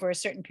rainfall over a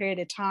certain period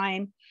of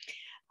time?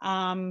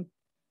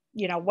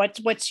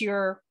 What's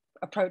your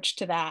approach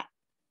to that,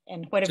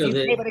 and what have you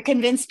been able to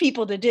convince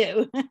people to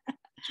do?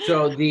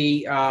 So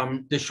the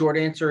short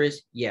answer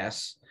is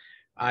yes.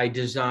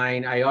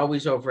 I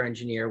always over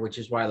engineer, which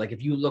is why, like,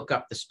 if you look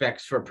up the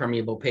specs for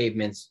permeable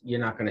pavements, you're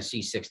not going to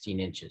see 16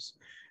 inches.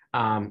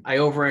 I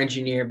over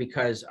engineer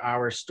because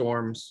our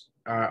storms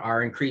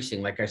are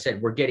increasing. Like I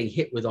said, we're getting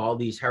hit with all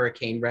these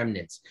hurricane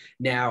remnants.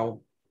 Now,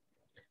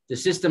 the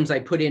systems I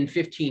put in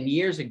 15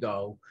 years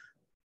ago,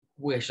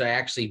 which I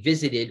actually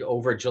visited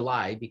over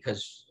July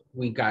because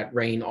we got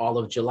rain all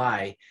of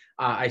July,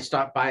 I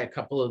stopped by a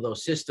couple of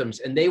those systems,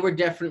 and they were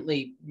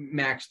definitely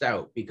maxed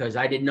out because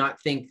I did not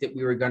think that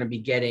we were going to be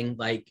getting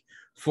like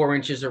 4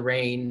 inches of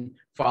rain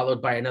followed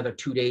by another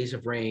 2 days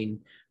of rain.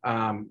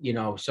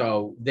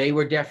 So they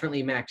were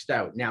definitely maxed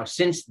out. Now,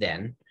 since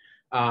then,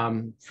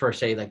 for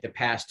say like the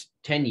past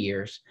 10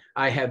 years,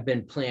 I have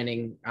been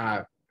planning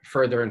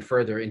further and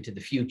further into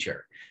the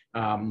future.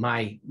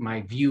 My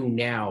view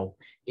now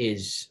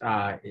is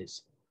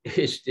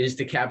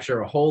to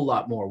capture a whole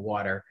lot more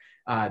water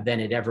than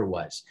it ever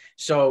was.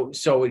 So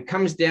it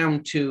comes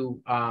down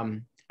to,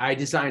 I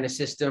design a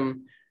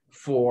system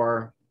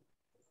for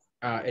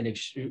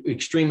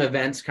extreme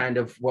events, kind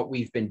of what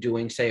we've been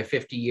doing, say a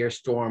 50-year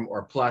storm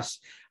or plus.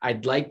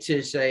 I'd like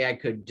to say I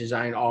could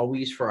design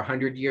always for a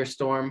 100-year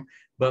storm,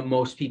 but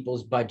most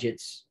people's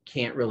budgets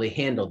can't really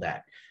handle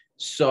that.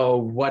 So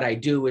what I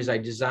do is I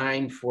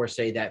design for,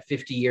 say, that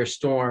 50-year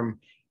storm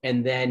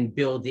and then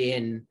build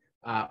in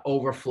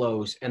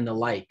overflows and the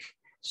like,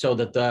 so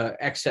that the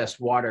excess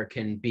water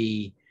can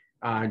be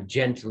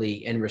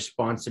gently and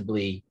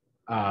responsibly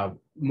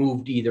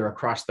moved either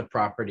across the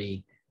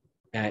property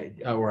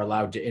or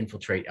allowed to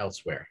infiltrate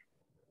elsewhere.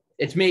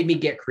 It's made me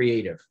get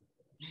creative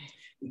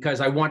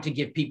because I want to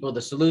give people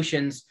the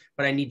solutions,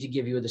 but I need to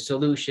give you the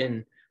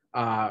solution,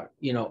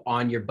 you know,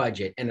 on your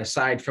budget. And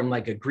aside from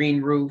like a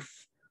green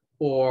roof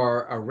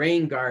or a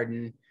rain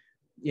garden,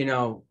 you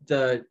know,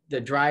 the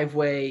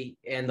driveway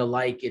and the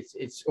like,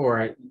 it's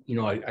or you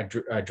know,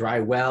 a dry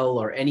well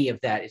or any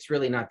of that, it's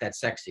really not that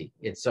sexy.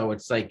 It's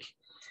like,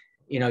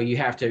 you know, you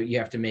have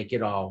to make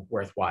it all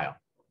worthwhile.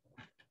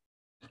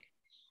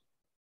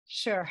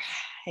 Sure.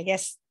 I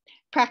guess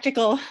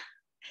practical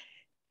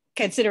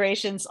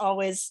considerations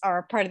always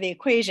are part of the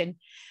equation.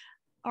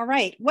 All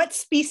right. What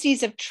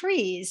species of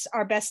trees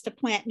are best to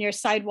plant near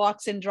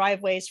sidewalks and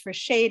driveways for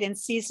shade and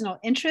seasonal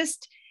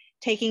interest,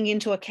 taking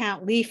into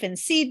account leaf and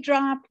seed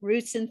drop,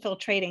 roots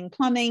infiltrating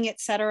plumbing,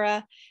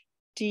 etc.?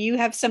 Do you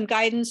have some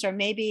guidance, or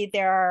maybe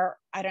there are,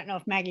 I don't know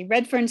if Maggie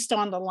Redfern's still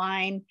on the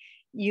line.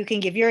 You can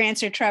give your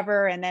answer,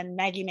 Trevor, and then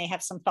Maggie may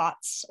have some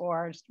thoughts,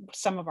 or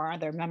some of our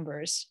other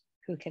members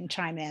who can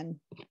chime in.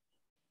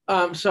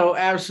 So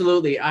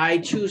absolutely, I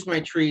choose my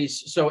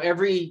trees. So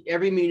every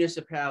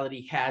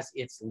municipality has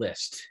its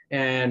list,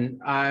 and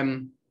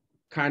I'm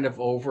kind of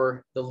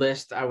over the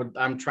list.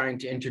 I'm trying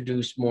to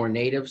introduce more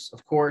natives,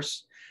 of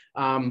course,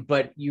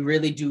 but you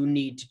really do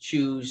need to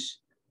choose.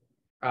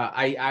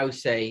 I would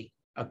say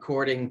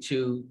according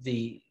to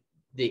the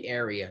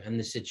area and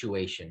the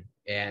situation.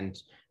 And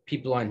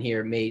people on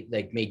here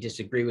may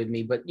disagree with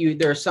me, but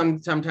there are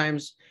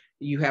sometimes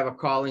you have a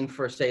calling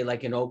for, say,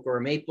 like an oak or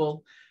a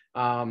maple.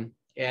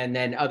 And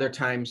then other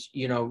times,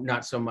 you know,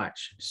 not so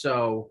much.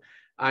 So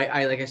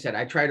I like I said,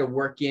 I try to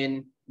work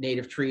in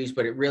native trees,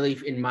 but it really,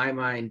 in my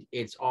mind,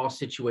 it's all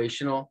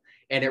situational.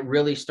 And it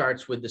really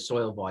starts with the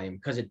soil volume,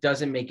 because it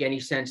doesn't make any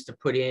sense to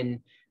put in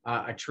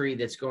a tree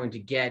that's going to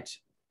get,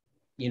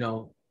 you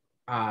know,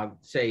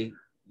 say,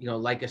 you know,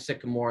 like a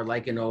sycamore,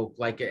 like an oak,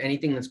 like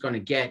anything that's going to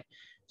get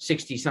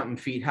 60 something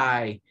feet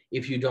high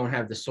if you don't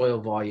have the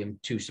soil volume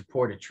to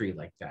support a tree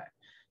like that.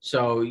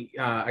 So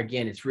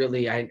again, it's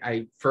really,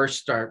 I first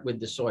start with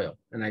the soil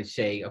and I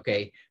say,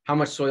 okay, how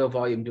much soil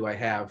volume do I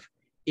have?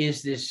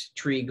 Is this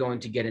tree going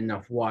to get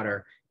enough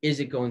water?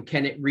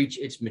 Can it reach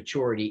its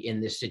maturity in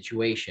this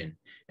situation?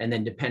 And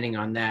then depending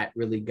on that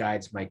really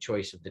guides my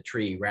choice of the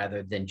tree,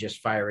 rather than just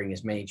firing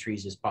as many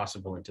trees as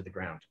possible into the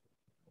ground.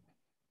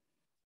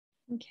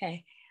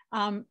 Okay.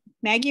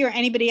 Maggie or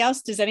anybody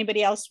else, does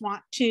anybody else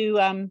want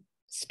to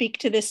speak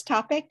to this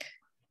topic?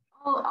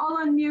 I'll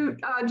unmute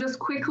just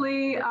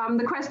quickly.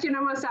 The question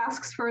almost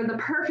asks for the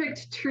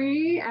perfect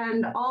tree,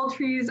 and all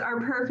trees are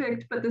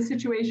perfect, but the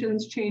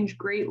situations change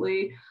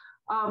greatly.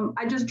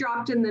 I just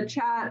dropped in the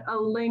chat a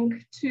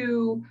link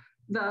to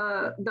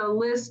the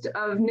list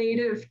of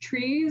native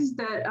trees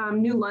that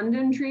New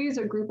London Trees,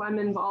 a group I'm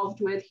involved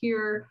with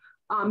here,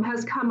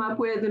 has come up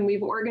with, and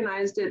we've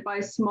organized it by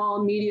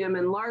small, medium,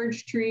 and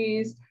large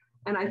trees.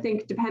 And I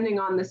think depending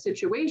on the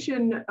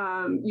situation,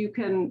 you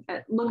can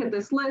look at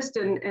this list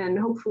and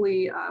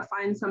hopefully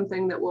find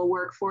something that will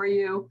work for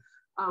you.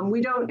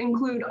 We don't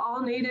include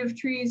all native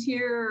trees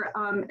here,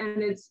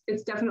 and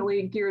it's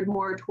definitely geared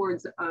more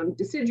towards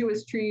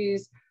deciduous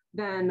trees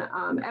than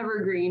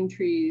evergreen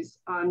trees,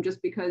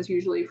 just because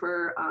usually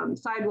for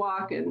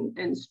sidewalk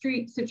and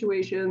street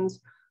situations,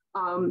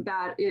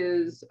 that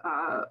is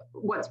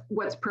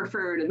what's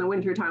preferred. In the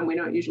wintertime, we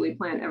don't usually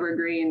plant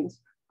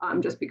evergreens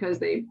just because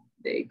they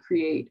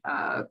create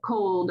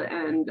cold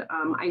and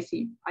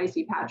icy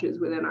patches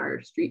within our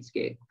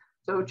streetscape.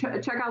 So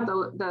check out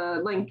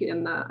the link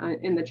in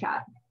the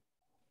chat.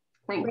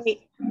 Thanks.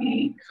 Great.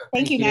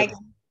 Thank you, Maggie.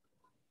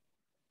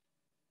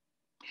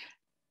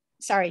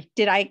 Sorry,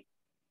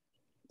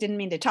 didn't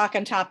mean to talk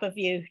on top of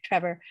you,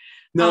 Trevor.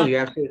 No,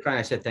 you're absolutely fine.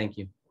 I said thank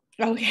you.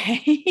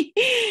 Okay.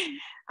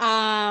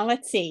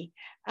 Let's see.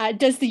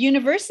 Does the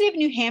University of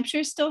New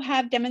Hampshire still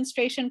have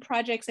demonstration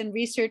projects and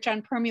research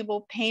on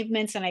permeable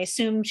pavements? And I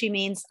assume she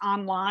means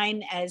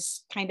online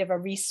as kind of a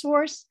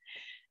resource.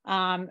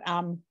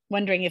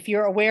 Wondering if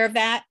you're aware of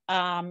that.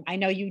 I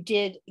know you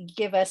did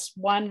give us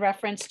one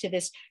reference to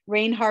this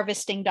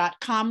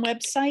rainharvesting.com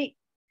website.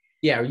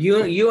 Yeah,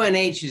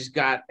 UNH has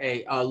got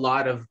a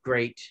lot of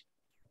great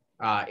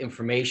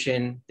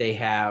information. They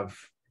have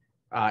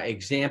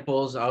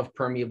examples of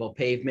permeable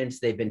pavements.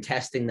 They've been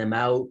testing them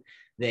out.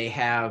 They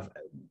have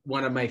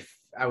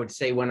I would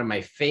say one of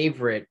my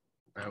favorite,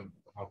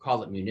 I'll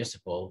call it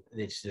municipal,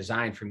 it's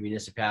designed for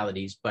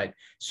municipalities, but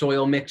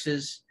soil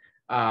mixes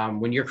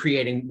when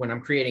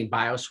I'm creating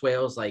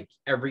bioswales, like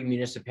every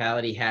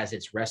municipality has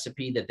its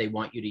recipe that they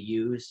want you to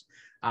use.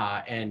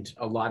 And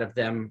a lot of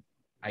them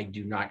I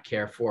do not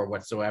care for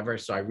whatsoever.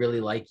 So I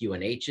really like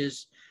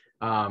UNH's.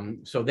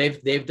 So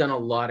they've done a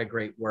lot of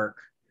great work.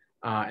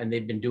 And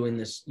they've been doing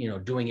this,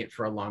 doing it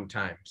for a long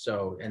time.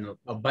 So, and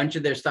a bunch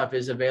of their stuff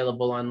is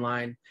available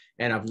online,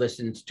 and I've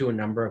listened to a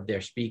number of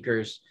their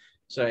speakers.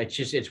 So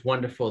it's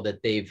wonderful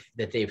that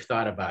they've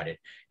thought about it.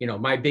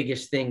 My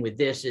biggest thing with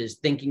this is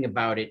thinking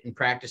about it and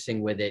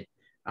practicing with it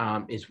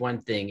is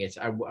one thing.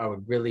 I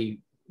would really,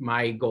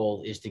 my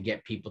goal is to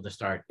get people to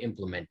start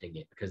implementing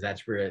it, because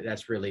that's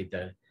really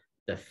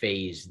the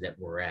phase that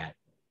we're at.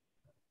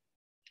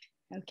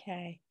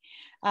 Okay.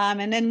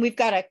 And then we've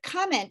got a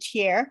comment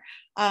here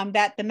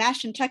that the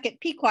Mashantucket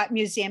Pequot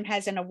Museum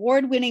has an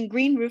award-winning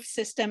green roof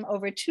system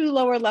over 2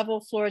 lower level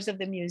floors of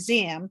the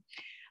museum.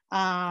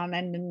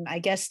 And I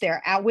guess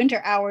their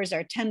winter hours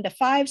are 10 to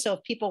 5. So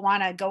if people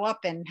want to go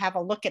up and have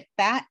a look at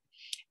that,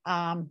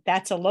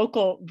 that's a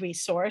local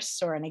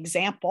resource or an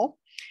example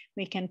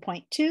we can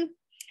point to.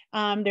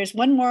 There's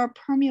one more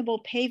permeable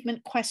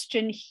pavement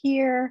question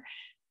here.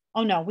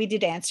 Oh no, we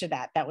did answer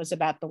that. That was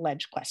about the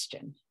ledge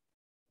question.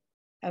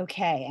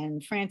 Okay,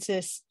 and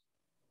Francis,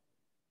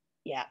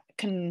 yeah,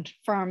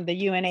 confirmed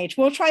the UNH.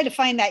 We'll try to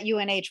find that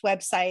UNH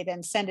website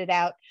and send it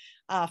out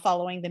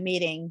following the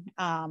meeting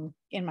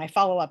in my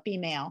follow-up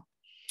email.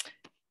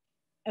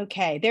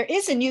 Okay, there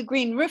is a new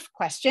green roof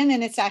question,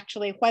 and it's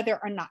actually whether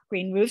or not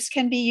green roofs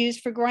can be used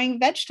for growing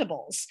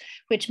vegetables,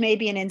 which may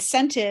be an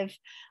incentive,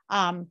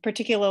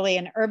 particularly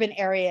in urban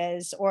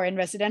areas or in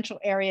residential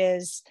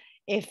areas,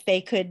 if they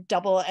could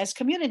double as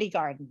community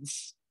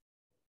gardens.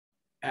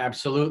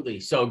 Absolutely.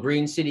 So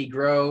Green City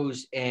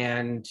Grows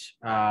and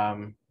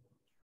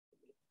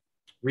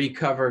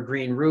Recover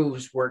Green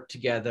Roofs worked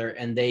together,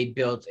 and they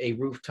built a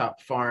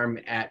rooftop farm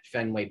at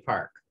Fenway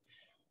Park.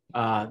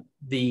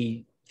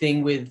 The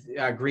thing with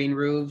green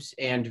roofs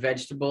and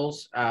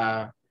vegetables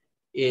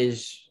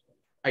is,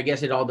 I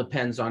guess it all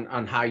depends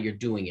on how you're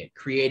doing it.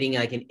 Creating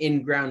like an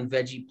in-ground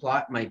veggie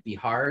plot might be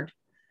hard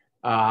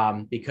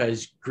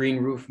because green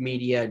roof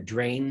media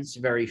drains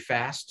very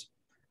fast.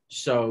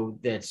 So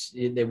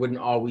there wouldn't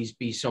always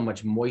be so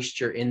much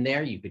moisture in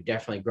there. You could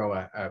definitely grow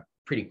a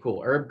pretty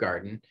cool herb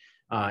garden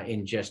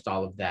in just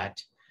all of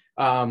that.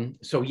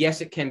 So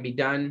yes, it can be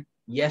done.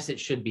 Yes, it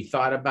should be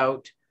thought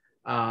about.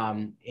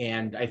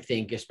 And I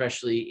think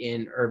especially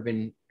in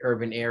urban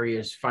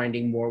areas,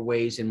 finding more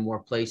ways and more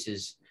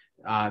places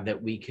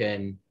that we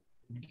can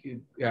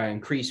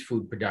increase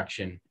food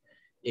production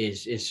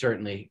is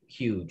certainly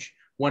huge.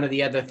 One of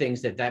the other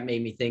things that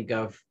made me think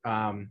of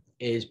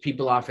is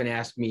people often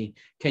ask me,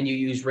 can you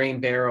use rain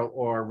barrel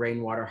or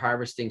rainwater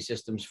harvesting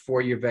systems for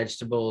your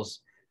vegetables?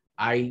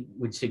 I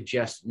would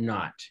suggest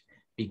not,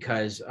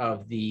 because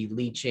of the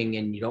leaching,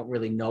 and you don't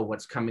really know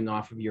what's coming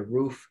off of your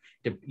roof.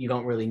 You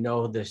don't really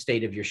know the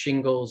state of your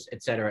shingles,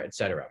 et cetera, et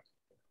cetera.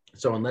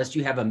 So unless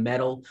you have a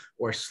metal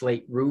or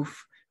slate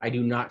roof, I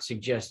do not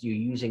suggest you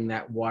using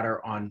that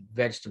water on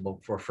vegetable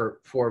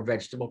for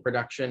vegetable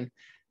production.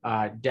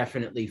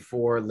 Definitely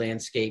for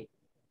landscape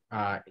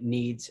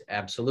needs,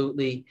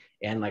 absolutely.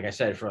 And like I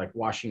said, for like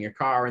washing your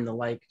car and the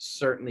like,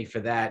 certainly for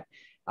that,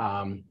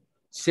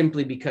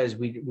 simply because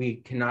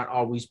we cannot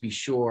always be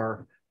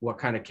sure what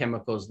kind of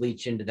chemicals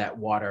leach into that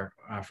water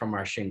from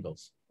our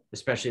shingles,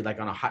 especially like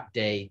on a hot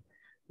day,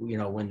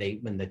 when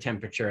the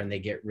temperature and they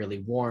get really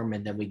warm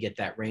and then we get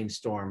that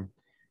rainstorm,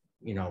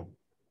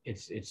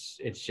 it's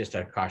just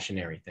a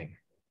cautionary thing.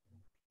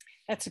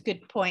 That's a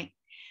good point.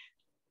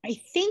 I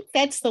think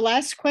that's the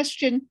last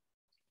question,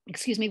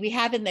 we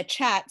have in the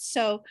chat.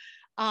 So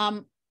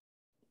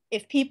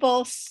if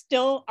people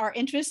still are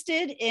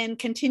interested in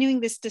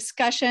continuing this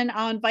discussion,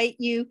 I'll invite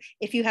you,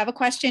 if you have a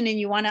question and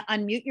you want to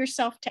unmute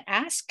yourself to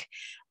ask,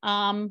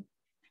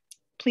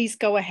 please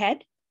go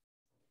ahead.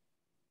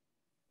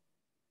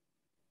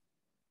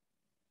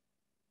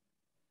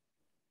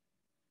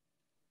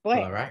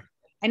 Boy, all right.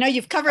 I know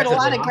you've covered a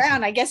lot of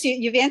ground. I guess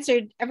you've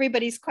answered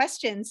everybody's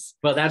questions.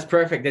 Well, that's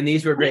perfect. And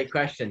these were great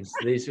questions.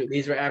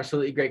 These were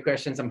absolutely great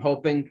questions. I'm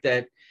hoping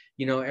that,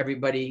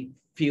 everybody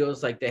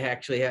feels like they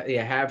actually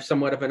have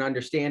somewhat of an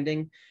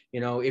understanding.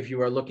 If you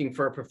are looking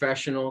for a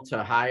professional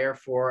to hire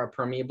for a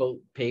permeable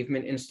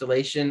pavement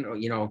installation,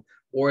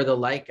 or the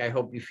like, I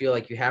hope you feel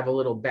like you have a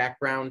little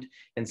background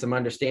and some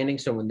understanding.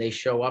 So when they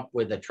show up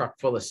with a truck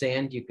full of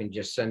sand, you can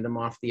just send them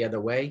off the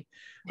other way.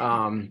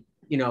 And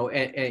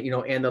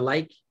the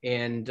like.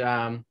 And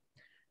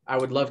I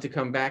would love to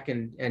come back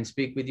and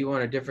speak with you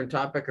on a different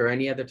topic or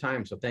any other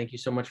time. So thank you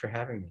so much for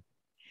having me.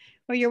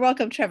 Well, you're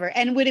welcome, Trevor.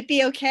 And would it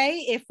be okay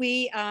if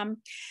we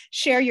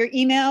share your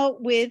email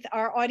with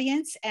our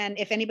audience? And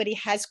if anybody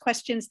has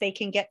questions, they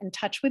can get in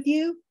touch with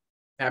you?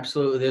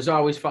 Absolutely. There's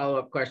always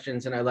follow-up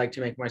questions, and I like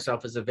to make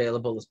myself as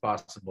available as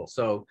possible.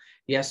 So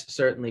yes,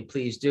 certainly,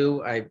 please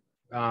do. I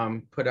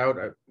put out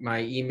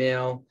my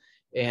email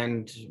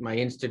and my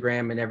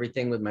Instagram and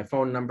everything with my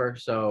phone number.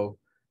 So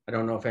I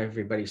don't know if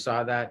everybody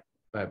saw that,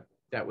 but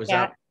that was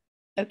up.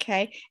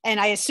 Okay. And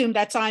I assume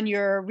that's on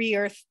your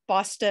ReEarth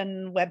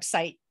Boston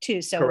website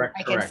too. So Correct,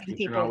 I can correct. send You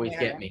people can always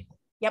there. get me.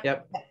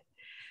 Yep.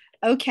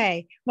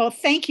 Okay. Well,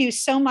 thank you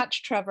so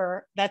much,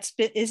 Trevor. This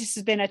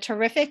has been a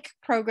terrific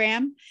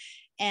program,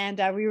 and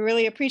we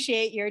really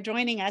appreciate your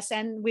joining us,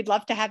 and we'd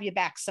love to have you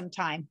back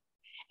sometime.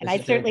 And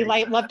I'd certainly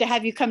love to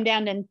have you come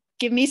down and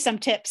give me some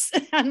tips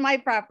on my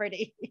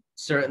property.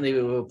 Certainly,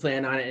 we will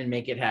plan on it and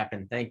make it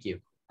happen. Thank you.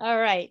 All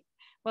right.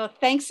 Well,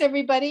 thanks,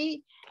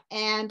 everybody.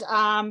 And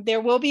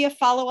there will be a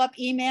follow-up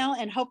email,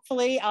 and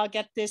hopefully I'll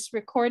get this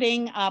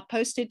recording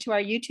posted to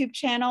our YouTube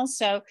channel.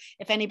 So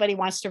if anybody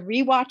wants to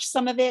rewatch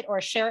some of it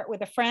or share it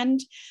with a friend,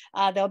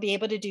 they'll be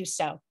able to do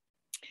so.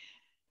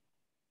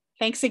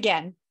 Thanks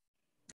again.